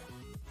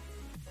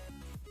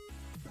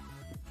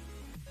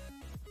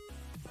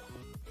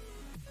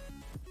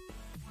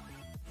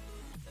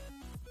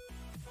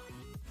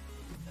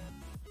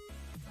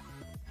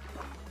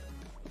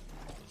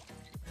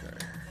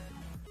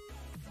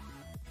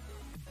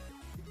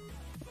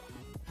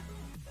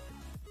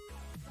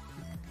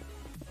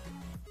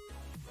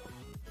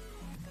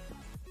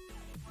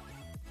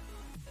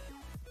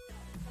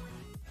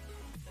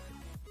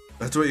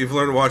 That's what you've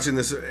learned watching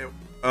this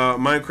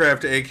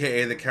Minecraft,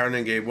 aka the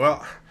counting game.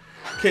 Well,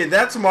 okay,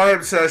 that's my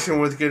obsession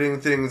with getting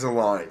things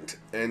aligned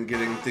and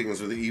getting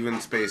things with even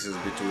spaces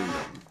between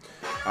them.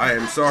 I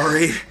am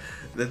sorry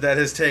that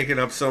has taken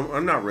up so.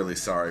 I'm not really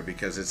sorry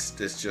because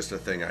it's just a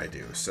thing I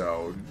do.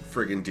 So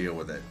friggin' deal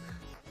with it.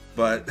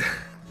 But I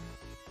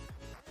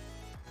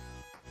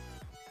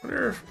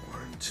wonder if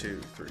 1, 2,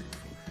 3, 4.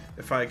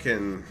 If I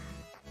can.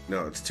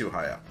 No, it's too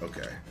high up.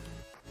 Okay.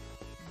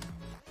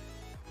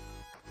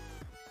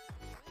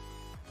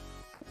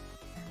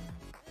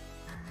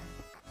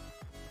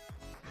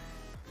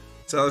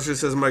 Salisha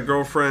says, my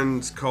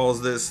girlfriend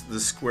calls this the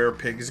Square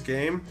Pigs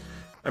game.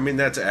 I mean,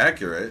 that's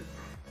accurate.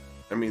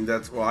 I mean,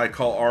 that's, well, I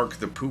call Ark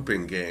the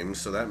pooping game,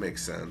 so that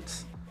makes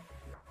sense.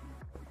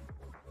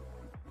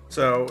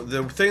 So,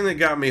 the thing that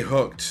got me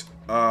hooked,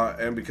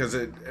 and because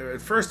at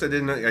first I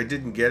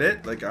didn't get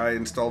it, like, I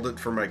installed it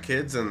for my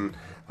kids, and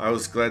I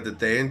was glad that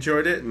they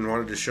enjoyed it and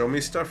wanted to show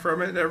me stuff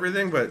from it and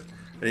everything, but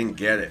I didn't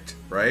get it,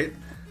 right?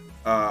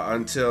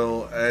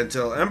 Until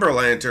Ember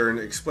Lantern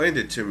explained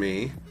it to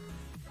me.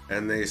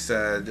 And they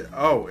said,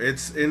 oh,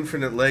 it's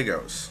infinite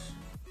Legos.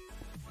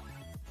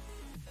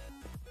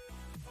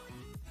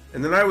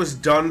 And then I was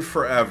done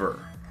forever.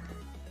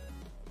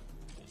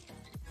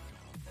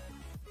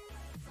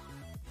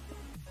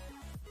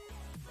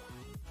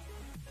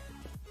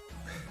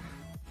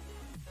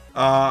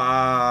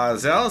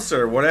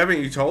 Zalister, what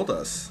haven't you told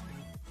us?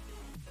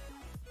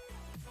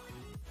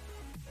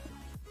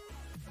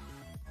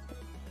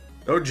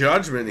 No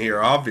judgment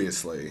here,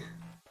 obviously.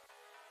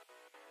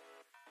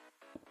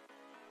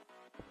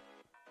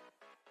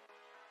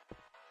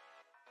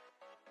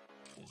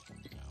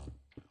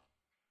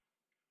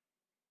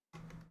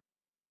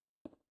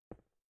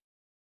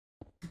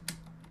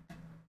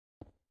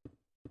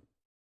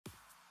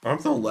 I'm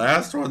the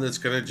last one that's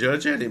gonna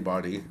judge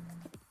anybody.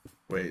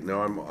 Wait,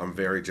 no, I'm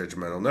very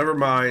judgmental. Never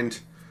mind.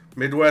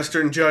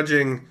 Midwestern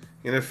judging,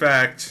 in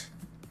effect.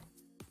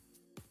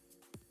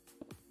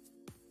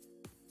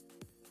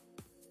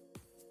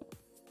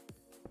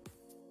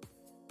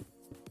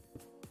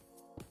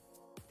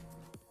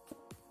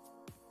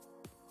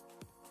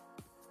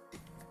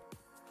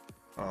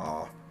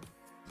 Aw.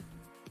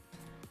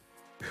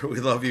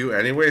 We love you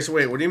anyways.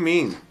 Wait, what do you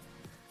mean?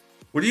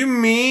 What do you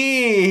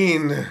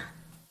mean?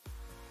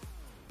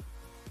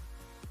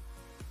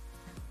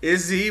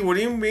 Izzy, what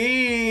do you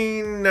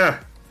mean?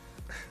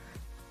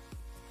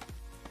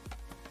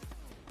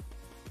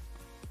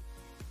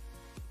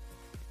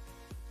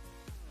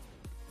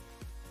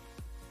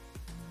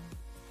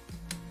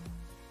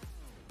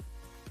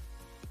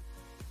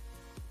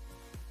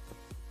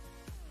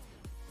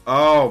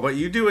 Oh, but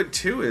you do it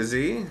too,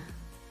 Izzy.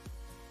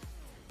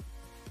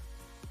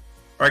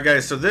 Alright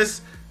guys, so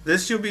this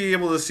you'll be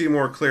able to see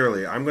more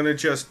clearly. I'm gonna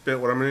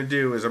what I'm gonna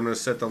do is I'm gonna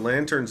set the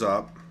lanterns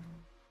up.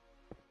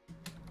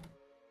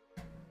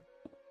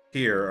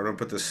 Here, I'm gonna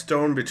put the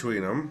stone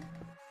between them.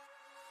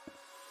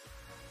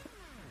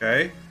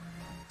 Okay,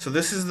 so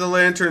this is the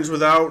lanterns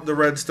without the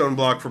redstone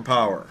block for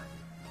power.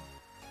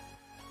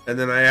 And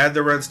then I add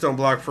the redstone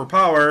block for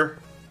power,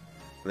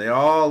 and they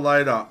all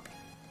light up.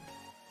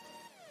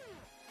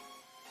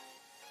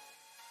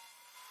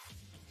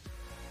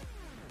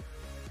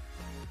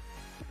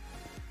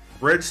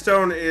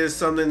 Redstone is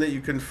something that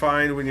you can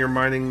find when you're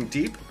mining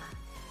deep,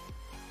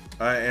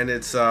 and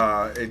it's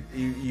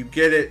you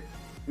get it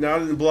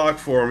not in block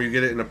form, you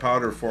get it in a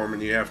powder form,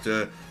 and you have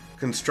to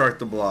construct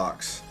the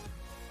blocks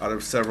out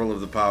of several of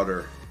the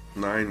powder.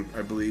 9,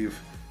 I believe.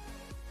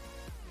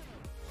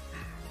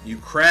 You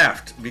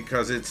craft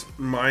because it's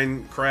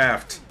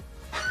Minecraft.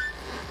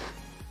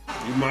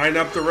 You mine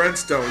up the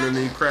redstone and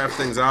then you craft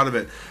things out of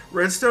it.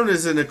 Redstone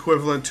is an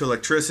equivalent to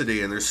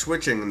electricity, and there's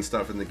switching and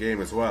stuff in the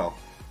game as well.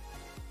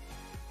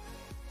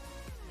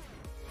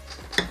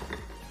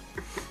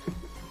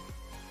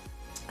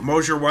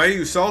 Mosher, why are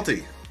you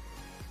salty?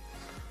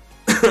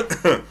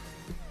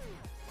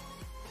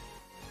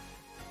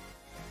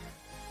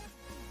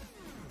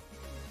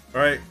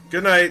 Alright,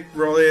 good night,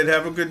 Rolliad.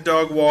 Have a good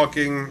dog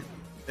walking.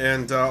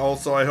 And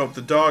also, I hope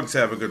the dogs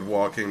have a good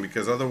walking,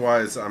 because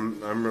otherwise,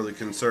 I'm really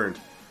concerned.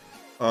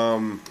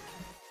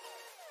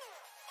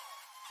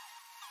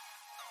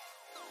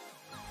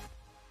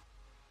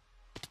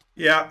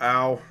 Yeah,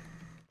 ow.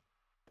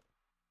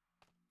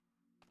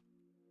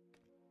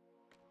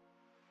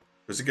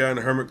 There's a guy in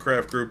a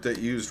Hermitcraft group that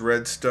used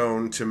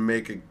redstone to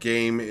make a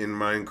game in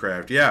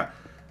Minecraft. Yeah,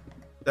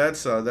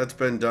 that's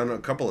been done a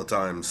couple of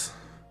times.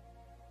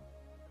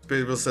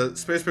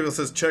 Space Pickle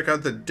says, check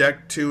out the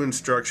Deck 2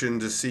 instruction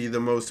to see the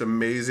most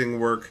amazing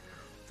work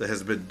that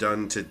has been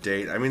done to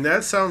date. I mean,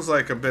 that sounds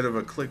like a bit of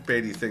a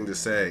clickbaity thing to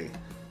say.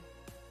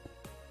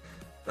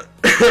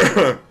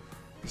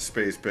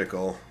 Space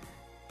Pickle.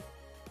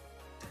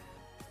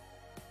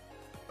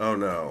 Oh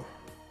no.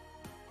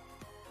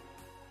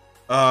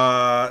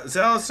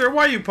 Zalister,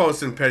 why are you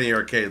posting Penny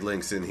Arcade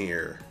links in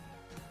here?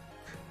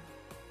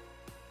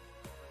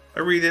 I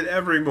read it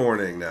every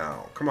morning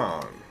now. Come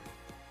on.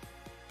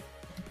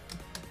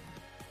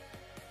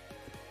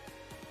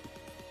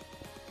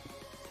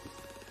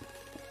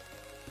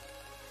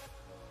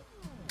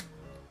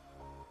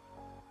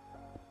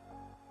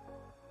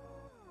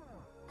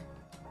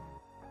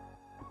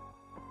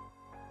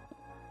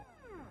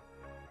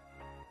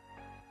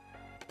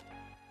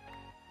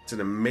 It's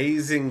an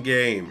amazing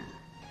game.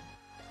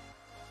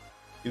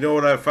 You know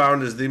what I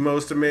found is the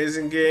most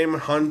amazing game?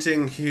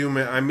 Hunting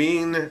human. I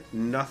mean,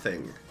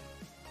 nothing.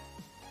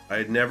 I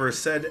had never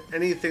said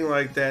anything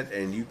like that,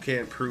 and you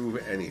can't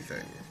prove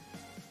anything.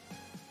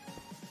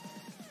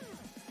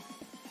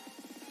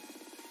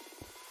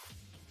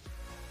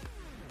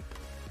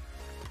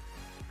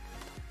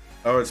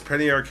 Oh, it's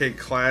Penny Arcade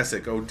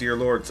Classic. Oh, dear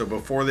Lord. So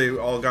before they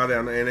all got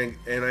on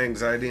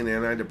anti-anxiety and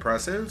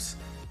antidepressives?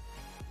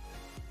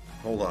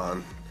 Hold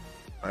on.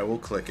 I will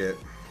click it.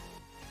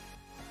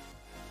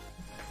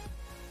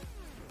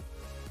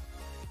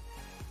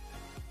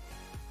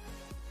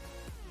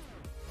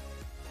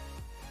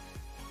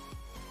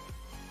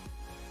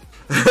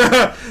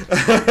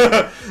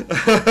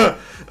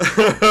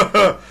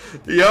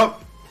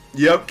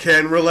 Yep,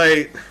 can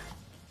relate.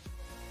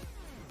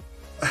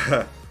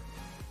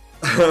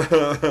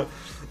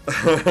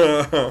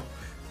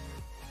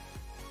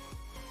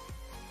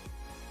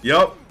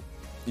 Yup.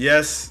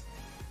 Yes,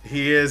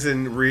 he is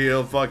in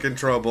real fucking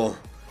trouble.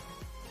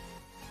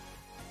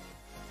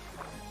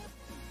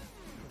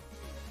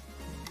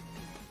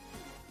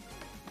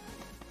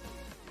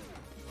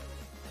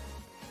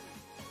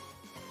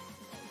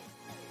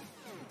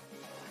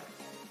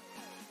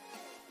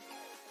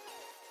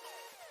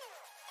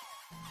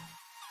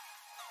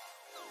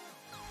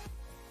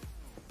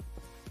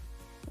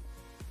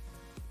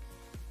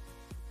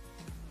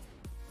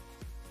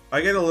 I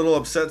get a little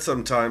upset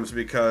sometimes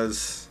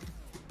because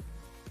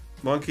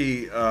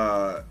Monkey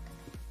got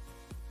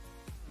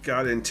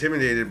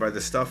intimidated by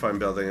the stuff I'm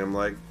building. I'm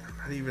like, I'm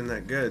not even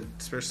that good,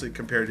 especially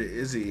compared to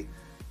Izzy.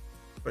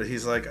 But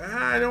he's like,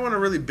 I don't want to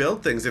really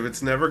build things if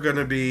it's never going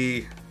to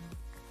be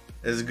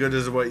as good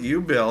as what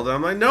you build. And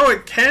I'm like, no,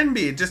 it can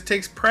be. It just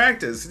takes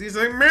practice. And he's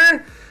like, meh.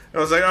 And I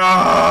was like,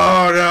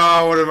 oh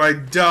no, what have I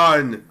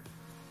done?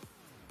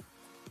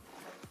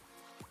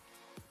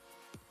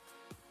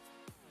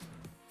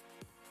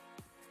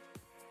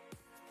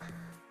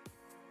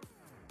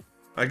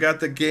 I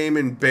got the game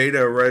in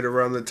beta right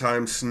around the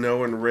time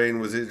Snow and Rain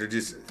was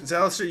introduced.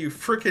 Alistair, you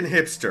freaking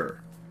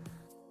hipster.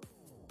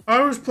 I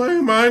was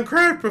playing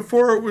Minecraft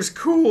before it was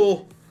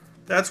cool.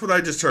 That's what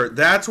I just heard.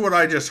 That's what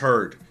I just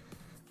heard.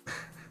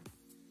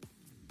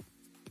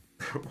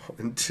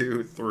 1,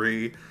 2,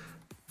 3,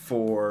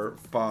 4,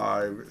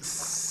 5,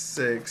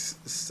 6,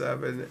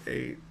 7,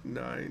 8,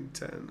 9,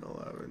 10,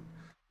 11.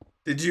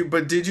 Did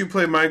you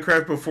play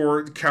Minecraft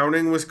before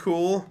counting was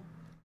cool?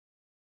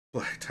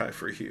 Black tie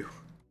for you.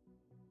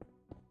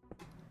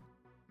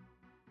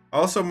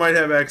 Also might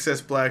have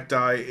excess black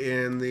dye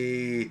in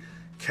the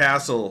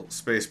castle,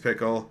 Space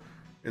Pickle.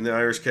 In the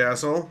Irish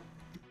castle.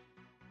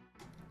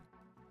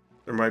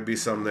 There might be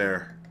some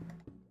there.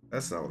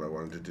 That's not what I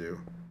wanted to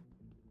do.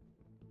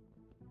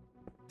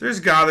 There's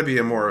gotta be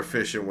a more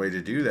efficient way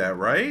to do that,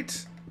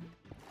 right?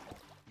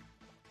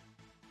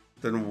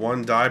 Than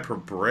 1 dye per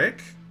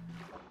brick?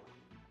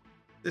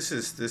 I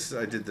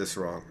did this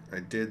wrong. I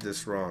did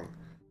this wrong.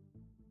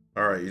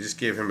 Alright, you just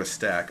gave him a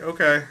stack.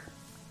 Okay.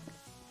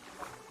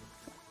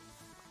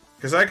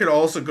 Because I could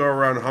also go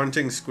around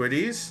hunting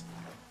squiddies.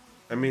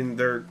 I mean,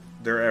 they're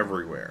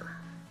everywhere.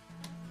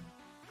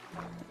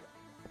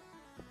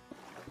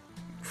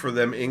 For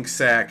them ink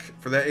sac.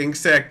 For that ink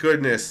sac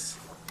goodness.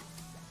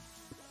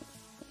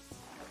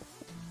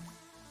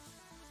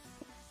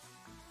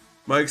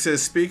 Mike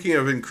says, speaking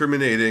of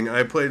incriminating,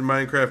 I played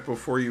Minecraft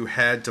before you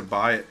had to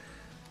buy it.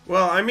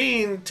 Well, I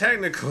mean,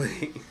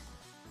 technically.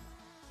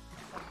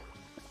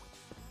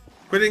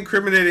 Quit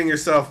incriminating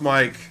yourself,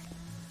 Mike.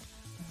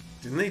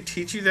 Didn't they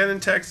teach you that in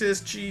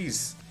Texas?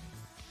 Jeez.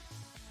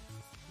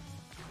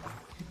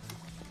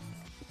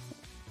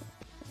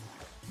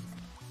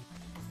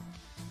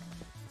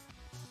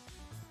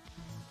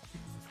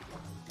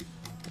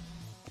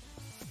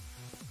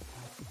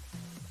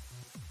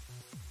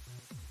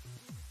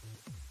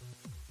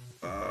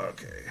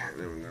 Okay,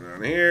 then we go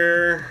down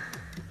here.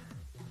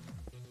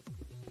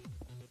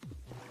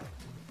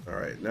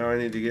 Alright, now I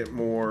need to get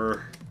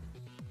more.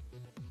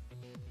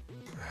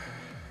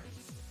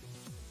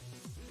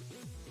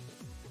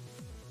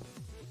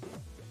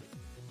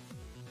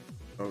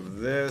 Of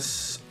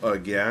this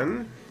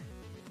again,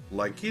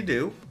 like you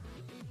do.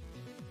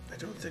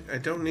 I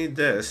don't need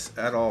this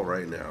at all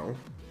right now.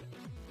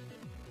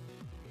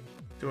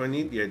 Do I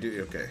need? Yeah, I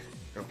do. Okay.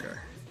 Okay.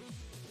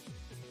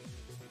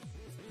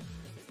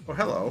 Oh,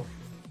 hello.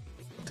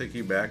 I'll take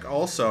you back.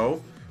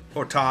 Also,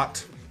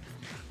 Potat.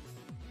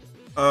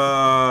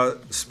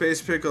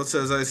 Space Pickle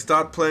says, I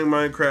stopped playing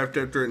Minecraft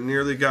after it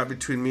nearly got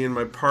between me and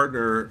my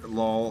partner,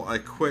 lol. I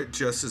quit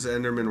just as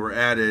Endermen were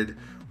added,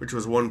 which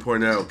was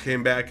 1.0.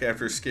 Came back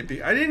after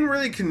Skippy. I didn't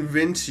really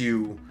convince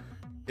you.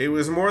 It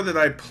was more that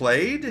I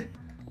played,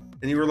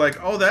 and you were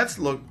like, oh, that's,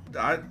 look,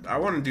 I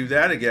want to do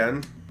that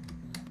again.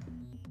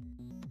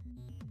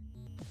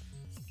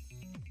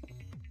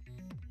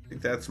 I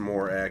think that's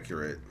more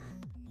accurate.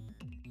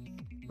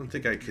 I don't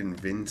think I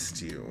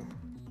convinced you.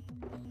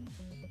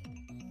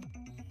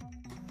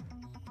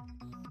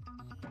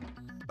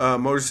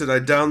 Motor said,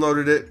 I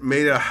downloaded it,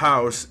 made a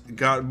house,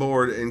 got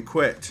bored, and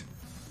quit.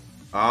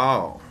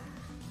 Oh.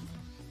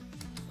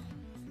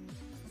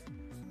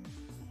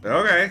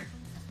 Okay.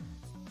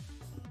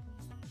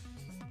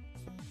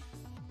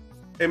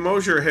 Hey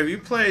Mosier, have you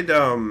played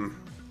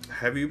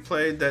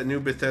that new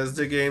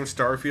Bethesda game,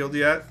 Starfield,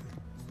 yet?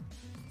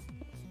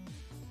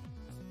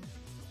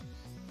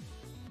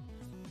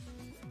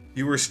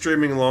 You were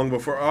streaming long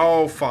before.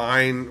 Oh,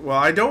 fine. Well,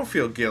 I don't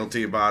feel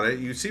guilty about it.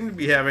 You seem to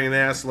be having an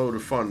ass load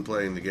of fun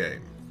playing the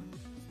game.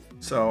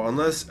 So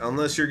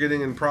unless you're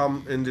getting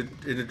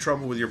into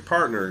trouble with your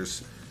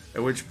partners,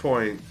 at which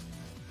point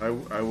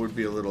I would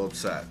be a little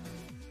upset.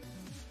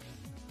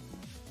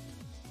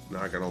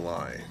 Not gonna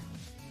lie.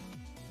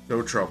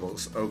 No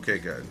troubles. Okay,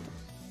 good.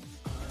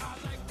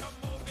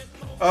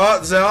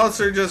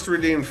 Zalitzer just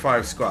redeemed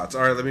 5 squats.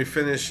 Alright, let me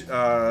finish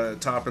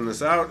topping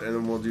this out, and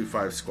then we'll do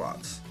 5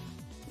 squats.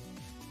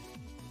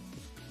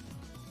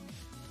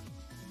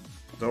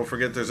 Don't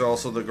forget there's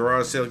also the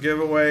garage sale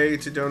giveaway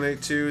to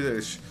donate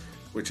to,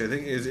 which I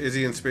think is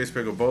Izzy and Space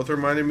Pickle both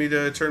reminded me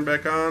to turn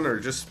back on, or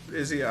just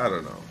Izzy? I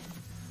don't know.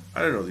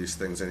 I don't know these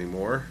things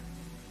anymore.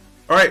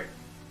 Alright.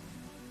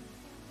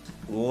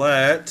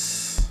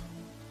 Let's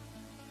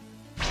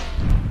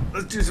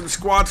do some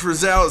squats for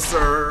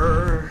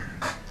Zalitzer.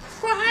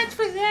 Squats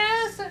for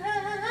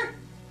Zalitzer.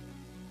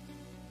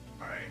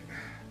 Alright.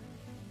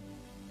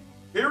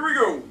 Here we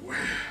go.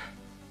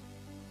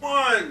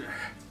 1,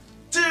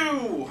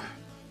 2,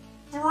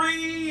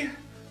 3,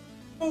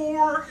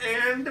 4,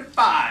 and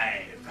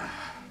 5.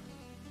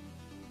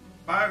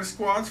 5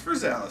 squats for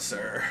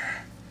Zalitzer.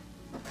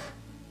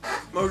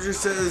 Mojo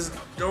says,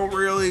 don't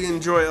really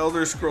enjoy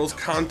Elder Scrolls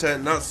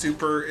content, not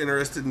super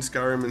interested in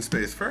Skyrim and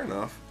space. Fair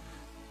enough.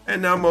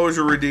 And now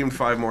Mojo redeemed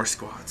 5 more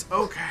squats.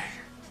 Okay.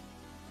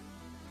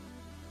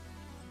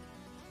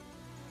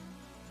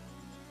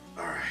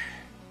 Alright.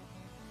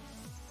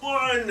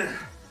 1,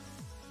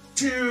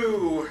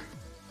 2,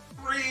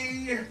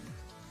 3,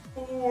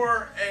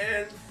 4,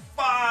 and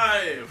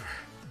 5.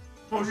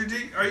 Mojo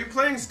D, are you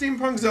playing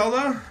Steampunk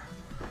Zelda?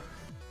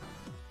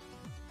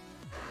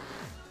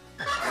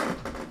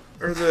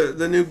 Or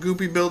the new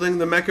goopy building,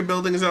 the mecha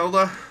building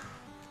Zelda?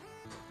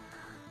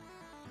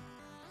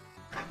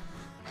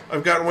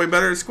 I've gotten way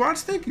better at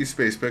squats. Thank you,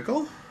 Space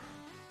Pickle.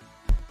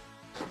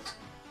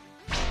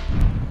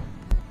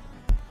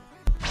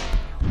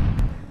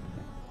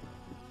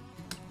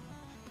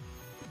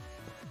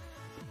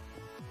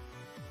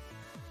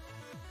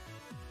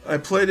 I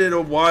played it a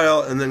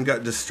while and then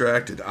got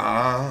distracted.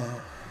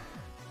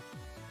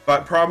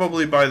 But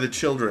probably by the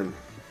children.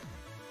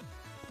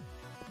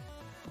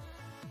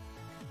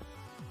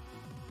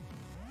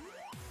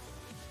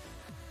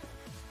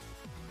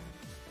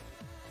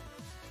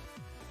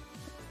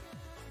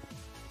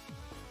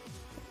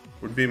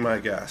 Would be my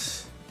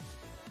guess.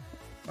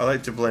 I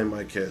like to blame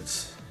my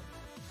kids.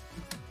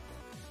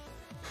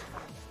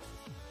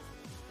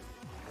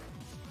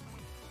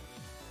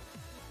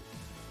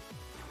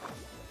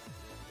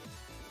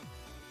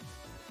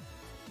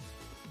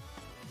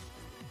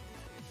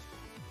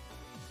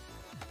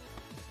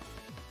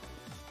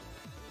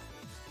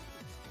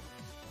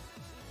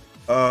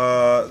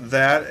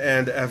 That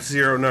and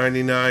F-Zero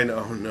 99.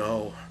 Oh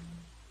no.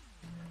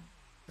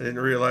 I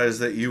didn't realize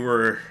that you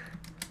were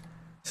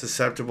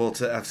susceptible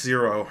to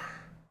F-Zero.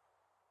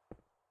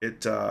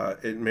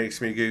 It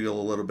makes me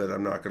giggle a little bit,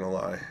 I'm not gonna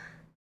lie.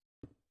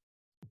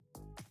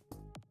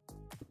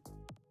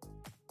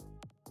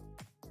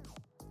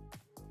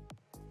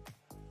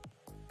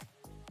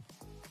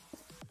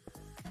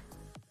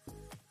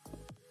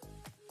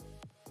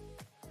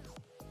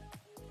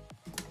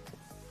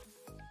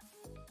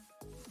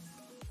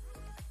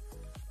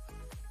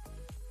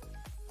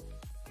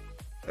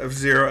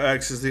 F-Zero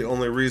X is the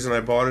only reason I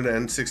bought an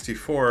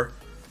N64.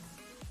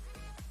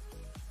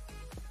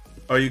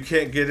 Oh, you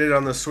can't get it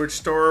on the Switch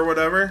store or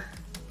whatever?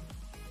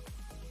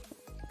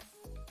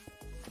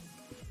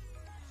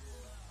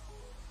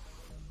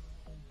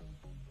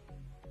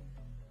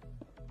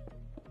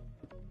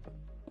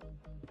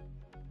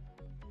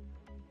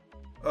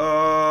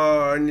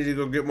 I need to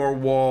go get more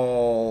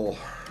wall.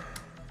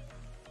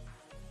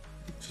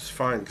 Which is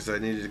fine, because I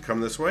needed to come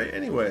this way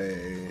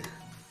anyway.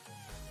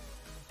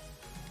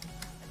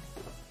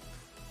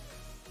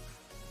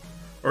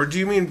 Or do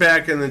you mean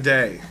back in the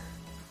day?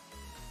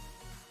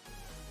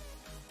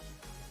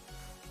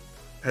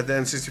 Had the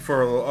N64...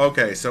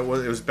 Okay, so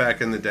it was back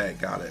in the day.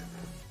 Got it.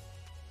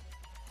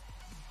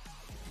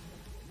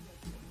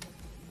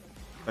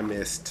 I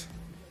missed.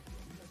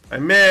 I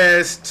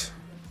missed!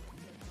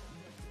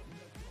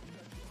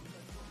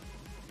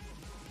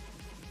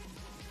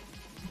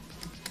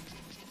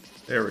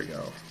 There we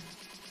go.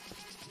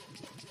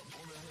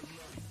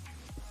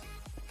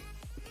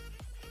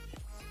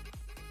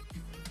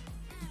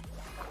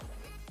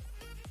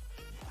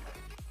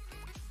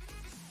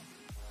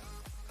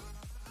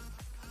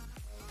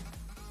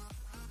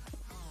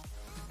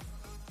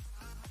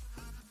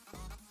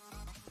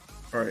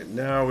 All right,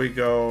 now we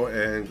go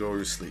and go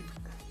to sleep.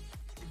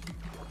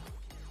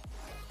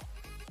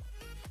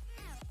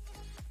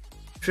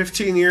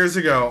 15 years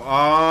ago.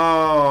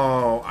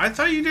 Oh, I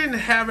thought you didn't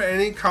have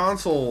any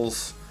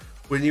consoles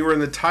when you were in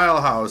the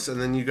tile house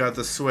and then you got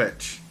the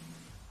Switch.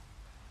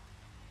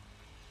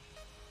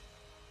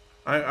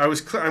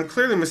 I'm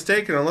clearly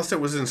mistaken, unless it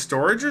was in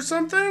storage or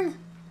something.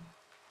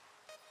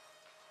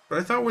 But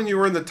I thought when you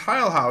were in the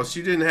tile house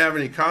you didn't have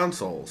any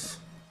consoles.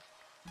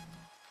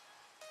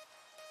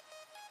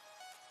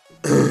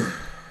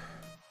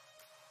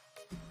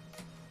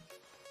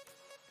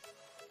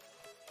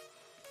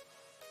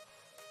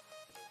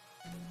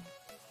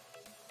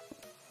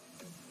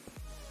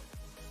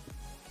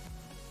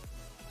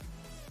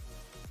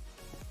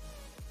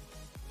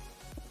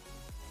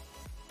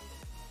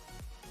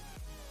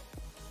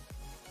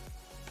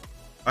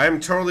 I am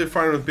totally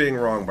fine with being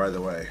wrong, by the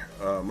way.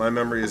 My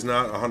memory is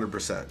not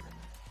 100%.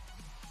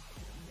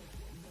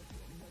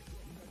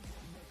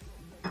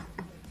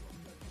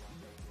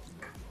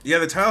 Yeah,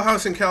 the tile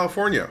house in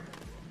California.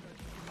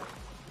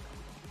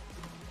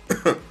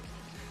 The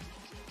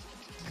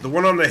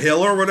one on the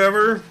hill or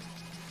whatever.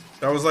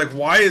 That was like,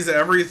 why is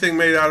everything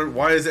made out of...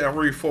 Why is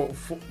every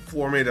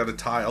floor made out of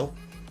tile?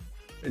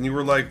 And you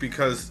were like,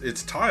 because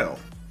it's tile.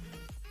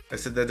 I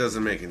said, that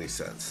doesn't make any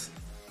sense.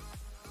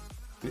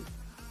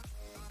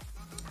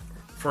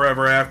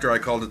 Forever after, I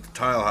called it the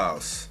tile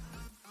house.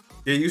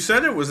 Yeah, you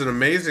said it was an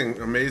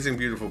amazing, amazing,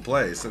 beautiful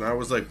place. And I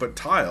was like, but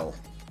tile.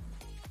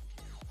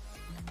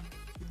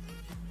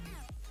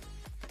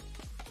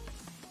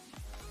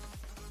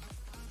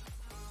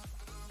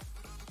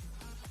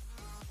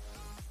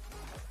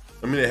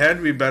 I mean, it had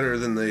to be better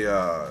than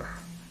the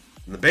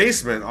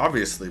basement,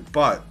 obviously,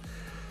 but...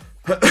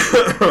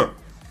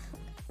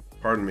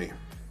 Pardon me.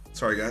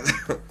 Sorry, guys.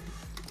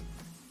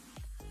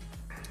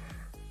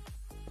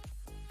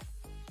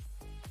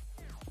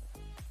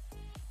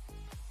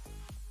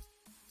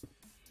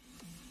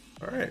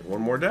 Alright,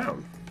 one more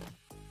down.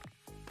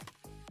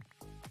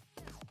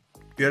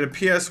 You had a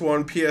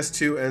PS1,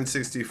 PS2,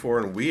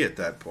 N64, and Wii at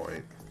that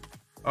point.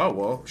 Oh,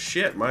 well,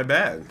 shit, my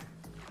bad.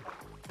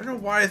 I don't know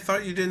why I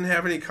thought you didn't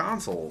have any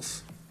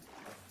consoles.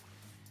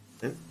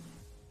 Maybe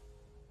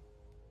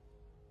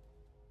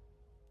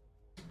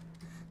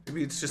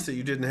it's just that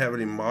you didn't have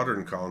any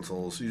modern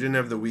consoles. You didn't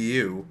have the Wii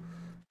U.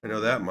 I know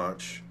that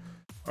much.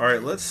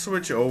 Alright, let's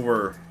switch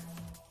over.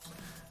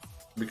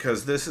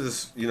 Because this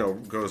is, you know,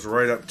 goes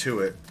right up to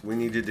it. We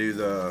need to do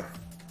the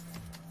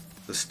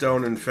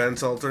stone and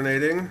fence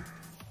alternating.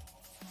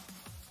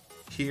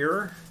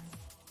 Here.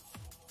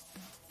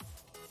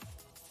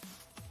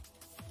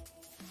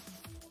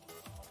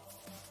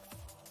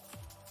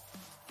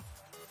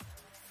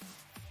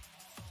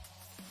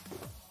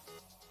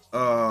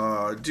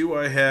 Do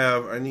I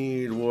have... I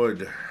need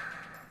wood.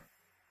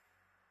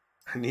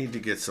 I need to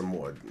get some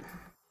wood.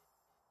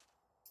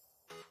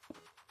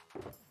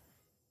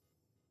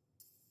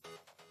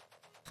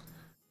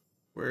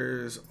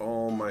 Where's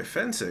all my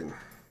fencing?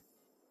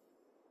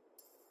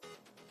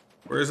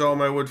 Where's all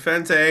my wood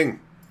fencing?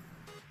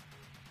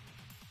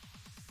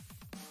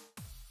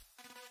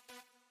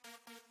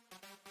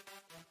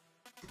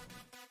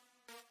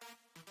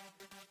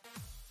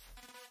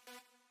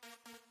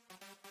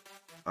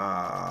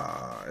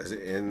 Is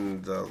it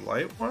in the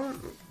light one?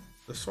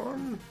 This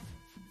one?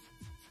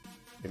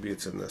 Maybe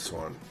it's in this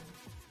one.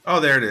 Oh,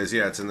 there it is.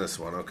 Yeah, it's in this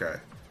one. Okay.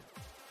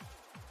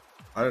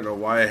 I don't know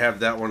why I have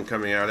that one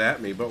coming out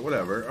at me, but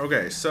whatever.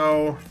 Okay,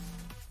 so...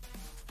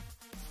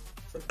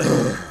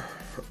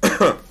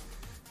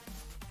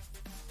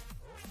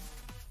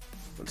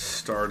 Let's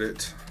start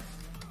it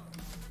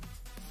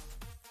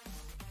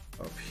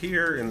up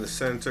here in the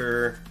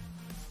center.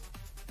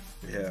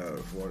 We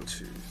have 1, 2,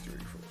 3,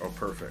 4. Oh,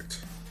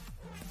 perfect.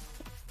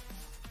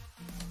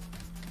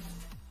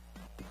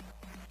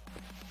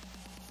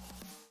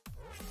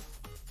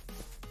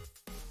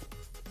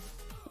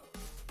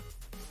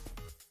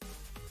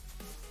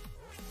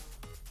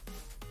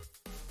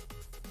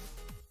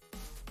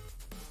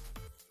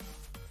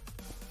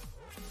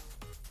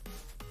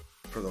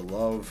 For the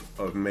love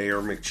of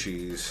Mayor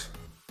McCheese.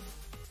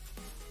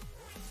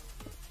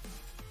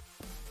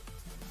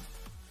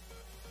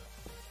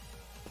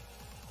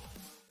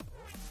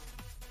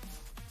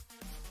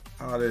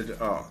 How did...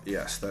 Oh,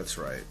 yes, that's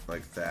right.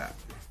 Like that.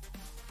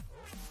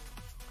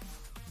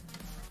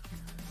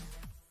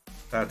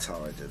 That's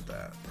how I did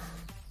that.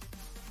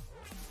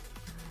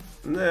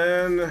 And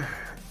then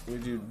we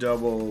do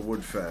double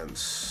wood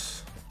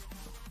fence.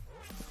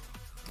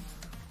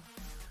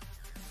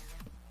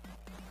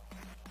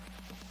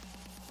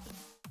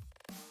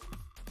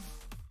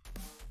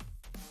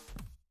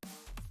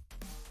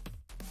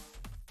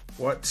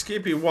 What?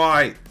 Skippy,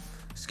 why?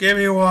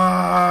 Skippy,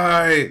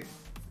 why?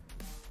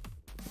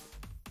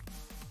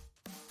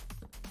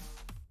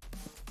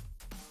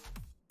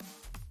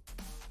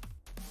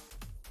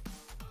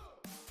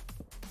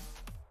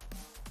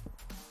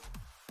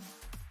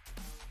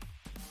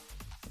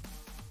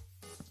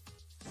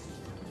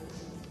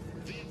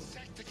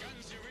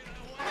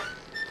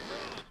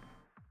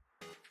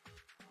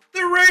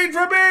 The raid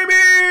for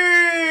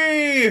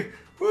baby!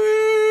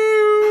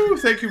 Woo!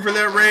 Thank you for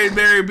that raid,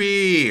 Mary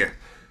B.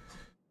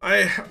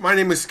 My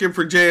name is Skip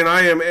for J, and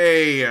I am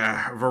a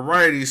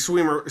variety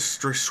swimmer.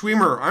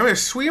 I'm a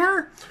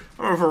swimmer?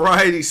 I'm a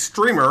variety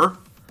streamer.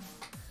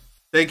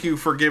 Thank you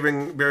for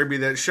giving Mary B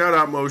that shout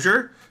out,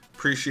 Mosier.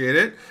 Appreciate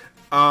it.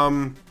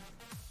 Yeah,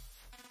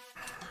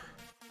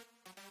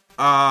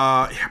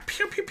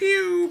 pew pew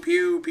pew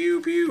pew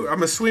pew pew.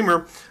 I'm a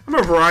swimmer. I'm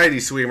a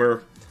variety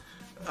swimmer.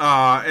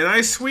 And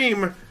I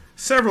swim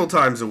several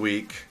times a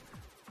week.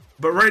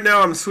 But right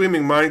now I'm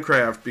swimming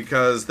Minecraft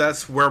because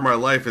that's where my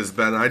life has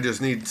been. I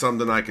just need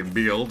something I can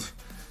build.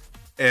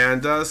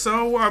 And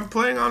so I'm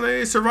playing on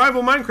a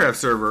survival Minecraft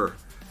server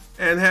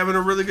and having a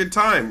really good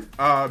time.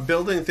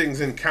 Building things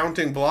and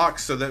counting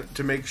blocks so that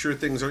to make sure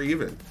things are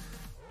even.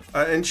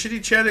 And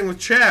shitty chatting with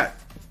chat.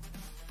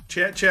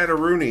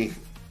 Chatteroonie.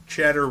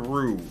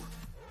 Chatteroo.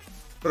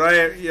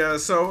 But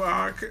so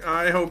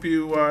I hope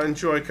you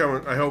enjoy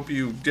coming. I hope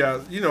you,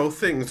 you know,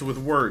 things with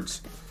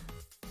words.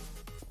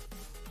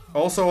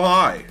 Also,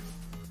 hi.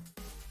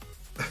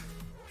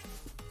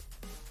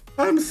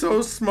 I'm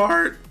so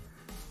smart.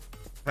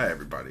 Hi,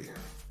 everybody.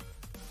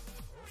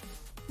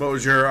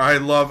 Mosier, I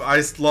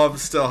love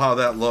still how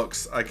that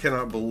looks. I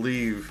cannot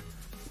believe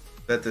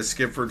that the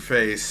Skipford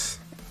face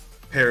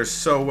pairs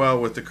so well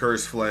with the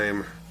curse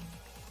flame.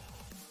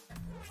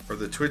 Or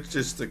the Twitch,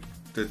 just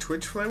the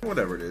Twitch flame,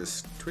 whatever it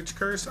is. Twitch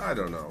curse? I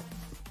don't know.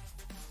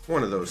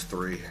 One of those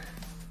three.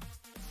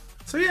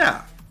 So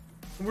yeah,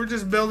 we're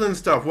just building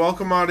stuff.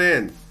 Welcome on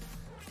in.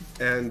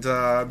 And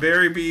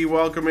Barry B,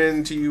 welcome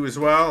in to you as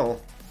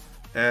well.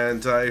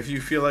 And if you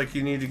feel like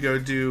you need to go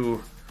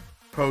do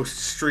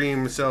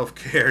post-stream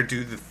self-care,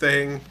 do the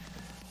thing.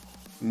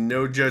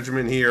 No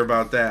judgment here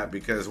about that,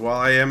 because while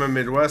I am a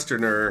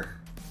Midwesterner,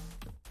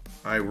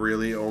 I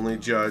really only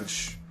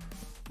judge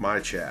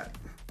my chat.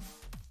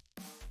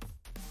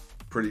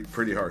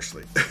 Pretty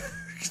harshly.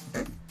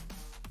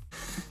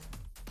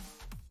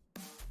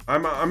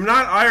 I'm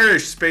not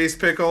Irish, Space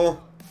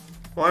Pickle.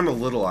 Well, I'm a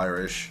little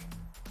Irish.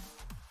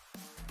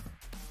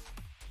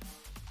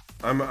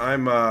 I'm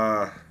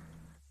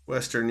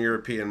Western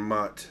European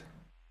mutt.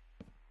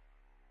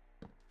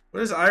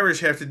 What does Irish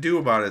have to do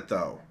about it,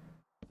 though?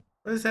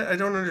 What is that? I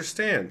don't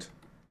understand.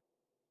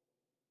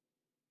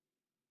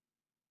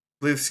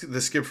 I believe the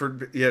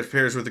Skipford, yeah, it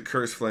pairs with the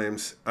curse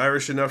flames.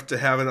 Irish enough to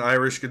have an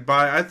Irish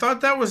goodbye. I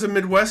thought that was a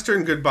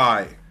Midwestern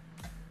goodbye.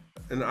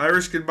 An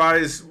Irish goodbye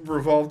is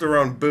revolved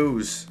around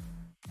booze.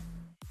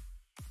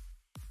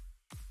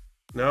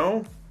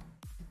 No?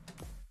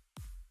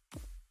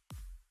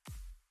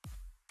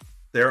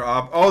 They're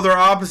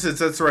opposites.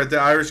 That's right. The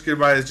Irish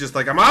goodbye is just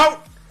like, I'm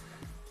out!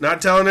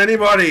 Not telling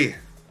anybody.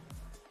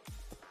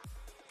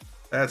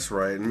 That's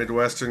right. And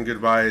Midwestern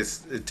goodbye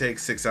is, it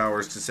takes 6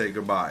 hours to say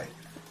goodbye.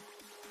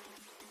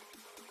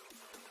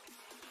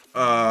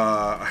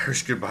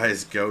 Irish goodbye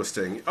is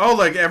ghosting. Oh,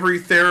 like every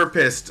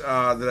therapist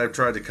that I've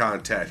tried to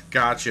contact.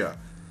 Gotcha.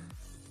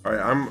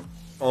 Alright, I'm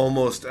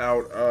almost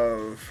out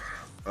of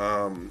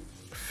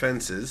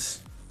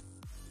fences.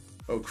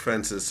 Oak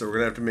fences, so we're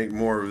gonna have to make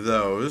more of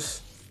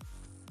those.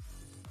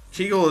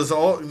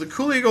 The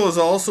Cool Eagle is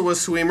also a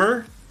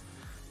swimmer.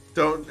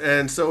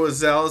 And so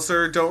is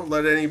Zaliser. Don't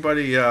let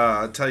anybody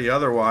tell you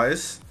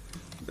otherwise.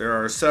 There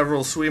are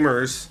several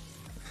swimmers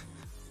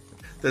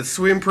that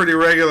swim pretty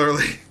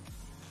regularly.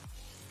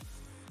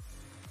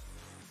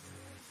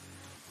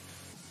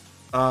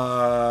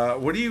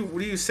 What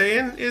are you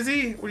saying,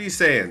 Izzy? What are you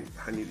saying?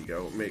 I need to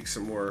go make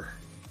some more.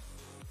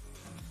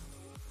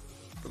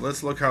 But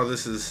let's look how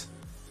this is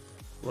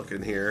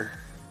looking here.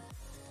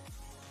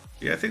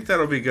 Yeah, I think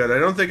that'll be good. I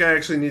don't think I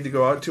actually need to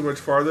go out too much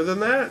farther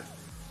than that.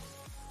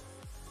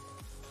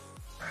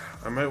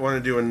 I might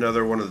want to do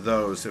another one of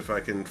those if I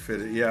can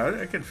fit it. Yeah,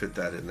 I can fit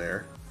that in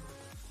there.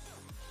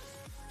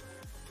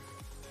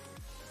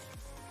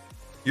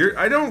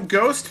 I don't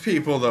ghost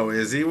people though,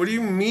 Izzy. What do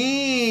you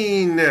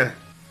mean?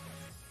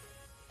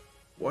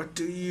 What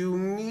do you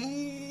mean?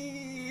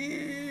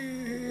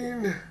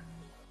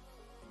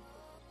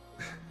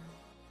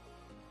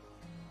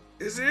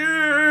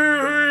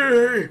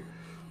 Izzy!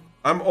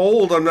 I'm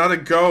old, I'm not a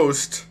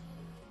ghost.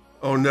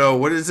 Oh no,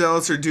 what does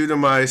Elser do to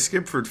my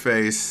Skipford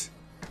face?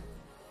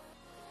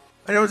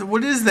 I don't,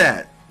 what is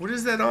that? What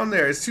is that on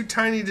there? It's too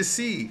tiny to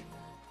see.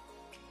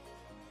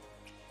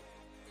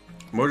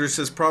 Motor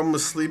says problem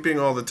with sleeping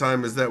all the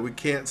time is that we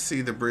can't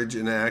see the bridge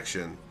in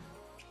action.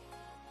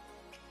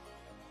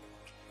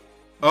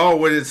 Oh,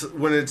 when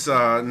it's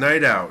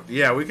night out.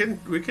 Yeah, we can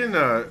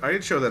I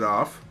can show that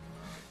off.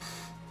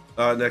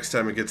 Next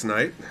time it gets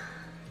night.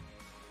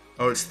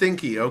 Oh, it's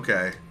thinky.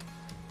 Okay.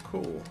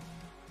 Cool.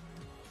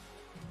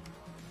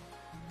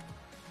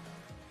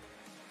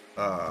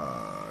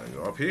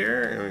 Go up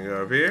here, and we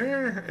go up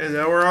here, and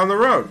now we're on the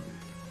road.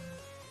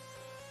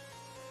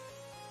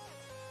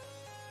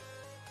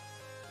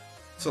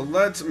 So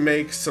let's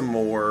make some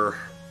more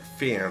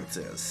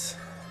fences.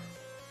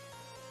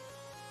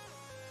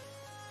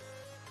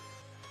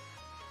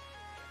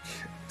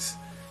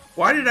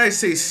 Why did I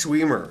say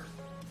swimmer?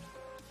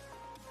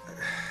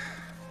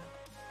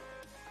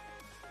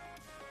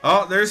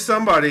 Oh, there's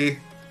somebody.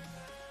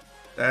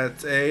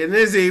 That's an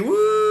Izzy.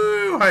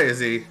 Woo! Hi,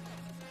 Izzy.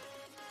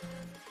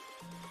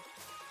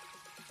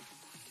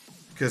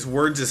 Because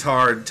words is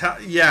hard.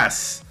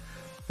 Yes,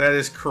 that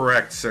is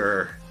correct,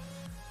 sir.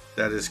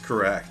 That is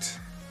correct.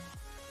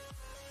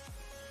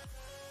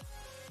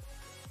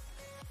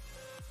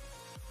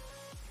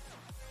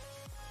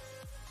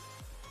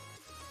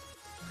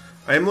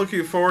 I am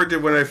looking forward to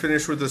when I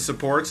finish with the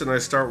supports and I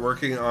start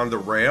working on the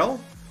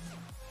rail.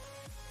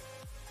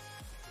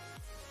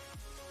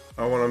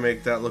 I want to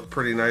make that look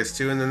pretty nice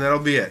too, and then that'll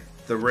be it.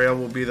 The rail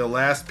will be the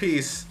last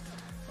piece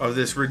of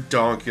this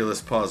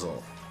redonkulous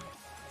puzzle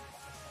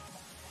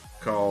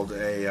called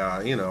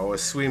a, you know, a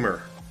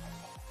swimmer.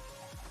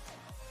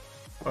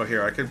 Oh,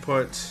 here, I can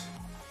put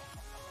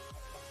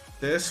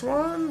this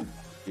one?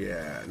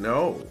 Yeah,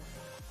 no.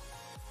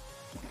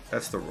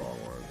 That's the wrong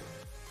one.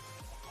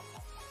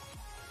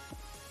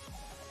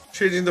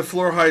 Changing the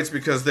floor heights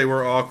because they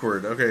were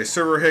awkward. Okay,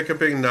 server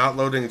hiccuping, not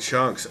loading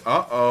chunks.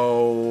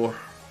 Uh-oh.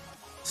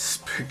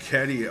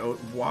 Spaghetti.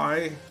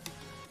 Why?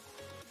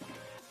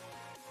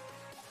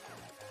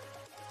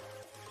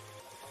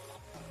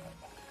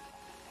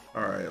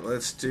 Alright,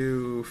 let's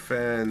do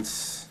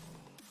fence.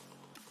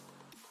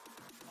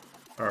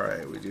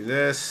 Alright, we do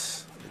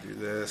this. We do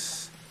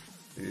this.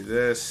 We do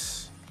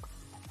this.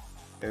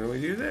 And we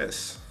do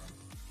this.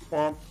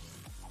 Womp.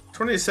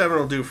 27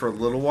 will do for a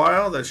little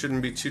while. That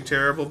shouldn't be too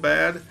terrible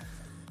bad.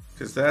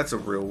 Because that's a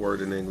real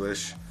word in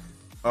English.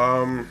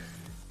 Yeah,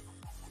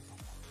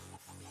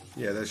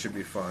 that should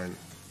be fine.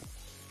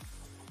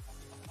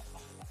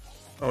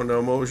 Oh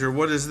no, Mosier,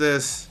 what is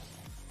this?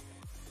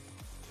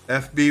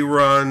 FB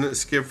run,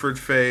 Skipford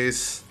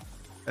face,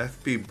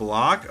 FB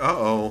block?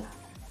 Uh-oh.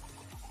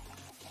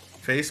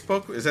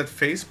 Facebook? Is that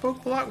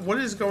Facebook block? What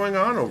is going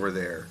on over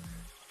there?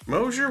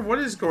 Mosier, what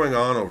is going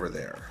on over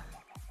there?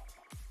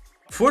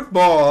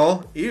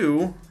 Football!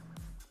 Ew.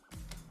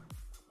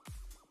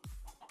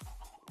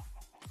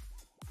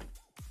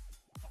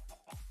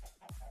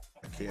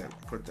 I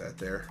can't put that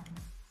there.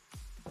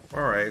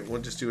 Alright,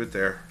 we'll just do it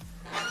there.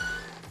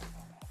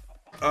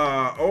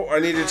 Oh, I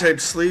need to type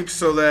sleep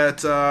so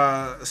that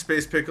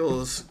Space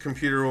Pickle's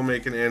computer will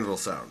make an anvil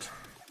sound.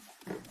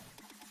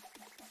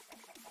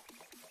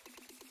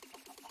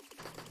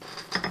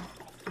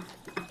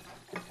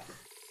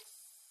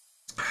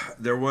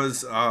 There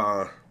was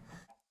the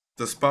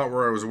spot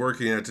where I was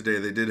working at today,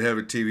 they did have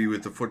a TV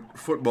with the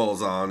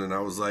footballs on, and I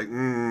was like,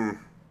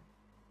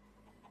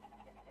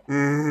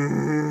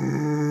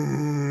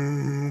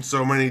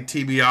 so many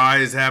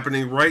TBIs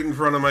happening right in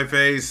front of my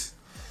face.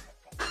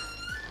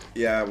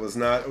 Yeah, I was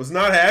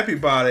not happy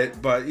about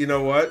it, but you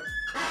know what?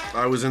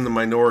 I was in the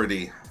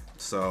minority.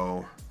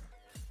 So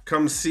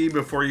come see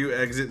before you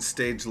exit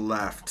stage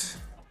left.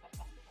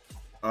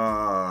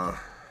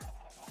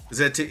 Is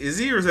that to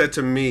Izzy or is that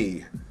to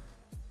me?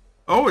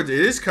 Oh, it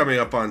is coming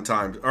up on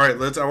time. All right,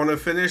 I want to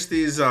finish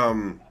these.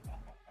 Okay,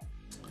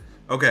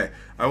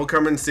 I will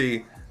come and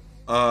see.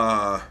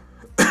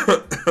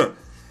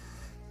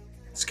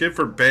 Skip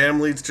for BAM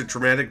leads to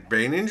traumatic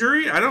brain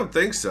injury? I don't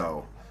think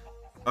so.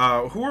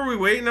 Who are we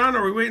waiting on?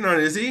 Are we waiting on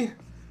Izzy?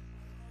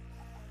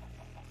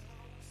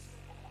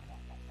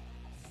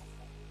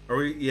 Are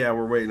we? Yeah,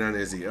 we're waiting on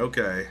Izzy.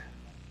 Okay.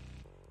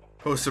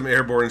 Post some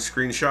airborne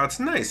screenshots.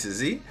 Nice,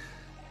 Izzy.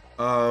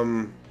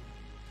 I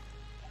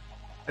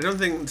don't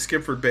think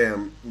Skipford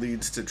BAM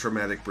leads to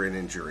traumatic brain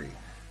injury.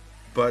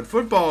 But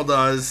football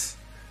does.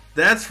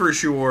 That's for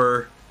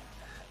sure.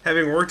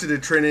 Having worked at a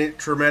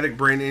traumatic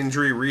brain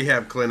injury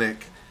rehab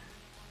clinic.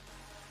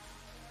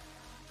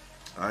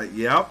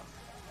 Yep.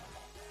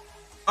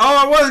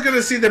 Oh, I was going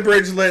to see the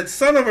bridge lit.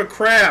 Son of a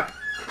crap.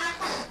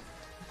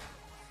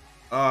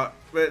 But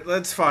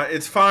that's fine.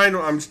 It's fine.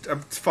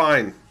 It's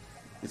fine.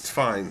 It's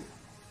fine.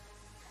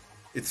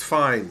 It's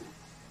fine.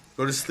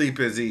 Go to sleep,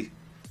 Izzy.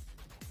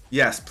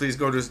 Yes, please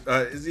go to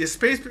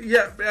space.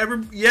 Yeah,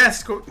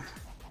 yes, go.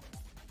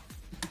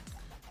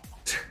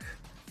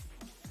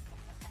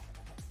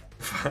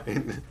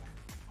 Fine.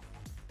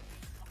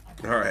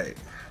 All right.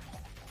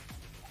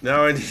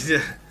 Now I need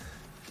to...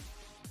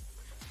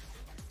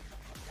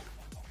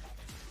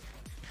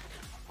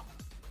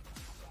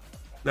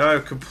 Now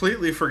I've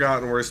completely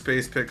forgotten where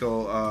Space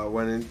Pickle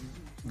went in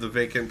the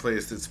vacant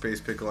place that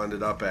Space Pickle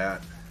ended up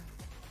at.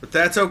 But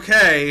that's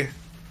okay.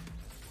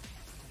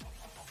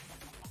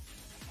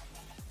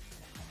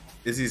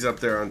 Izzy's up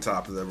there on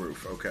top of the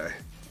roof. Okay.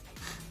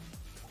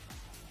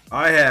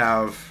 I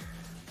have...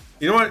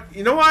 You know what?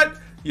 You know what?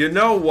 You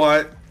know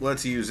what?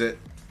 Let's use it.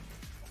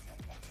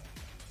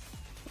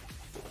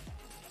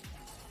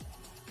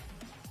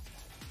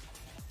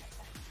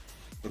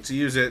 Let's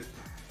use it.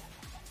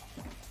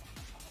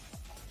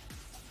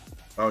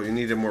 Oh, you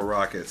needed more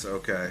rockets.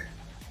 Okay.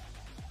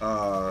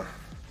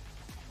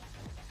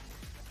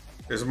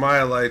 There's my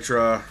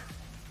elytra.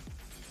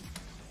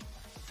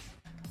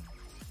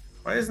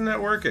 Why isn't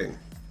that working?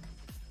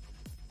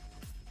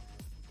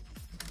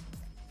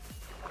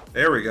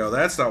 There we go.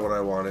 That's not what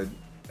I wanted.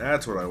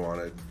 That's what I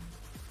wanted.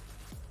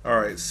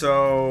 Alright,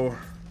 so...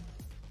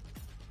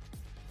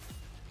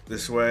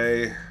 This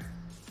way...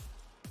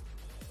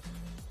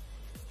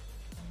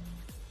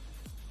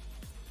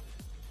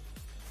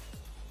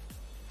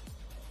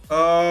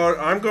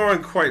 I'm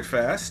going quite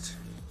fast.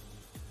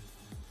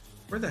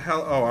 Where the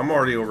hell? Oh, I'm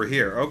already over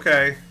here.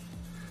 Okay.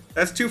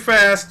 That's too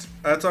fast.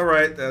 That's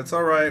alright. That's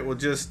alright. We'll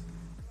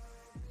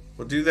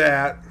do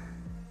that.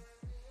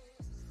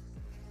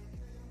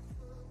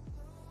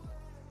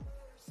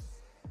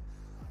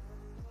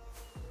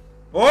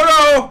 Oh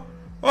no!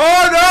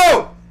 Oh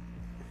no!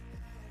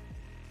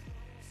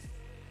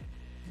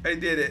 I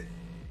did it.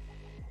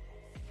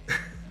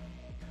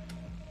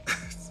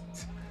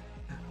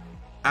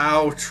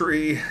 Ow,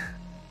 tree.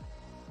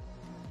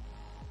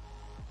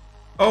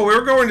 Oh, we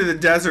were going to the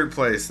desert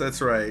place. That's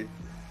right.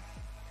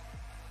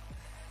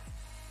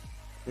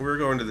 We were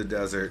going to the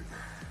desert.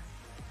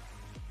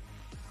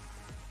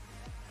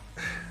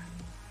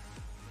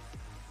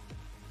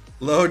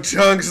 Load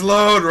chunks,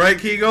 load, right,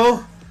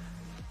 Kegel?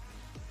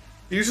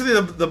 Usually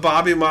the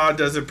Bobby mod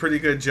does a pretty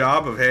good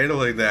job of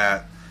handling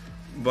that.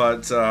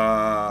 But,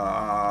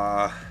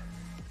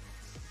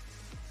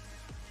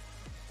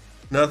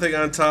 nothing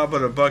on top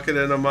but a bucket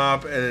and a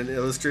mop and an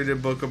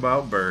illustrated book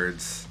about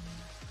birds.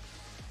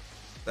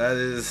 That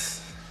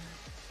is...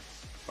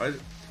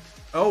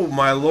 Oh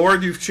my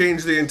lord, you've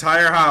changed the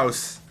entire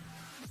house.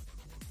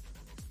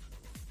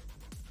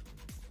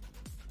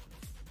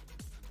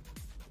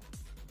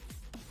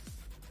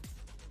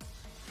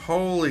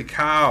 Holy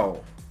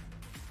cow.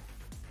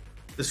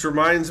 This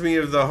reminds me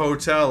of the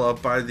hotel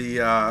up by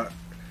the,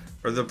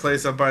 or the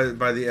place up by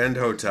the End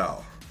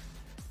Hotel.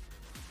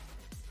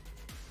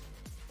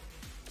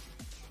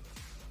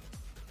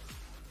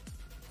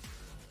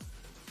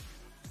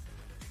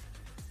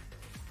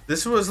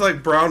 This was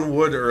like brown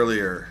wood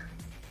earlier.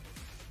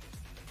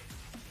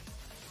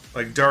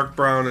 Like dark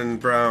brown and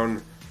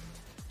brown.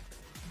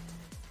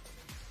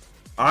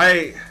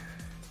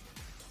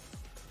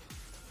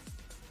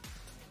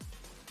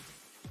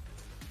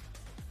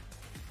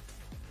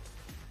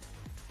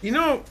 You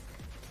know,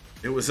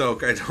 it was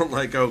oak. I don't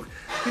like oak.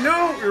 You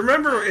know,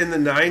 remember in the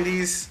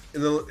 90s,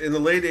 in the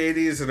late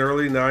 80s and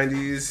early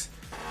 90s,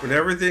 when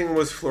everything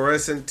was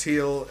fluorescent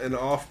teal and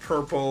off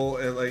purple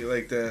and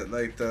like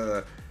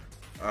the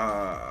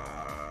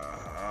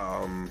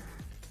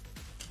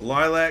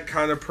lilac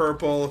kind of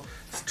purple.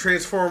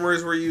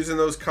 Transformers were using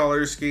those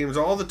color schemes.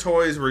 All the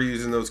toys were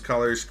using those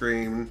color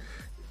schemes.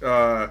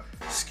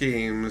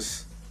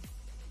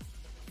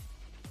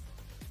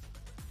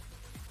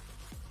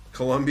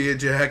 Columbia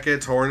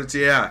jackets, Hornets,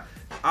 yeah.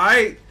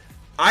 I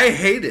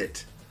hate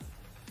it.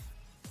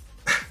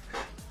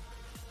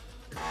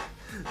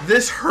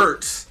 This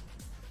hurts.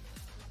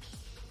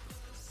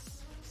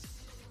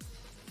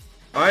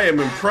 I am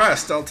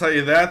impressed, I'll tell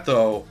you that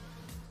though.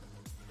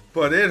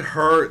 But it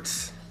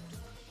hurts.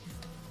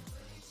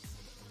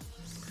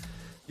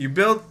 You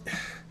built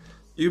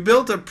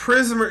a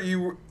prism.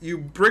 You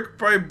brick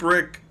by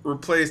brick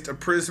replaced a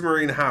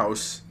prismarine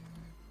house,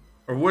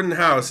 or wooden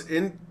house,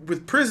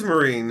 with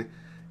prismarine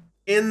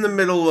in the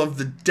middle of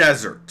the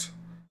desert.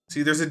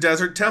 See, there's a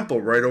desert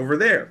temple right over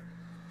there.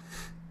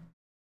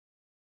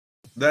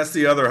 That's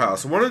the other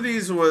house. One of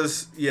these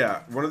was,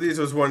 yeah, one of these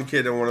was one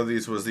kid and one of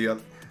these was the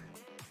other.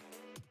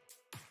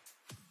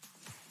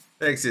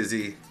 Thanks,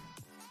 Izzy.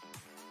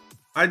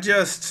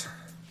 90%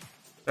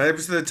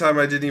 of the time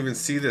I didn't even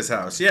see this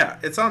house. Yeah,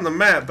 it's on the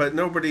map, but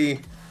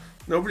nobody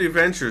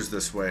ventures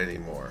this way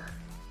anymore.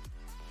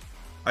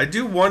 I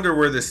do wonder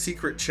where the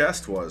secret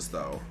chest was,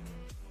 though.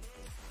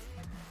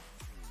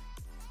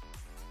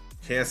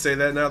 Can't say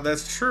that now.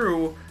 That's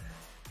true.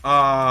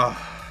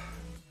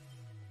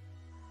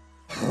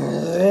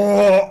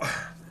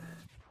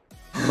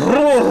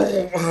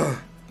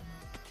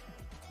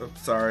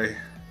 Oops, sorry.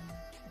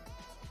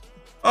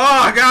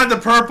 Oh, God, the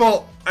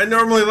purple. I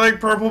normally like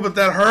purple, but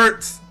that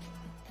hurts.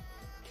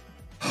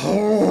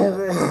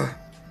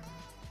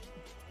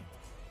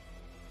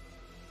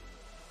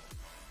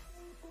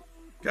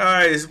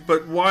 Guys,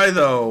 but why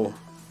though?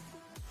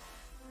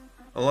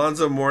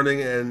 Alonzo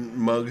Mourning and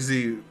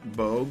Muggsy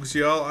Bogues,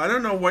 y'all. I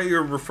don't know what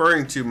you're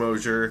referring to,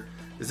 Mosier.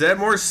 Is that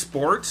more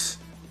sports?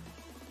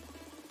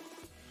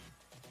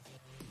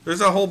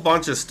 There's a whole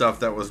bunch of stuff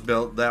that was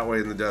built that way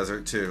in the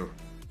desert, too.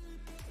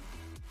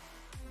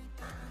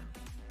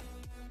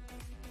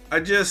 I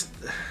just...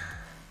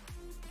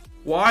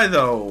 Why,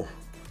 though?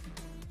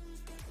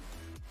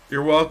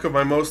 You're welcome.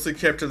 I mostly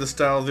kept to the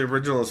style of the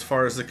original as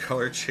far as the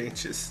color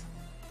changes.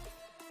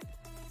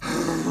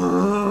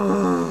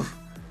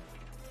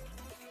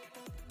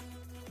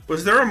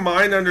 Was there a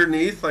mine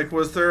underneath? Like,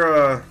 was there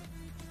a...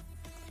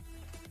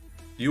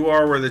 You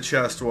are where the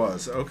chest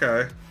was.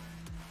 Okay.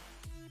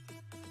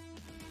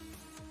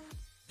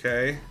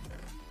 Okay.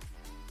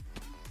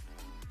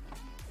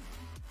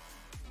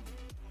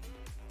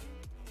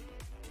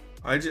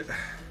 I just...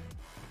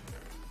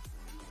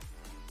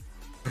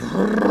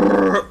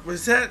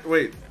 Was that...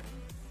 Wait.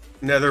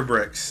 Nether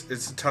bricks.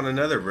 It's a ton of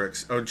nether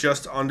bricks. Oh,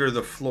 just under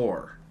the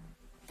floor.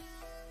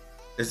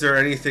 Is there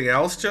anything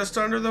else just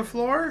under the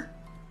floor?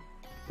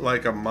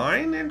 Like a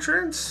mine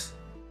entrance?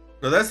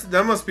 No,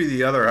 that must be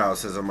the other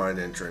house as a mine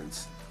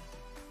entrance.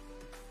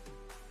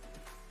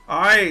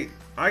 I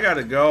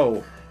gotta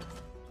go.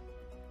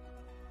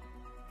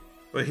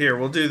 But here,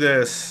 we'll do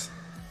this.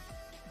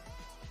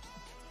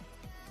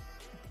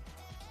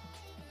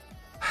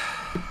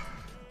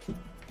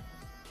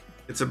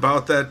 It's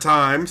about that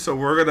time, so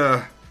we're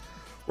gonna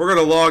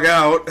log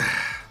out.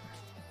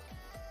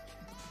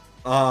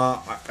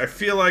 I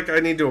feel like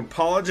I need to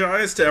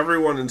apologize to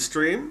everyone in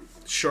stream.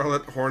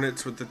 Charlotte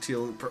Hornets with the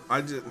teal.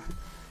 I did.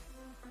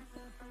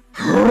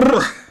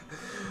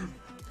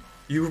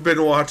 You've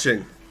been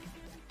watching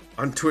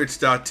on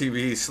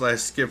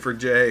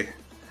twitch.tv/SkipperJ,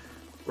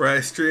 where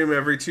I stream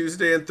every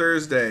Tuesday and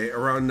Thursday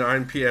around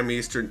 9 p.m.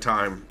 Eastern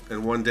Time,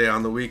 and one day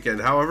on the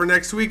weekend. However,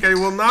 next week I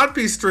will not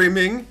be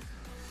streaming,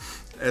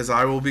 as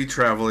I will be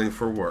traveling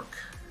for work.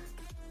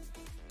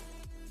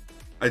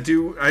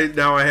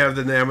 Now I have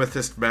the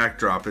amethyst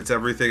backdrop. It's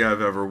everything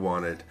I've ever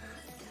wanted.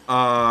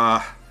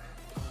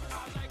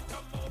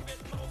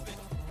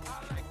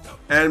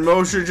 And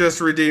Moshe just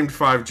redeemed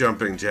 5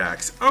 jumping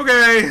jacks.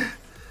 Okay,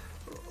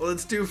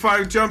 let's do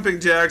 5 jumping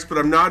jacks, but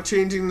I'm not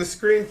changing the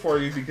screen for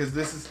you because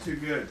this is too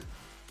good.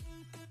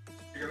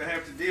 You're gonna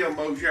have to deal,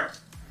 Moshe.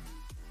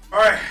 All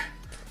right,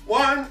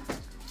 1,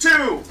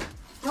 2,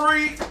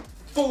 3,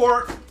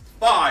 4,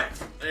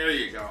 5. There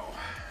you go.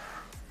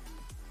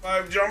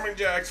 5 jumping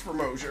jacks for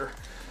Mosher.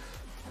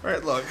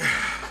 Alright, look.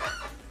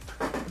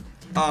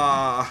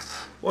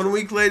 1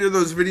 week later,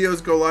 those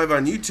videos go live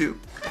on YouTube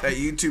at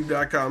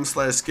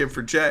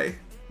youtube.com/SkipForJ,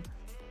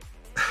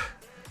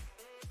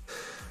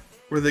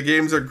 where the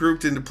games are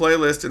grouped into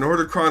playlists in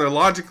order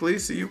chronologically,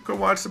 so you can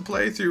watch the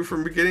playthrough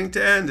from beginning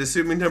to end,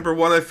 assuming number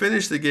 1, I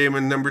finished the game,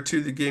 and number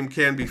 2, the game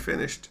can be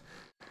finished.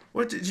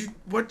 What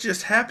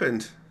just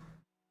happened?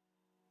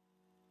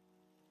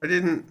 I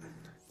didn't...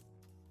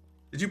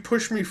 Did you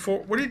push me for...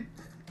 What did...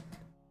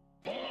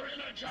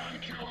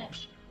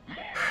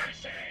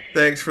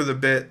 Thanks for the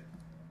bit.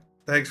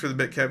 Thanks for the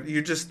bit, Kevin.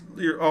 You're...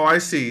 Oh, I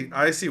see.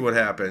 I see what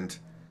happened.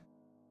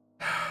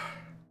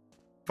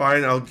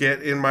 Fine, I'll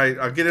get in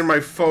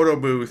my photo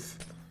booth.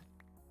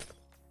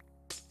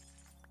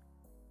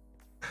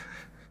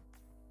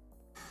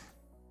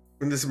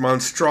 And this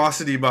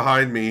monstrosity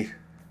behind me.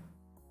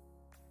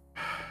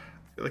 I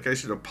feel like I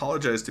should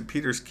apologize to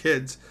Peter's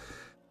kids.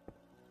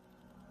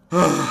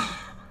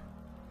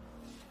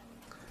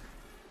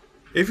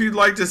 If you'd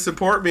like to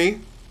support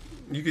me,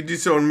 you can do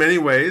so in many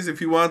ways.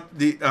 If you want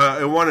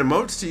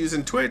emotes to use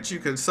in Twitch, you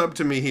can sub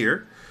to me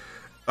here.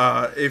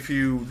 If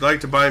you'd like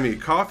to buy me a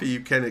coffee,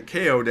 you can at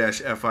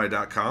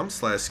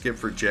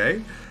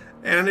ko-fi.com/SkipForJ.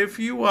 And if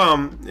you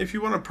want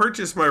to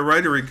purchase my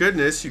Writery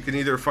goodness, you can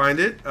either find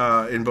it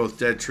in both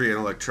Dead Tree and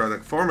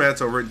electronic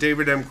formats over at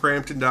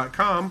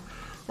davidmcrampton.com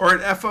or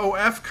at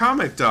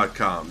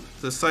fofcomic.com,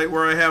 the site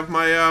where I have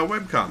my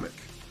webcomic.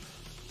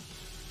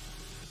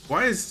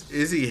 Why is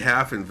Izzy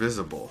half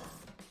invisible?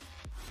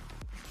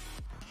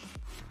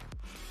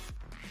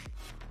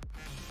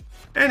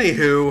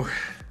 Anywho,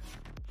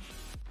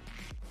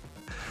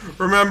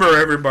 remember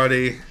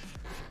everybody,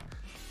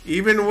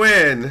 even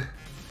when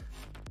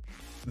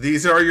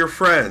these are your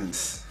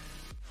friends,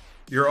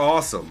 you're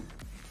awesome,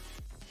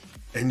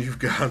 and you've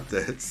got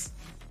this.